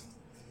 18 hits.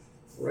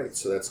 Right,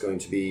 so that's going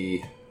to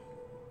be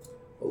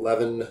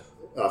 11,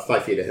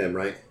 5 feet of him,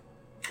 right?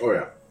 Oh,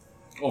 yeah.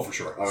 Oh, for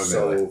sure. I'm in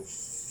melee.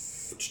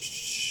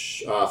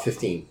 So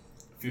 15.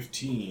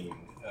 15.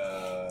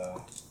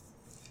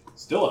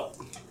 Still up.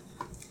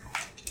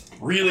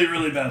 Really,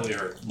 really badly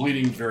hurt.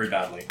 Bleeding very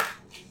badly.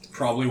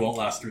 Probably won't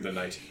last through the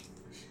night.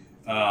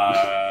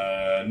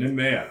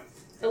 Nimbea.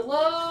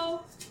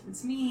 Hello,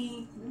 it's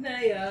me,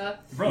 Naya.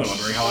 You're probably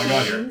wondering how I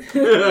got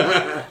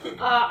here.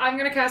 I'm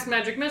gonna cast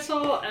Magic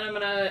Missile, and I'm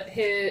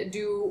gonna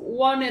do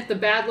one at the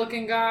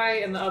bad-looking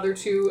guy, and the other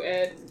two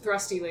at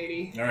Thrusty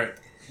Lady. All right.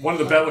 One at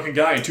the bad-looking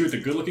guy and two at the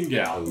good-looking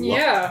gal.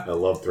 Yeah. I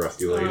love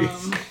thrusty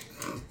ladies.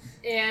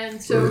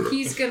 And so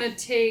he's gonna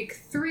take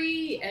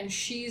 3, and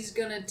she's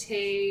gonna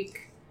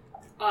take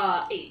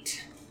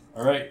 8.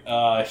 All right.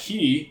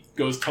 He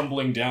goes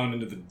tumbling down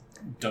into the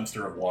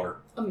dumpster of water.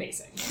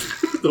 Amazing.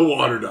 The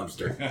water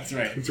dumpster. That's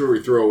right. That's where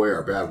we throw away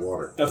our bad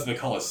water. That's what they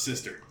call his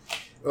sister.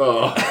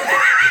 Oh.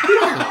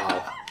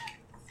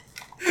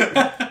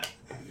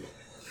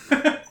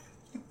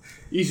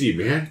 Easy,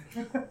 man.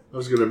 I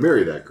was going to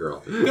marry that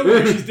girl. No,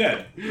 but she's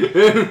dead.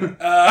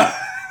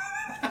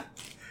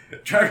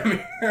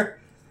 Dragomir,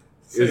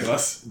 save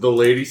us. The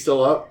lady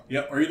still up?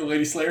 Yep. Are you the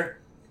Lady Slayer?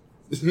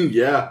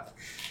 Yeah.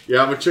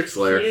 Yeah, I'm a chick He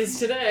slayer. is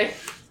today.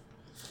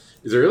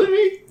 Is it really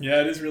me?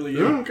 Yeah, it is really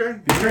you. Oh, okay.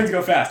 These turns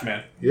go fast,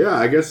 man. Yeah,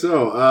 I guess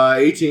so.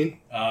 18.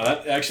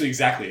 That actually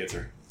exactly hits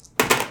her.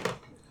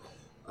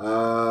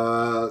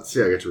 Let's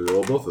see, I get to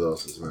reroll both of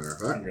those, as a matter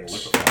of I'm fact. gonna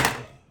look at that.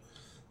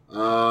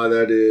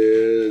 That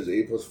is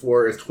 8 plus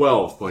 4 is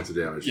 12 points of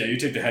damage. Yeah, you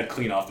take the head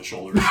clean off the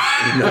shoulders.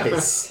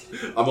 Nice.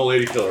 I'm a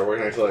lady killer, what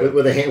can I tell you?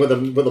 With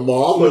a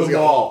maul? With a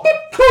ball.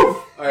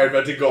 Poof! I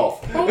invented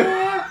golf.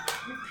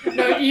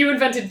 No, you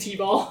invented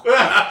T-ball.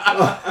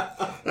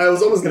 I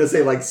was almost going to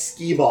say, like,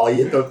 skee ball.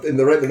 You hit right in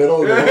the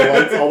middle,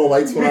 and all the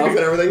lights went off and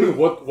everything.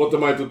 What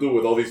am I to do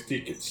with all these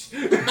tickets? You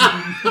can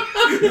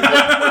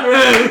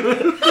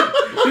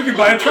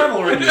buy a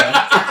travel radio.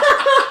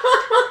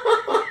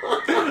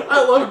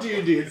 I love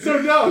D&D. It's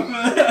so dumb.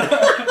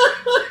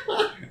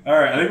 All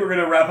right, I think we're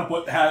gonna wrap up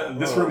what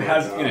this room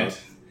has in it.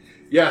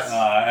 Yes.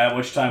 At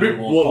which time we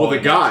will. Well, the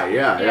guy.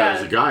 Yeah,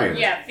 there's a guy in it.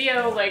 Yeah,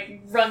 Theo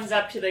runs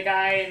up to the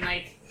guy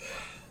and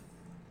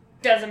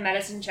does a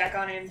medicine check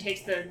on him,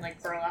 takes the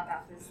burlap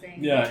off his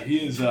thing. Yeah,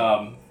 he is.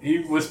 He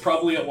was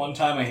probably at one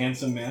time a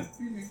handsome man,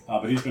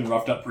 but he's been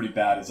roughed up pretty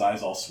bad. His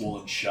eyes all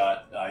swollen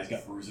shut. He's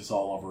got bruises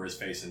all over his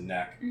face and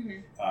neck.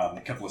 A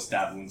couple of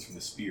stab wounds from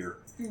the spear.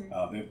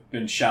 They've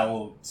been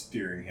shallow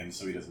spearing him,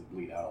 so he doesn't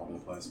bleed out all over the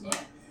place.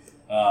 But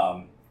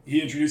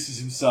he introduces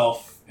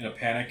himself in a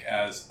panic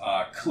as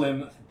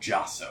Klim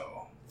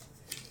Jasso.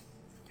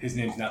 His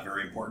name's not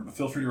very important, but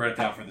feel free to write it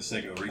down for the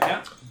sake of a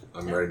recap.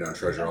 I'm writing down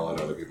treasure. I'll let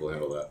other people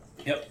handle that.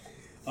 Yep.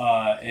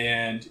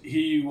 And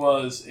he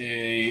was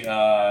a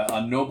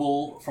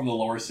noble from the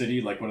lower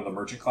city, like one of the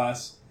merchant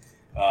class,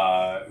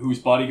 whose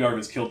bodyguard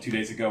was killed 2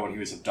 days ago when he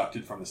was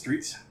abducted from the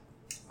streets.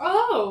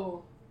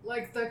 Oh,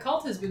 like the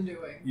cult has been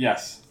doing.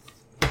 Yes.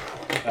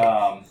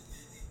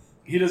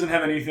 He doesn't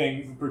have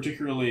anything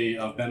particularly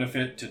of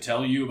benefit to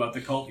tell you about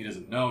the cult. He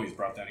doesn't know. He's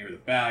brought down here with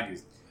a bag.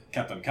 He's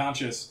kept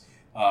unconscious.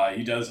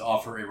 He does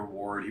offer a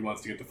reward. He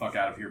wants to get the fuck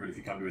out of here, but if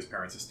you come to his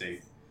parents'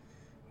 estate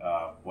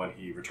when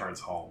he returns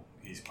home,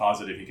 he's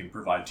positive he can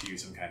provide to you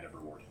some kind of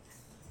reward.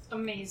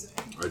 Amazing.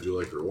 I do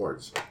like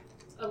rewards.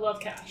 I love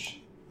cash.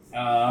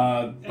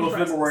 Both of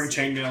them were wearing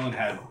chainmail and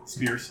had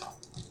spears.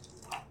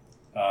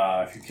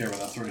 If you care about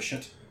that sort of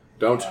shit.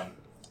 Don't.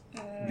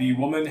 The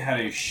woman had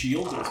a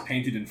shield that was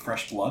painted in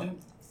fresh blood.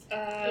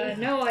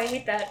 No, I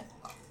hate that.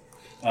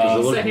 Does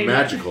it look Say-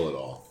 magical at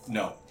all?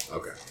 No.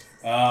 Okay.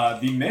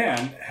 The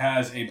man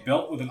has a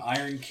belt with an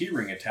iron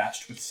keyring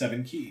attached with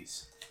 7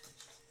 keys.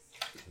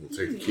 We'll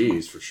take the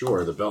keys for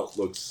sure. The belt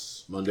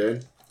looks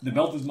mundane. The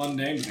belt is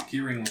mundane, but the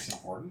keyring looks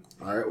important.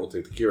 All right, we'll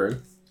take the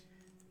keyring.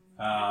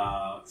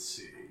 Let's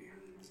see.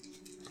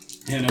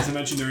 And as I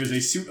mentioned, there is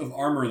a suit of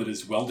armor that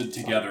is welded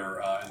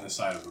together in the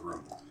side of the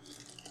room.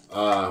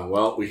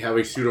 Well, we have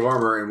a suit of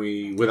armor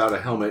and without a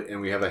helmet, and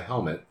we have a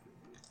helmet.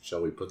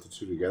 Shall we put the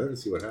two together and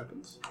see what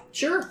happens?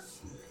 Sure.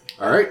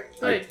 All right.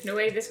 Wait, no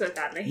way this goes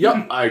badly.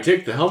 Yep. I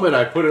take the helmet.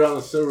 I put it on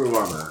the suit of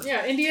armor.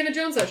 Yeah, Indiana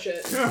Jones that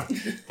shit. Yeah.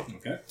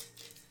 Okay.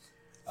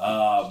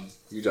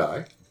 You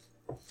die.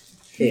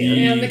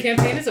 And the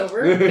campaign is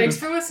over. Thanks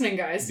for listening,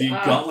 guys. The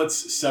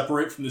gauntlets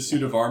separate from the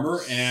suit of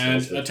armor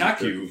and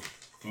attack you.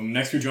 When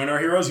next we join our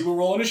heroes, you will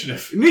roll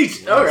initiative.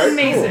 Neat. All right.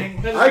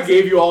 Amazing. Cool. I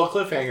gave you all a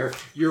cliffhanger.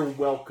 You're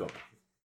welcome.